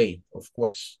that way, of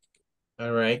course.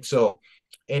 All right. So,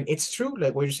 and it's true,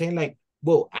 like what you're saying, like,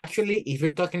 well, actually, if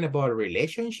you're talking about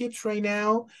relationships right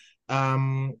now,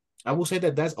 I will say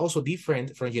that that's also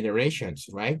different from generations,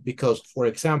 right? Because, for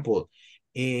example,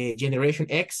 Generation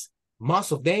X,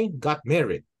 most of them got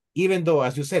married, even though,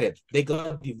 as you said it, they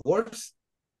got divorced,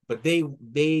 but they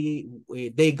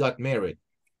got married.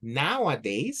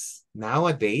 Nowadays,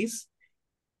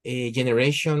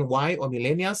 Generation Y or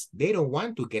millennials, they don't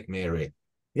want to get married.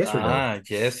 Yes or no?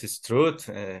 Yes, it's true.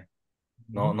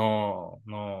 No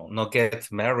get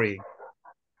married.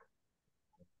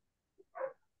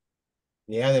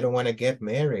 Yeah, they don't want to get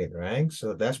married, right?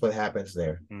 So that's what happens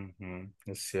there.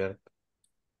 It's true.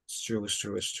 It's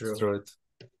true. It's true.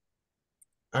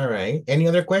 All right. Any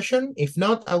other question? If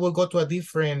not, I will go to a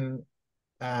different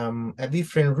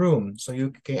room so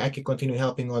I can continue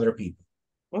helping other people.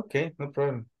 Okay, no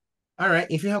problem. All right.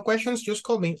 If you have questions, just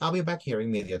call me. I'll be back here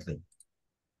immediately.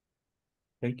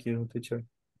 Thank you, teacher.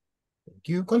 Thank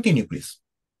you. Continue, please.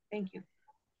 Thank you.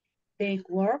 They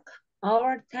work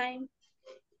overtime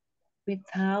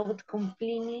without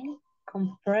complaining,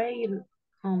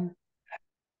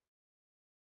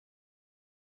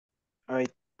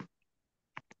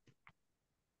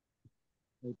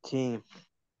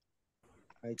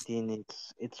 I think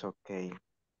it's okay,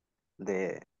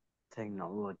 the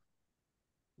technology,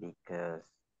 because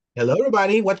Hello,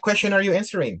 everybody. What question are you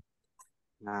answering?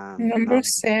 Number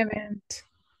 7.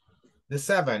 The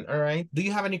 7. All right. Do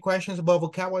you have any questions about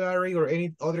vocabulary or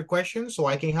any other questions so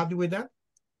I can help you with that?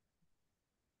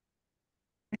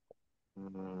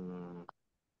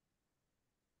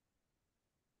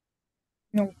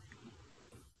 No.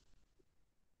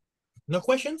 No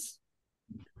questions?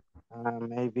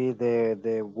 Maybe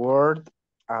the word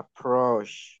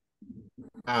approach.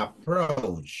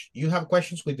 Approach. You have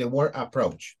questions with the word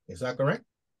approach. Is that correct?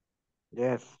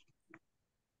 Yes.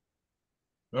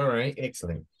 All right,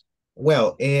 excellent.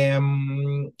 Well,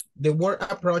 the word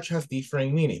approach has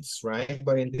different meanings, right?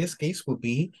 But in this case would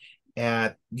be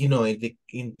in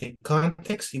the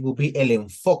context, it will be el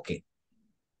enfoque.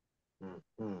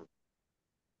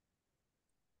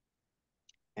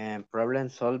 And problem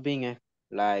solving es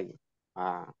like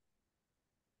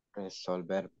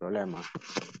resolver problemas.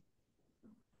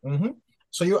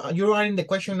 So you are in the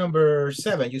question number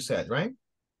 7, you said, right?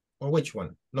 Or which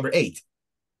one? Number 8.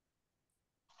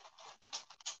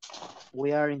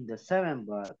 We are in the 7,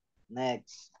 but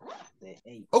next the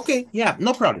 8. Okay, yeah,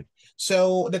 no problem.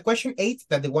 So the question 8,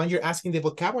 that the one you're asking the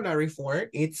vocabulary for,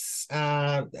 it's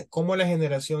cómo la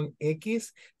generación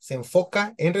X se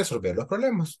enfoca en resolver los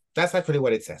problemas. That's actually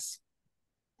what it says.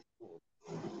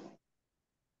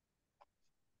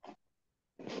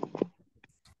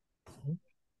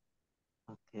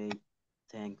 Okay,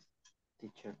 thanks,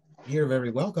 teacher. You're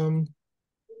very welcome.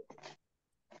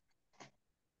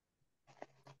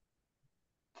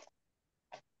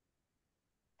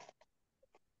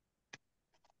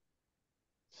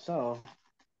 So,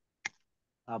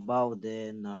 about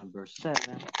the number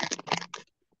 7,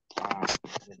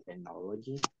 the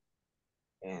technology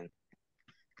and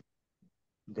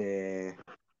the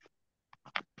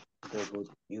good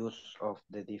use of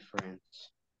the different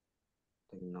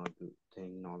technology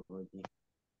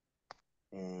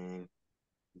and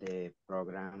the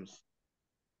programs,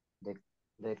 the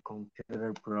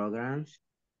computer programs,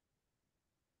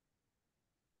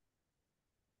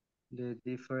 the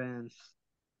different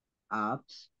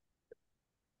apps,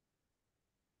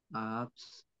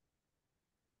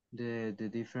 the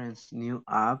different new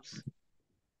apps,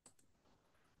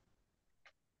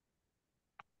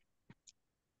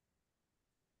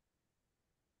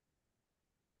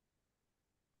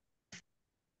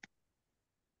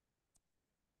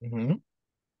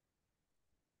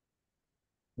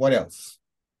 What else?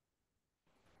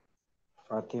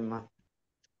 Fatima,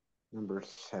 number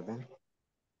 7.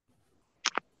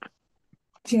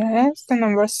 Yes, the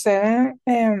number 7.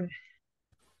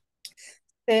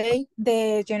 Say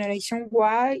the generation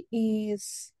Y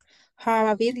is have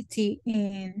ability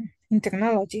in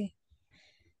technology,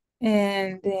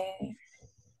 and the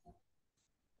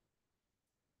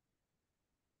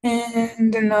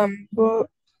number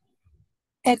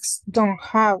X don't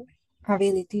have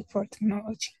ability for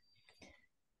technology.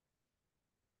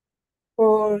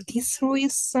 For this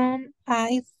reason,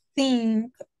 I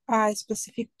think a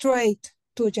specific trait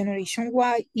to generation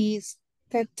Y is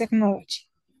the technology,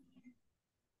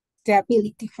 the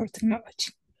ability for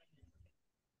technology.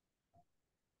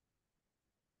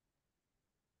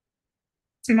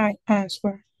 That's my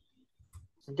answer.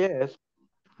 Yes,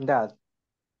 that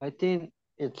I think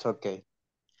it's okay.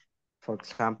 For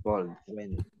example,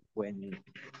 when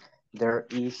there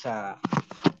is a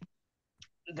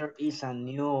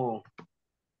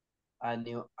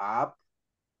new app,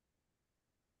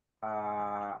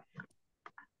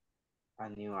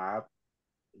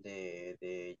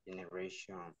 the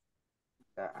generation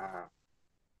that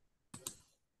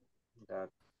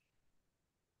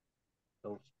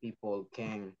those people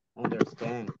can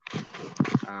understand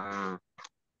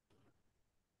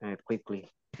quickly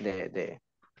the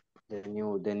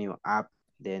new app,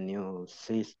 the new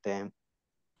system.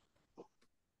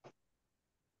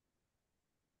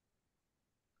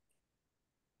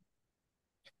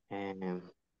 And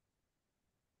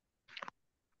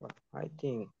I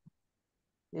think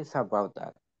it's about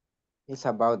that. It's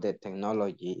about the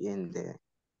technology and the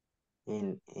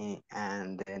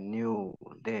new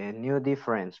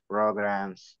different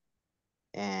programs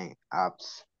and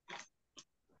apps.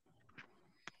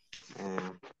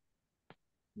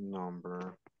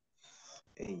 Number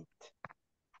 8.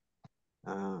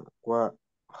 How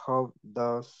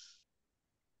does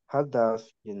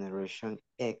generation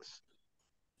X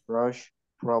approach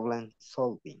problem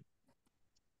solving?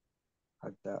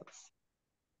 How does?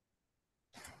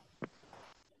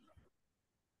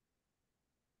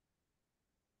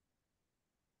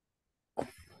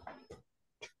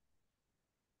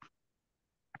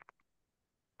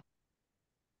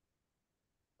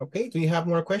 Okay, do you have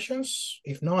more questions?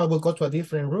 If no, I will go to a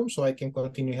different room so I can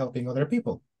continue helping other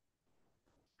people.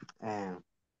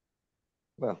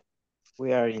 Well,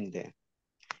 we are in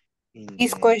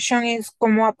This question is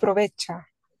 ¿cómo aprovecha?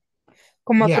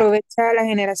 ¿Cómo aprovecha la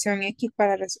generación X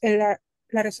para la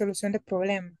resolución de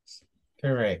problemas?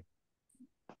 Correct.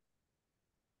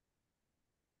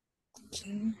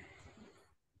 Okay.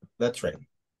 That's right.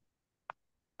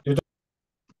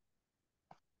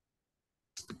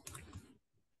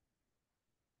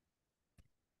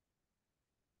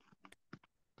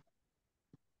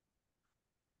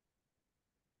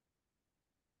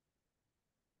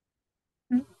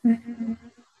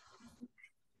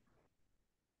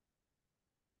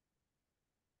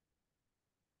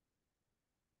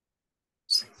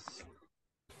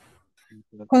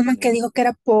 Holman que dijo que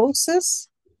era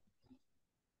poses.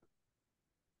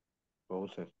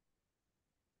 Process.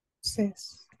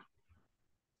 Process.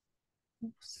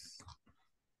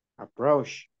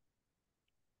 Approach.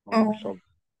 Or solve.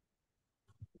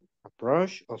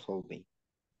 Approach or solving.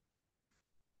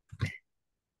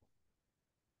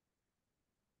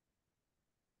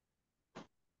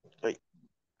 Ay.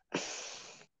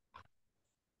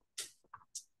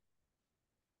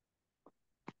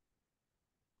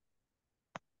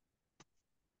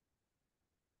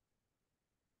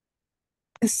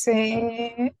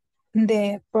 Say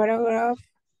the paragraph,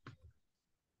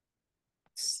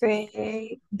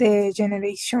 say the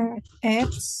generation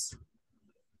X.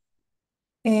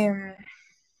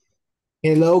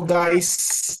 Hello,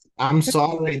 guys. I'm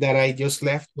sorry that I just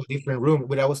left to a different room,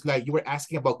 but I was like, you were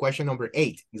asking about question number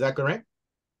 8. Is that correct?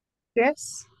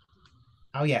 Yes.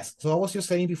 Oh, yes. So I was just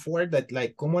saying before that,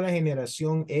 like, cómo la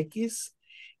generación X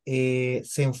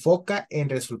se enfoca en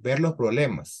resolver los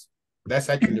problemas. That's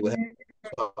actually what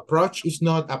so approach is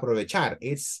not aprovechar,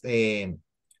 it's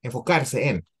enfocarse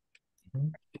en.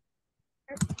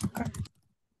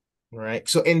 Right.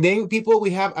 So, and then people,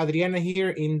 we have Adriana here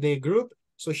in the group,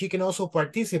 so she can also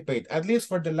participate, at least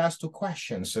for the last 2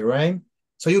 questions, all right?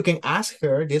 So you can ask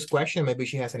her this question, maybe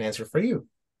she has an answer for you.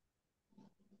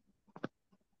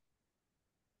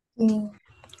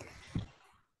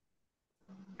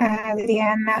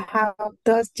 Adriana, how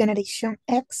does Generation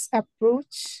X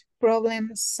approach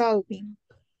problem solving?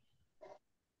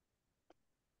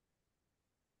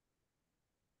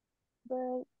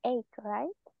 Very 8, right?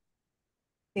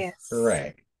 Yes.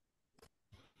 Correct.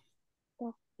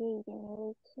 Okay,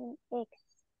 Generation X.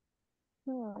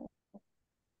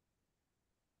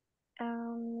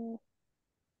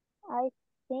 I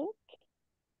think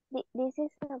this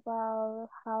is about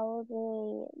how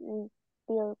they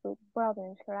deal with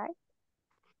problems, right?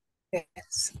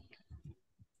 Yes.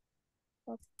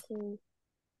 Okay.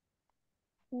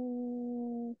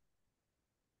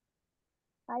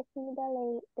 I think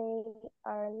that they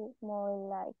are more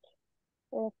like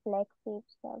reflective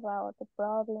about the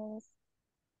problems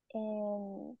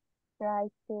and try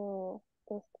to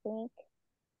think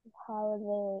how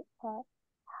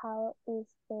is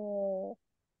the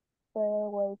better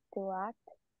way to act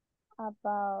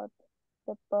about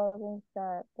the problems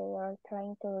that they are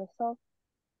trying to resolve.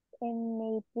 And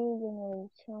maybe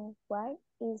Generation Y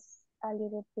is a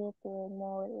little bit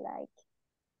more like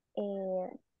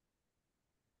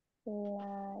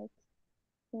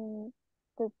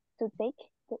to take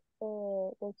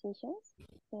decisions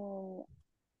in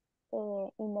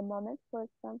the moment, for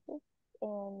example,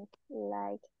 and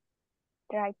like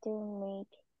try to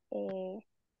make a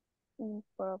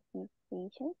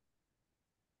improvisation.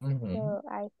 So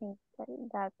I think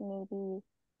that maybe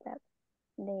that's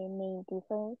the main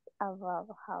difference about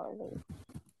how they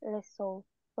resolve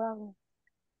problems.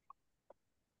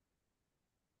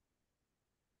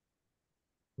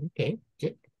 Okay,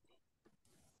 good.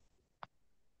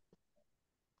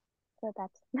 So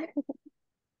that's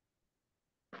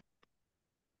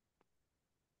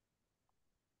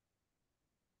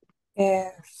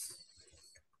Yes.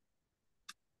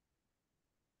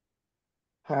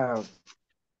 Have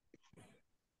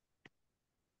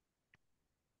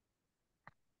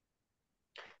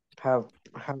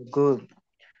good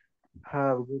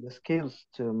skills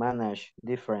to manage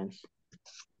different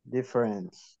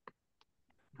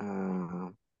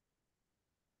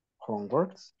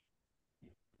homeworks.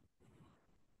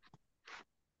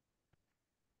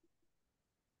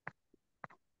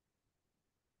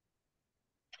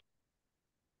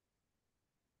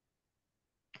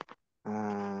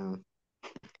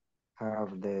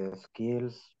 Have the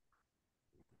skills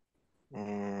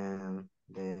and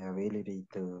the ability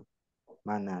to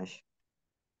manage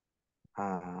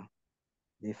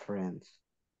different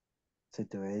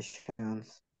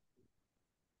situations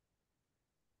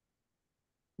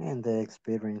and the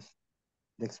experience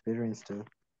too.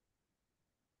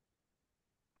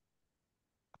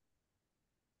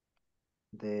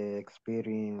 The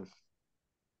experience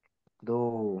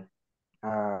do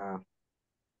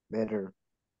better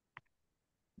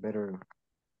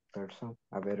person,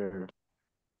 a better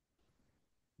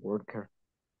worker.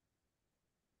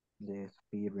 The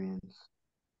experience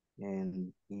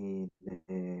and the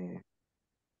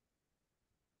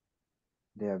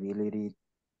ability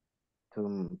to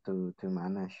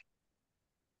manage.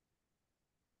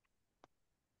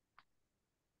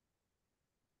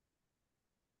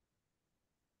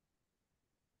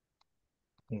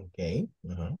 Okay.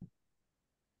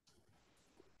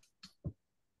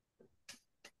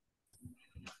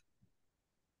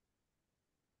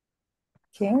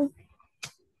 Okay.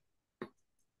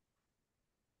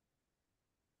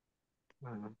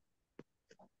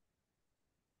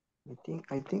 I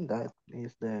think that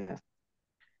is the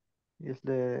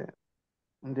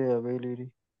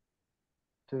ability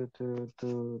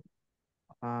to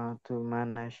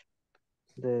manage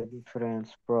the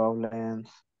different problems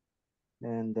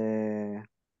and the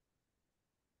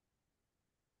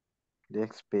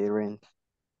experience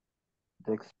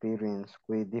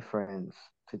with different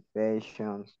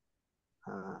situations,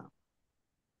 uh,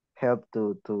 help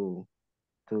to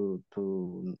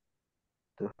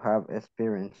have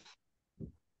experience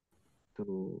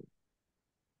to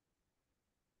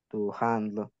to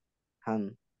handle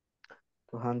hand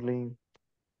to handling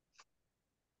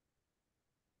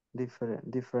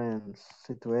different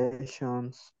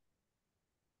situations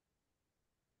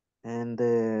and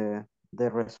the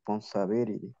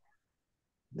responsibility,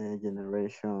 the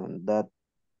generation that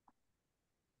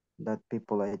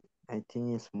people I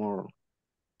think is more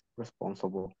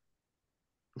responsible,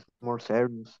 more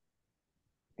serious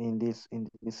in this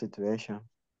situation,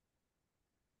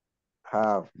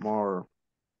 have more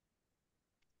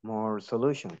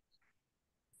solutions,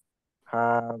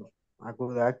 have a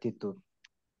good attitude,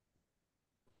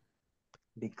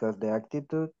 because the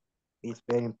attitude is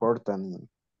very important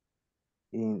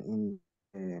in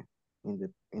uh, in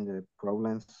the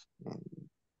problems and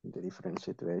in the different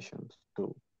situations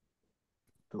to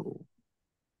to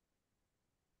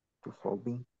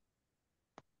solving.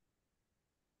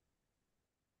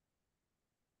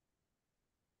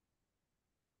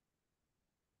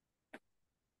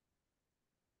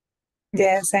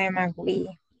 Yes, I am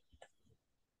agree.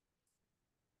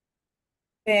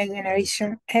 The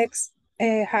Generation X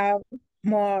have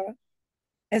more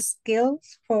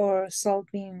skills for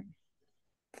solving,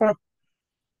 for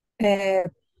uh,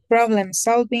 problem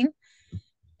solving,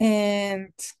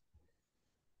 and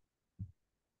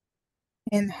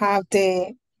have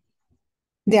the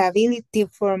ability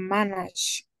for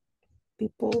manage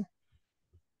people.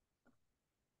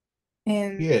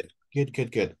 And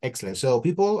Good. Excellent. So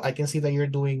people, I can see that you're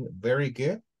doing very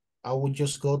good. I will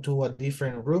just go to a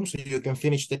different room so you can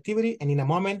finish the activity. And in a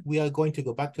moment, we are going to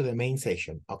go back to the main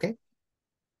session. Okay?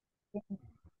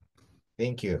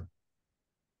 Thank you.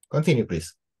 Continue,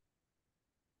 please.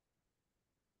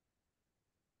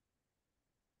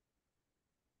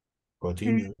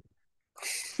 Continue.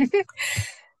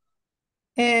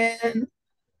 And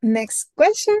next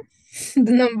question,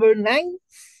 the number 9.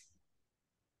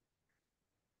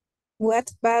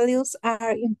 What values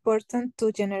are important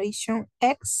to Generation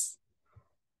X?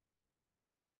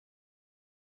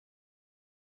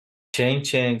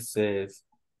 Changes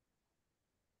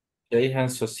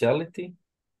and sociality.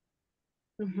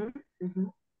 Your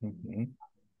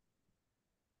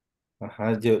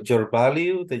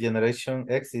value, the Generation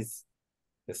X, is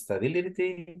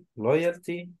stability,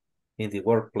 loyalty in the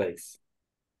workplace.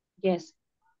 Yes,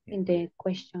 in the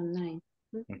question 9.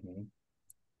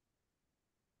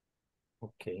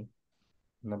 Okay.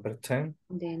 Number 10.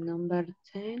 The number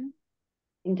 10,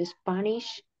 in the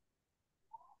Spanish,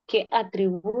 ¿qué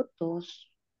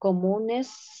atributos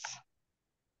comunes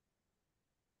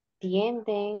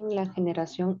tienden la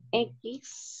generación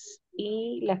X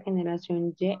y la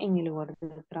generación Y en el lugar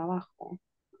de trabajo?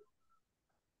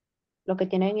 Lo que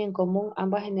tienen en común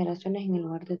ambas generaciones en el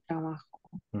lugar de trabajo.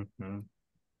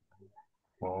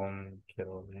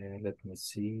 Quiero ver, let me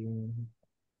see.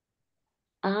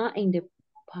 In the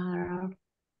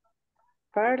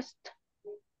first.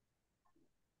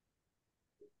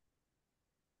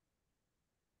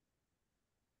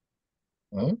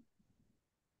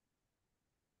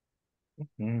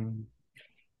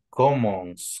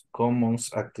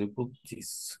 Commons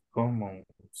attributes, commons.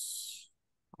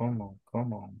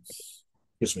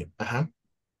 Excuse me.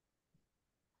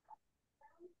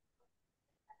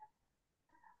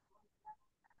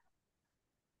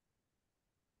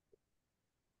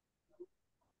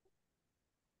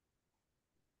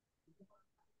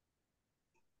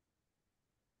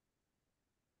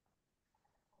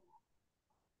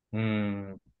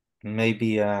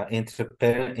 Maybe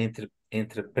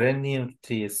entrepreneurial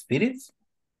spirit.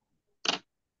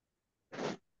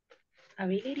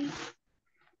 Ability.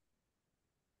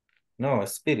 No,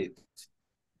 spirit.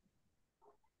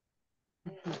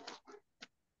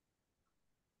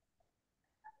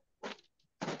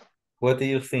 What do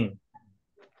you think?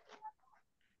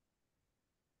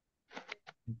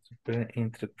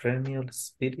 Entrepreneurial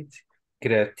spirit,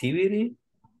 creativity,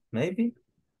 maybe?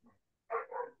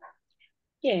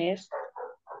 Yes.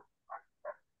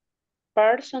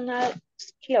 Personal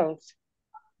skills.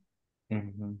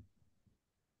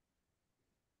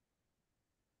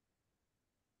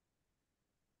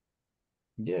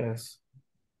 Yes.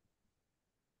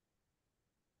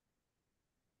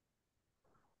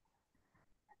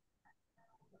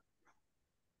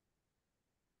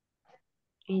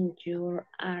 In your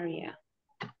area.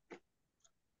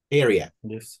 Area.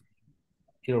 Yes.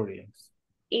 Curious.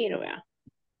 Area.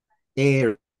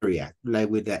 Area. Like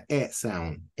with the E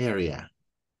sound. Area.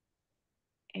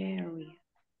 Area.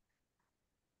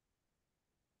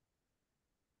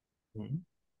 Mhm.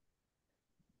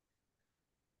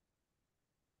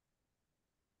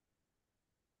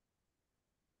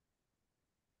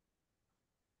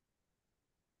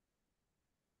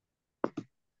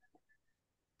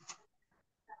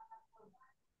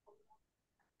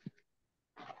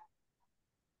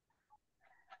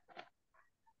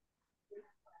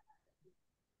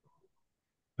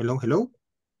 Hello, hello.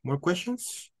 More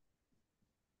questions?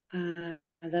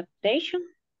 Adaptation.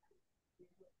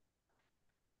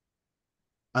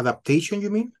 Adaptation,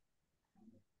 you mean?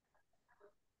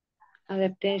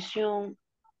 Adaptation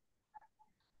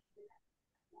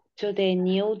to the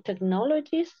new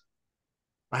technologies.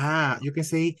 Ah, you can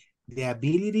say the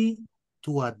ability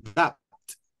to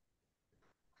adapt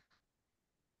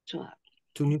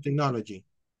to new technology.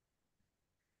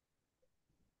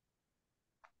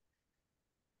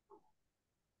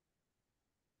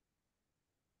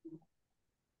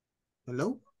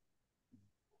 Hello?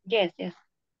 Yes, yes.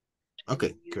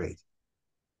 Okay, great.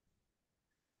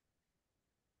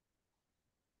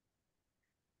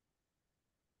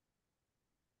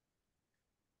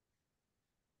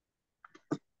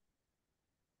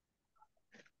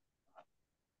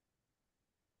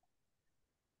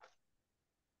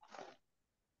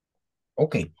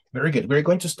 Okay, very good. We're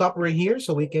going to stop right here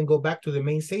so we can go back to the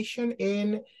main session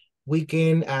and we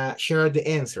can share the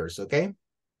answers, okay?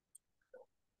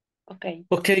 Okay.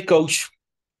 Okay, coach.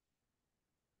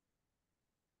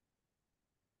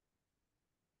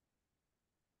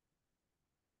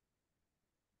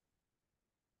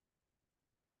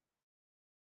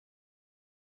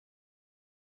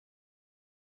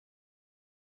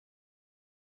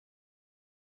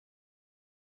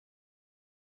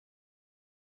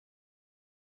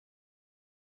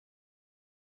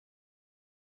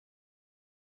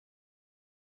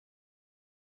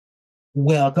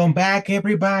 Welcome back,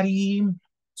 everybody.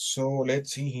 So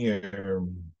let's see here.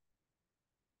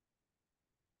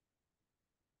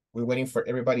 We're waiting for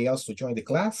everybody else to join the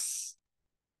class.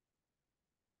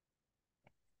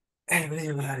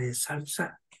 Everybody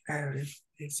salsa.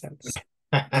 Everybody salsa.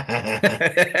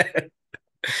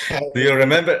 Do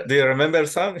you remember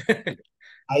song?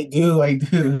 I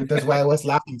do. That's why I was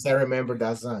laughing, because I remember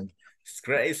that song. It's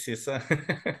crazy song.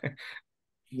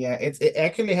 Yeah, it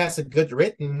actually has a good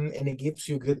rhythm and it gives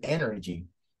you good energy.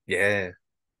 Yeah.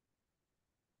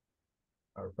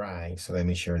 All right, so let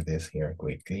me share this here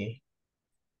quickly.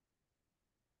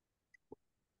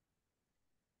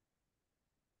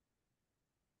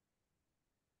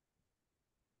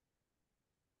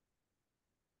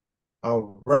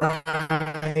 All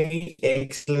right,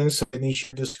 excellent. So let me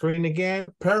share the screen again.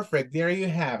 Perfect, there you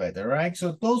have it, all right?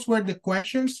 So those were the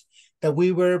questions that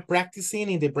we were practicing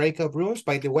in the breakout rooms.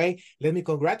 By the way, let me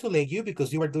congratulate you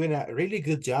because you are doing a really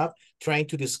good job trying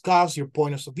to discuss your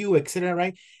points of view, etc.,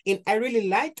 right? And I really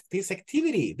liked this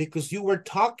activity because you were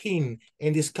talking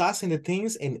and discussing the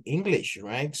things in English,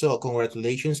 right? So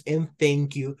congratulations and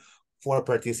thank you for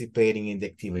participating in the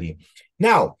activity.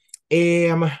 Now,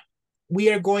 we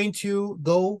are going to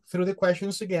go through the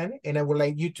questions again, and I would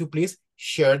like you to please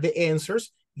share the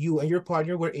answers you and your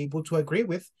partner were able to agree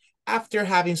with after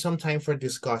having some time for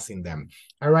discussing them.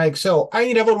 All right, so I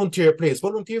need a volunteer, please.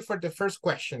 Volunteer for the first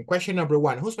question. Question number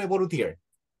 1. Who's my volunteer?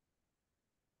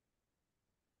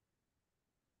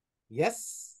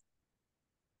 Yes?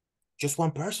 Just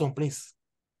one person, please.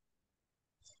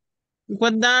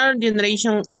 What are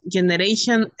generation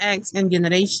X and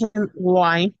generation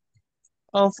Y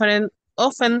often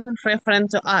referring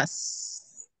to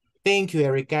us? Thank you,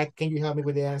 Erica. Can you help me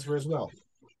with the answer as well?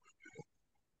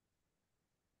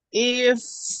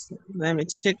 Let me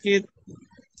check it.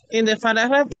 In the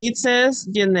paragraph, it says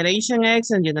Generation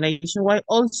X and Generation Y,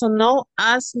 also known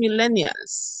as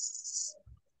millennials.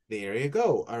 There you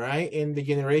go. All right. In the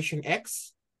Generation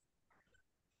X?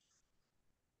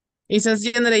 It says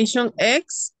Generation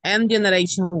X and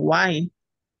Generation Y.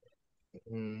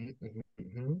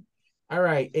 All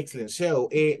right, excellent. So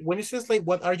when it says like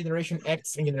what are Generation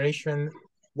X and Generation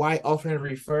Y often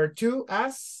referred to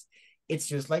as, it's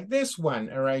just like this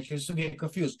one, all right, just to get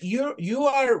confused. You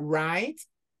are right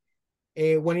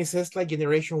when it says like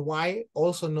Generation Y,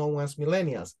 also known as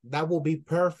millennials. That will be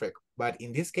perfect. But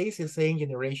in this case, it's saying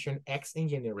Generation X and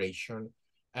Generation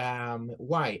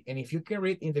Y. And if you can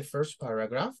read in the first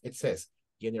paragraph, it says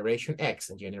Generation X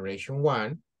and Generation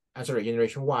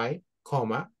Generation Y,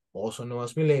 comma, also known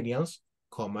as millennials,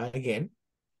 comma again,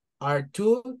 are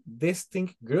two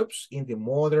distinct groups in the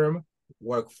modern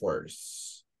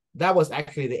workforce? That was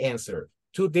actually the answer.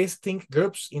 Two distinct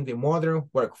groups in the modern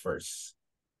workforce.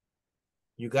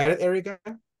 You got it, Erica?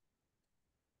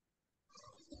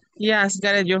 Yes,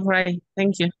 got it. You're right.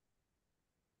 Thank you.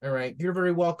 All right, you're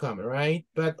very welcome, all right?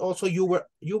 But also you were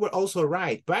also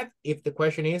right. But if the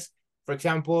question is, for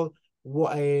example,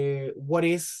 what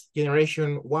is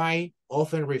generation Y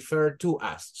often referred to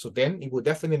as? So then it would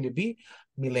definitely be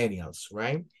millennials,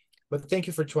 right? But thank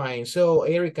you for trying. So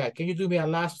Erica, can you do me a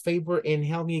last favor and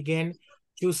help me again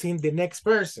choosing the next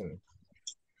person?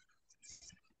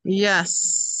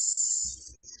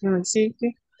 Yes. Let me see.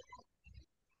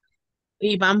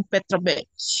 Ivan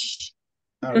Petrovich.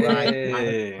 All right,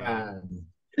 Hey. Ivan.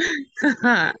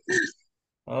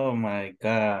 Oh my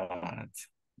God.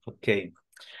 Okay.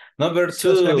 Number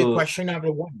So it's gonna be two. question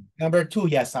number one. Number two,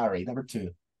 yeah, sorry, number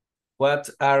two. What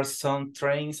are some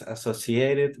trends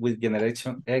associated with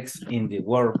Generation X in the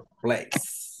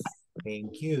workplace?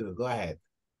 Thank you. Go ahead.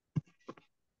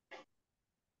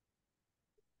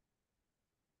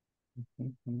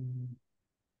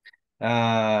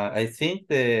 I think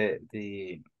the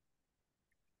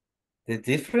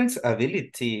difference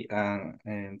ability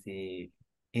and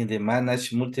in the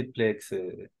manage multiplex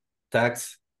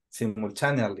tasks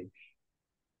simultaneously.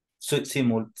 So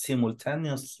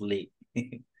simultaneously.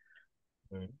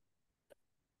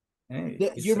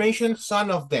 You mentioned some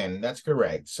of them. That's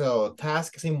correct. So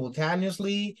tasks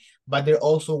simultaneously, but there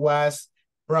also was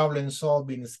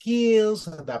problem-solving skills,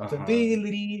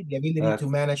 adaptability, the ability to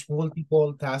manage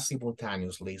multiple tasks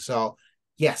simultaneously. So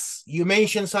yes, you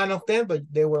mentioned some of them, but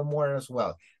there were more as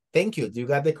well. Thank you. You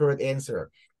got the correct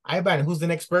answer. Ivan, who's the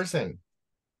next person?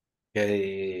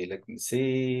 Okay, let me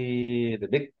see the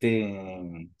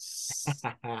victims.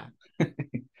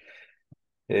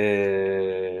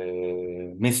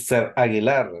 Mr.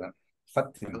 Aguilar.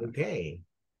 Fatima. Okay.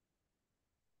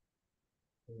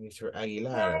 Mr.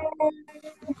 Aguilar.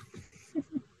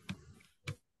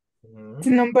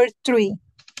 Number three.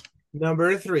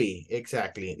 Number three,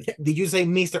 exactly. Did you say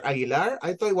Mr. Aguilar?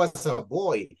 I thought it was a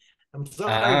boy. I'm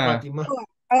sorry, Fatima.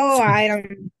 Oh, I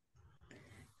don't.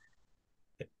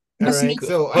 All right.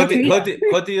 So how do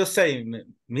you say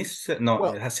Mr.? No,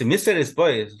 well, Mr. is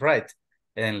boy, is right,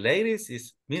 and ladies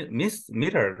is Miss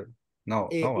Mirror. No,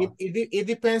 it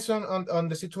depends on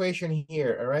the situation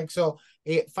here. All right. So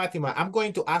Fatima, I'm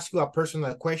going to ask you a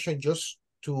personal question just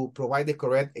to provide the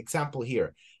correct example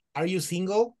here. Are you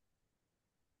single?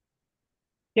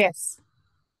 Yes.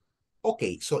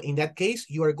 Okay. So in that case,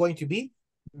 you are going to be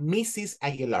Mrs.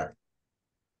 Aguilar.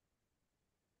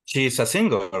 She's a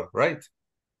single, right?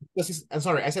 I'm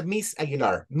sorry, I said Miss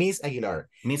Aguilar. Miss Aguilar.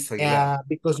 Miss Aguilar.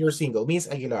 Because you're single, Miss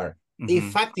Aguilar.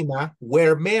 If Fatima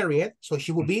were married, so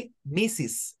she would be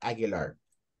Mrs. Aguilar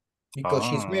because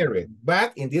she's married.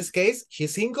 But in this case,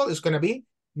 she's single, it's going to be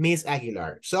Miss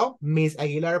Aguilar. So, Miss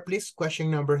Aguilar, please, question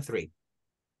number 3.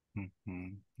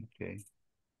 Okay.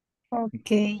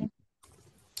 Okay.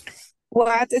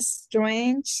 What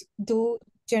strengths do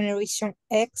Generation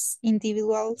X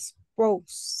individuals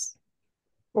possess?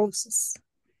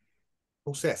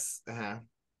 Possess.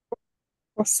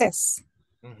 Possess.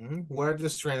 What are the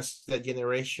strengths that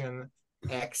Generation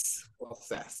X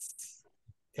possess?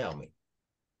 Tell me.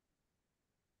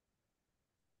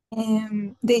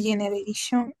 The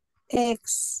Generation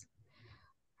X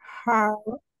have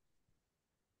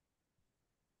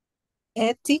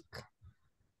ethic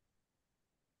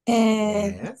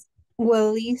and yes.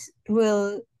 Resilience.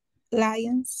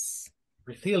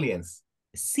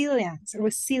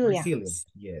 Resilience,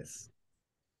 yes.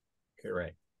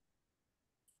 Correct.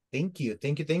 Thank you.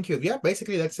 Yeah,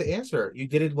 basically that's the answer. You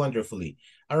did it wonderfully.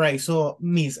 All right, so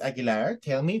Miss Aguilar,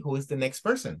 tell me who is the next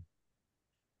person?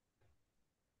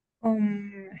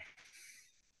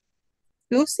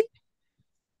 Lucy?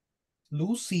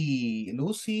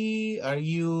 Lucy, are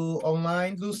you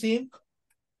online, Lucy?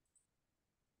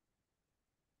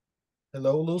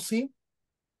 Hello, Lucy?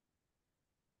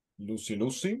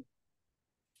 Lucy?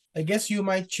 I guess you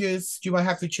might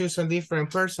have to choose a different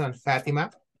person,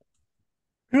 Fatima.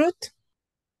 Ruth?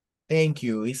 Thank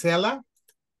you. Isela?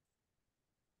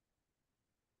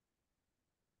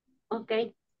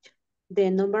 Okay. The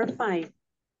number 5.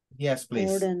 Yes, please.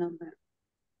 Or the number.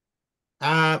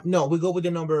 No, we go with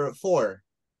the number 4.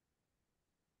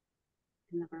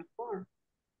 Number 4.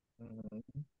 Okay.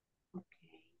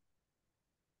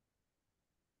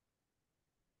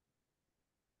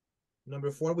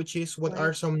 Number 4, which is what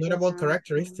are some notable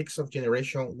characteristics of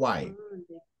Generation Y?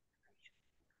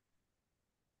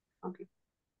 Okay.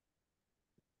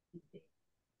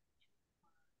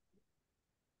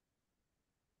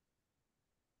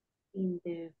 in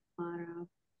the paragraph.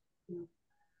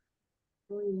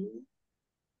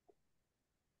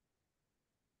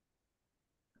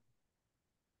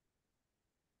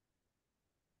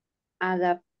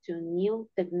 Adapt to new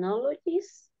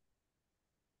technologies.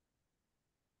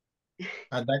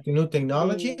 Adapt to new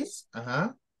technologies.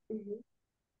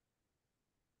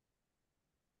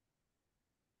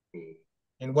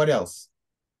 And what else?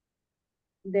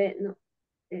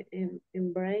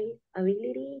 Embrace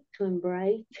ability to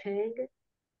embrace change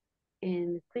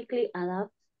and quickly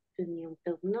adapt to new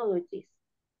technologies.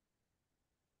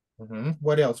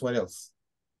 What else? What else?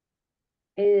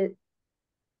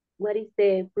 What is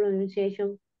the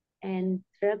pronunciation?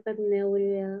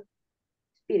 Entrepreneurial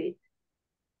spirit.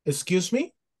 Excuse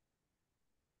me?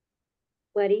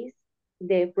 What is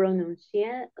the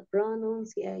pronunciation?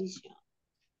 Pronunciation?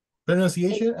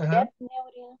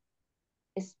 Entrepreneurial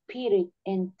spirit.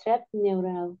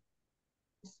 Entrepreneurial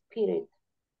spirit.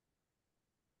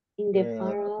 In the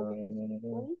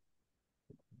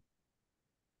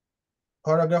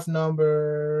paragraph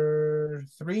number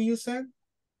 3, you said?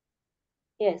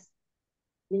 Yes.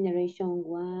 Generation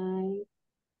Y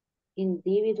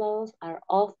individuals are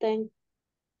often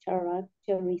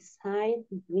characterized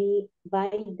by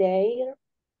their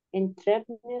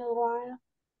entrepreneurial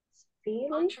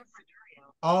spirit.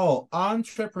 Oh,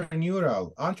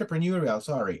 entrepreneurial,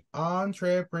 sorry.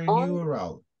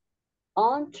 Entrepreneurial.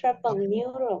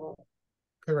 Entrepreneurial.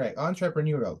 Correct,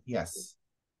 entrepreneurial, yes.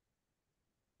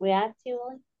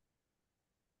 Creative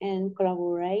and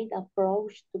collaborate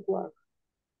approach to work.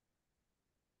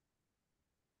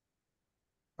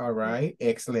 All right,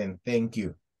 excellent, thank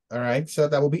you. All right, so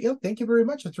that will be it. Thank you very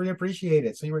much, it's really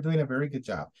appreciated. So you were doing a very good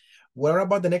job. What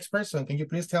about the next person? Can you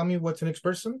please tell me what's the next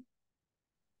person?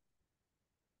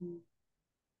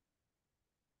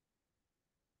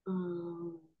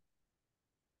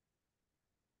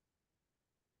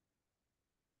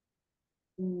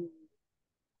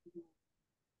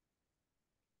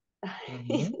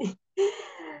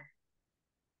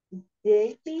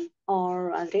 JP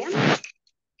or Adriana?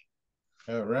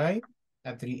 All right,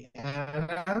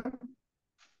 Adriana.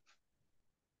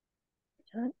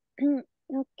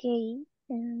 Okay,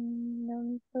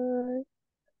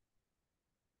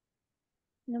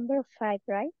 number 5,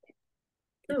 right?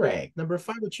 Correct. Yeah. Number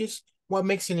 5, which is what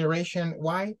makes Generation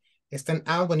Y stand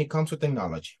out when it comes to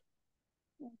technology.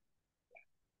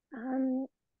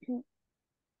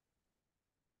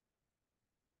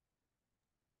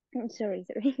 Sorry.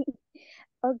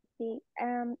 Okay,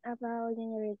 about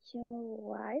Generation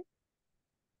Y,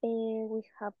 we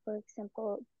have, for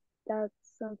example, that's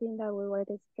something that we were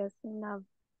discussing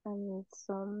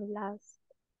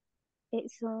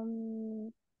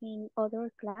some in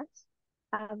other class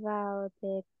about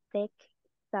the tech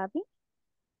savvy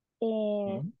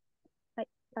and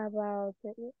about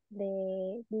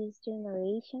this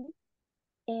generation,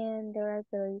 and they are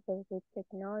very good with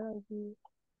technology,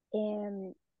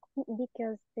 and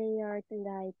because they are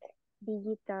like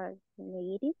digital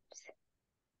natives,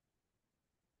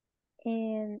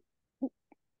 and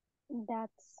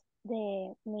that's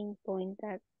the main point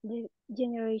that the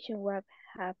Generation Y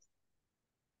has.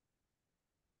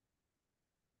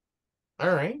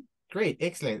 All right, great,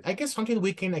 excellent. I guess something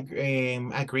we can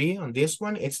agree on this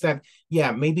one, it's that,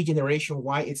 yeah, maybe Generation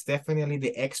Y, it's definitely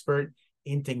the expert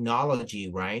in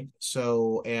technology, right?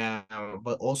 So,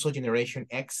 but also Generation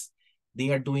X,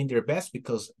 they are doing their best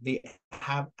because they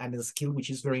have a skill which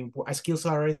is very important, a skill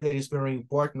that is very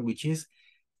important, which is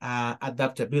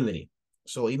adaptability.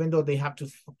 So even though they have to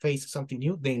face something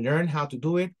new, they learn how to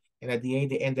do it, and at the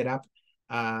end, they ended up,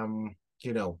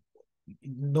 you know,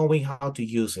 knowing how to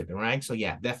use it, right? So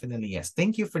yeah, definitely yes.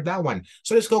 Thank you for that one.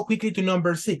 So let's go quickly to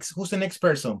number 6. Who's the next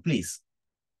person, please?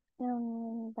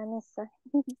 Vanessa.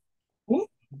 Who?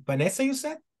 Vanessa, you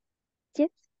said? Yes,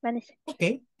 Vanessa.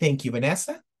 Okay, thank you,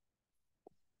 Vanessa.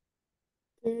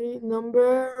 Okay,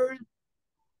 number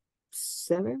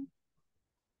 7.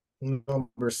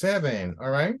 Number 7,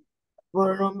 all right.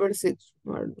 Or number 6.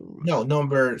 No,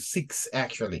 number 6,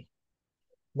 actually.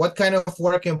 What kind of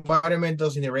work environment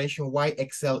does Generation Y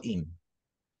excel in?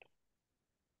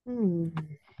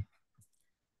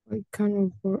 What kind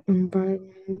of work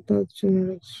environment does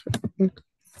Generation X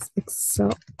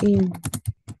excel in?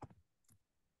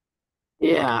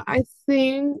 Yeah, I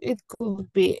think it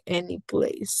could be any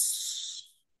place.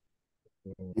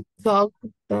 We talk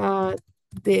that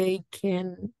they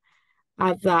can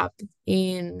adapt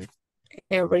in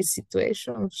every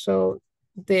situation. So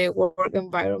the work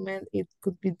environment, it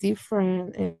could be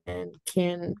different and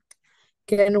can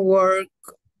work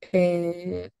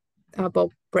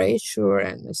about pressure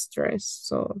and stress.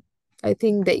 So I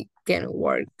think they can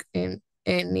work in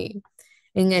any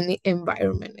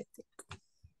environment, I think.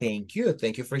 Thank you.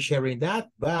 Thank you for sharing that.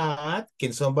 But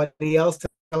can somebody else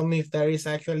tell me if that is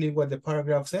actually what the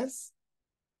paragraph says?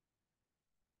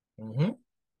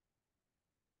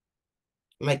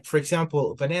 Like, for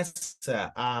example,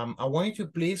 Vanessa, I want you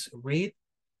to please read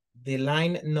the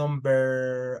line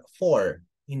number 4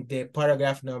 in the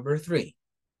paragraph number 3.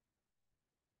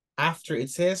 After it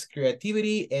says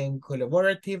creativity and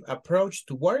collaborative approach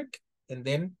to work, and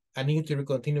then I need you to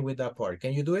continue with that part.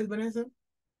 Can you do it, Vanessa?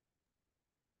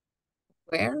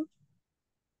 Where?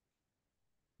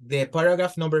 The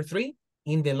paragraph number 3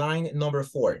 in the line number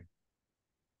 4.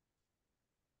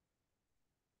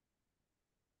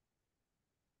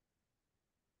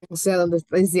 O sea, ¿dónde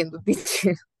está diciendo,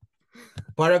 teacher?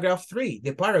 Paragraph 3,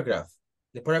 the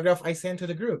paragraph I sent to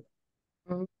the group.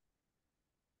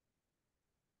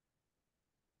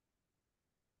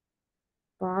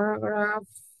 Paragraph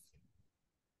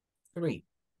 3,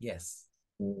 yes.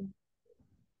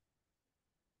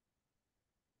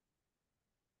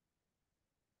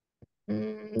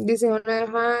 Dice, on the other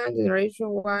hand, generation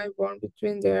Y born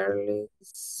between the early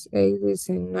 80s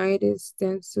and 90s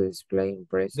tends to display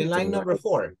impressive The line number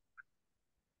 4.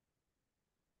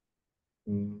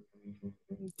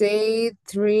 They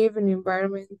thrive in an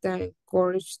environment that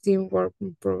encourage teamwork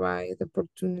and provide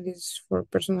opportunities for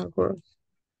personal growth.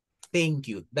 Thank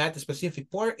you. That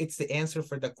specific part, it's the answer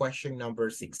for the question number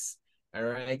 6. All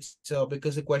right. So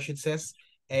because the question says,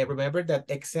 remember that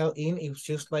excel in is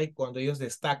just like cuando ellos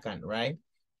destacan, right?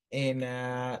 And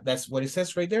that's what it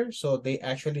says right there. So they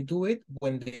actually do it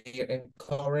when they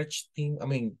encourage in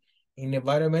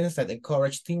environments that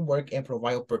encourage teamwork and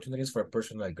provide opportunities for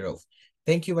personal growth.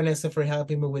 Thank you, Vanessa, for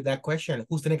helping me with that question.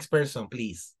 Who's the next person,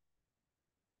 please?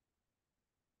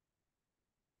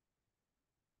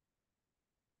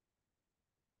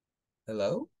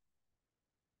 Hello?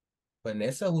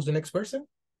 Vanessa, who's the next person?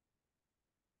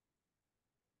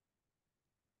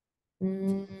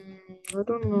 I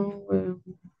don't know.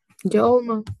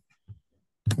 Joelman.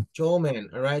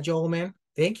 Joelman. All right, Joelman.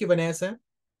 Thank you, Vanessa.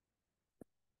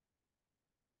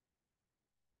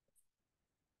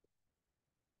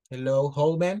 Hello,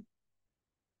 Holman.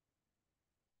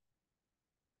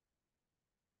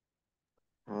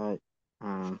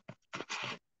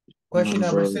 Question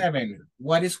number 7.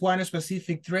 What is one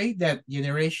specific trait that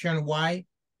generation Y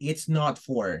it's not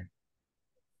for?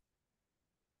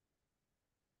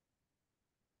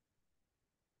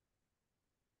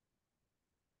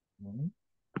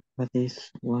 What is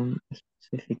one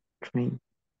specific trait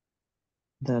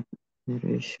that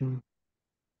generation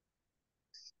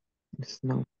is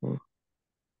not for?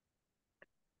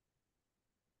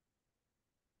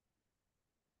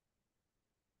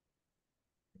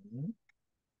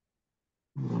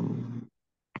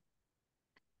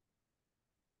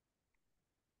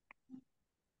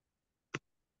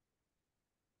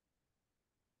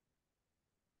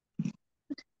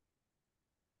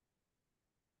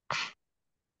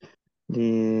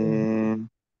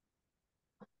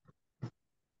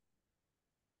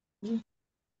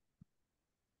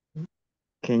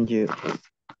 Can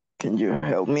you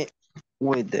help me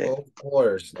with the... Of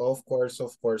course.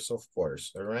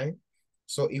 All right.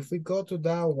 So if we go to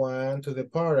that one, to the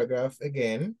paragraph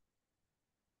again,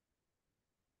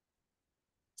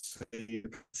 so you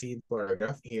can see the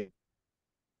paragraph here.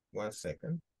 1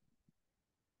 second.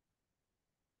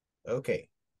 Okay.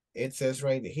 It says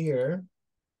right here,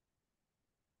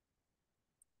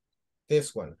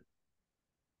 this one.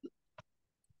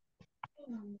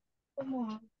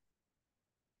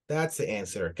 That's the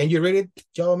answer. Can you read it,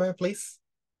 gentlemen, please?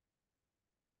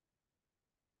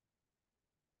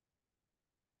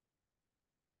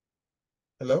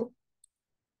 Hello?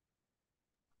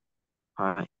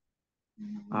 Hi.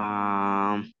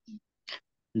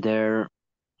 Their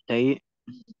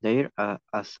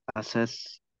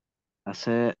assess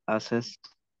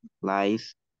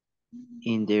lies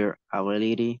in their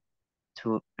ability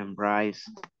to embrace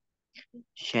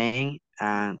change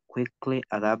and quickly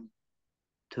adapt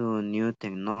to new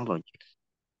technologies.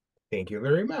 Thank you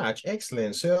very much.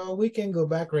 Excellent. So we can go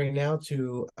back right now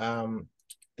to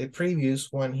the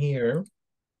previous one here.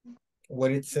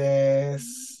 What it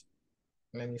says,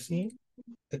 let me see.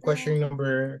 The question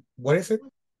number, what is it?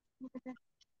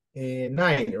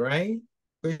 9, right?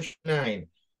 Question 9.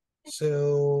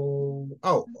 So,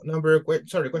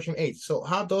 question 8. So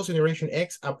how does Generation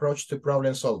X approach to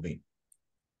problem solving?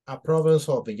 A problem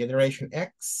solving, Generation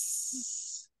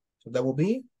X. So that will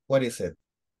be, what is it?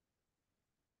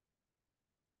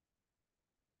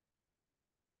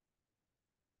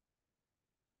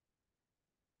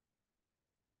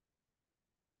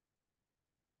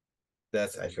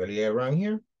 That's actually around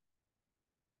here.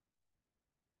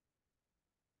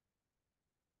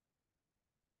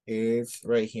 It's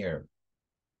right here.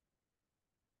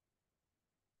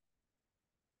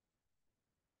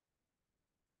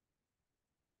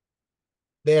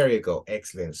 There you go.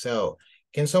 Excellent. So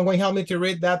can someone help me to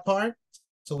read that part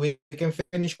so we can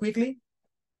finish quickly?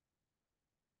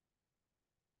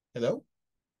 Hello?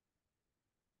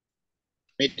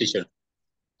 Me, teacher.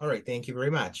 All right. Thank you very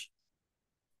much.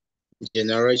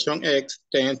 Generation X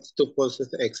tends to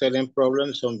possess excellent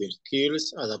problem-solving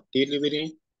skills,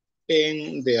 adaptability,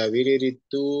 and the ability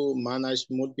to manage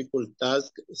multiple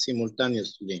tasks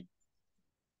simultaneously.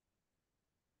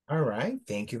 All right.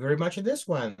 Thank you very much on this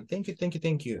one. Thank you, thank you,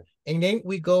 thank you. And then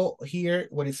we go here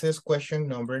when it says question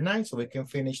number 9, so we can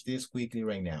finish this quickly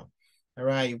right now. All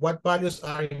right. What values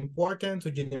are important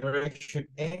to Generation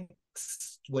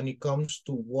X when it comes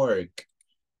to work?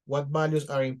 What values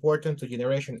are important to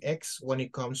Generation X when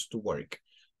it comes to work?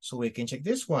 So we can check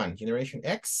this one. Generation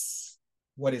X,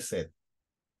 what is it?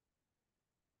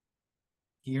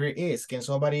 Here it is. Can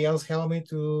somebody else help me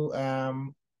to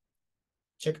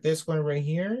check this one right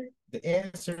here? The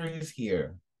answer is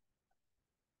here.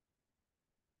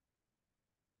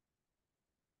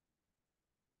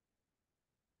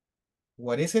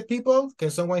 What is it, people?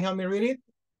 Can someone help me read it?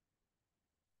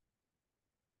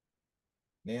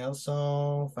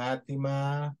 Nelson,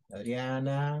 Fatima,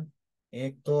 Adriana,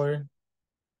 Hector.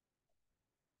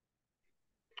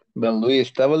 Value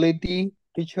stability,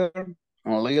 teacher, and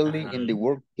loyalty in the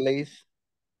workplace.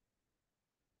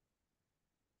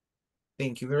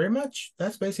 Thank you very much.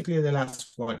 That's basically the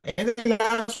last one. And the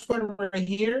last one right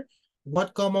here,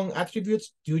 what common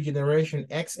attributes do Generation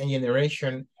X and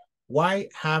Generation Y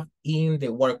have in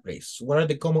the workplace? What are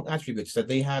the common attributes that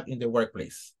they have in the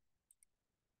workplace?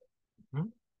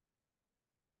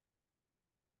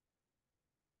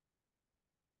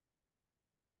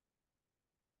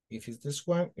 If it's this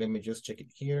one, let me just check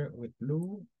it here with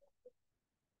blue.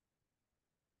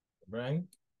 Right?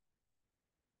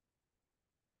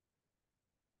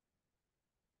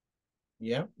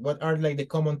 Yeah. What are like the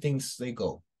common things they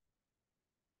go?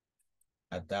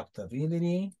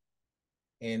 Adaptability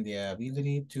and the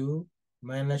ability to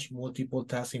manage multiple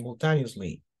tasks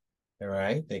simultaneously. All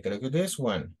right, take a look at this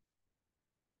one.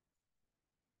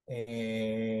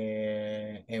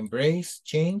 Embrace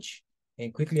change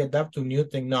and quickly adapt to new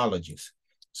technologies.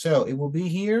 So it will be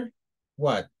here,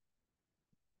 what?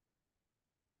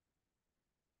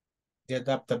 The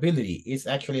adaptability is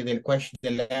actually the question,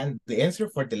 the answer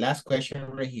for the last question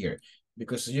right here.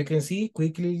 Because you can see,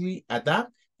 quickly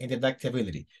adapt and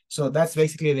adaptability. So that's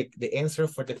basically the answer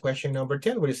for the question number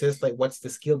 10, where it says like, what's the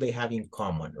skill they have in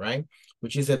common, right?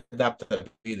 Which is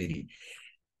adaptability.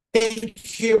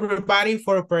 Thank you, everybody,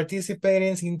 for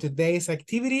participating in today's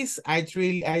activities. I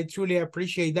truly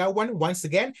appreciate that one. Once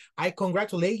again, I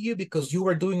congratulate you because you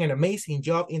are doing an amazing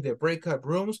job in the breakout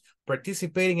rooms,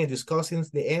 participating and discussing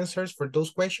the answers for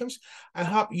those questions. I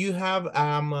hope you have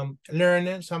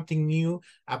learned something new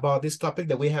about this topic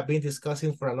that we have been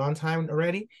discussing for a long time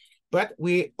already. But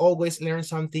we always learn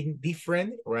something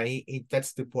different, right?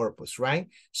 That's the purpose, right?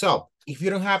 So if you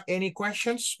don't have any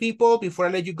questions, people, before I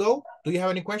let you go, do you have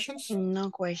any questions? No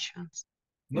questions.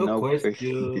 No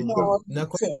question. No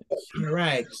questions. All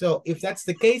right. So if that's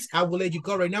the case, I will let you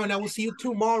go right now and I will see you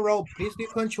tomorrow. Please be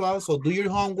punctual. So do your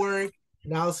homework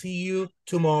and I'll see you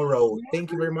tomorrow.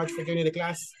 Thank you very much for joining the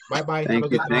class. Bye-bye. Have a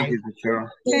good night. Thank you,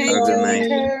 teacher. Thank Have a good you, night.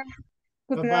 teacher.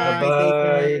 Good night. Bye-bye. Take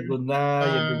care. Bye. Good night,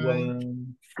 Bye.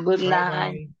 everyone. Good night.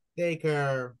 Bye-bye. Take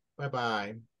care.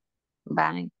 Bye-bye.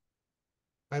 Bye.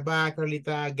 Bye-bye,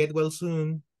 Carlita. Get well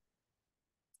soon.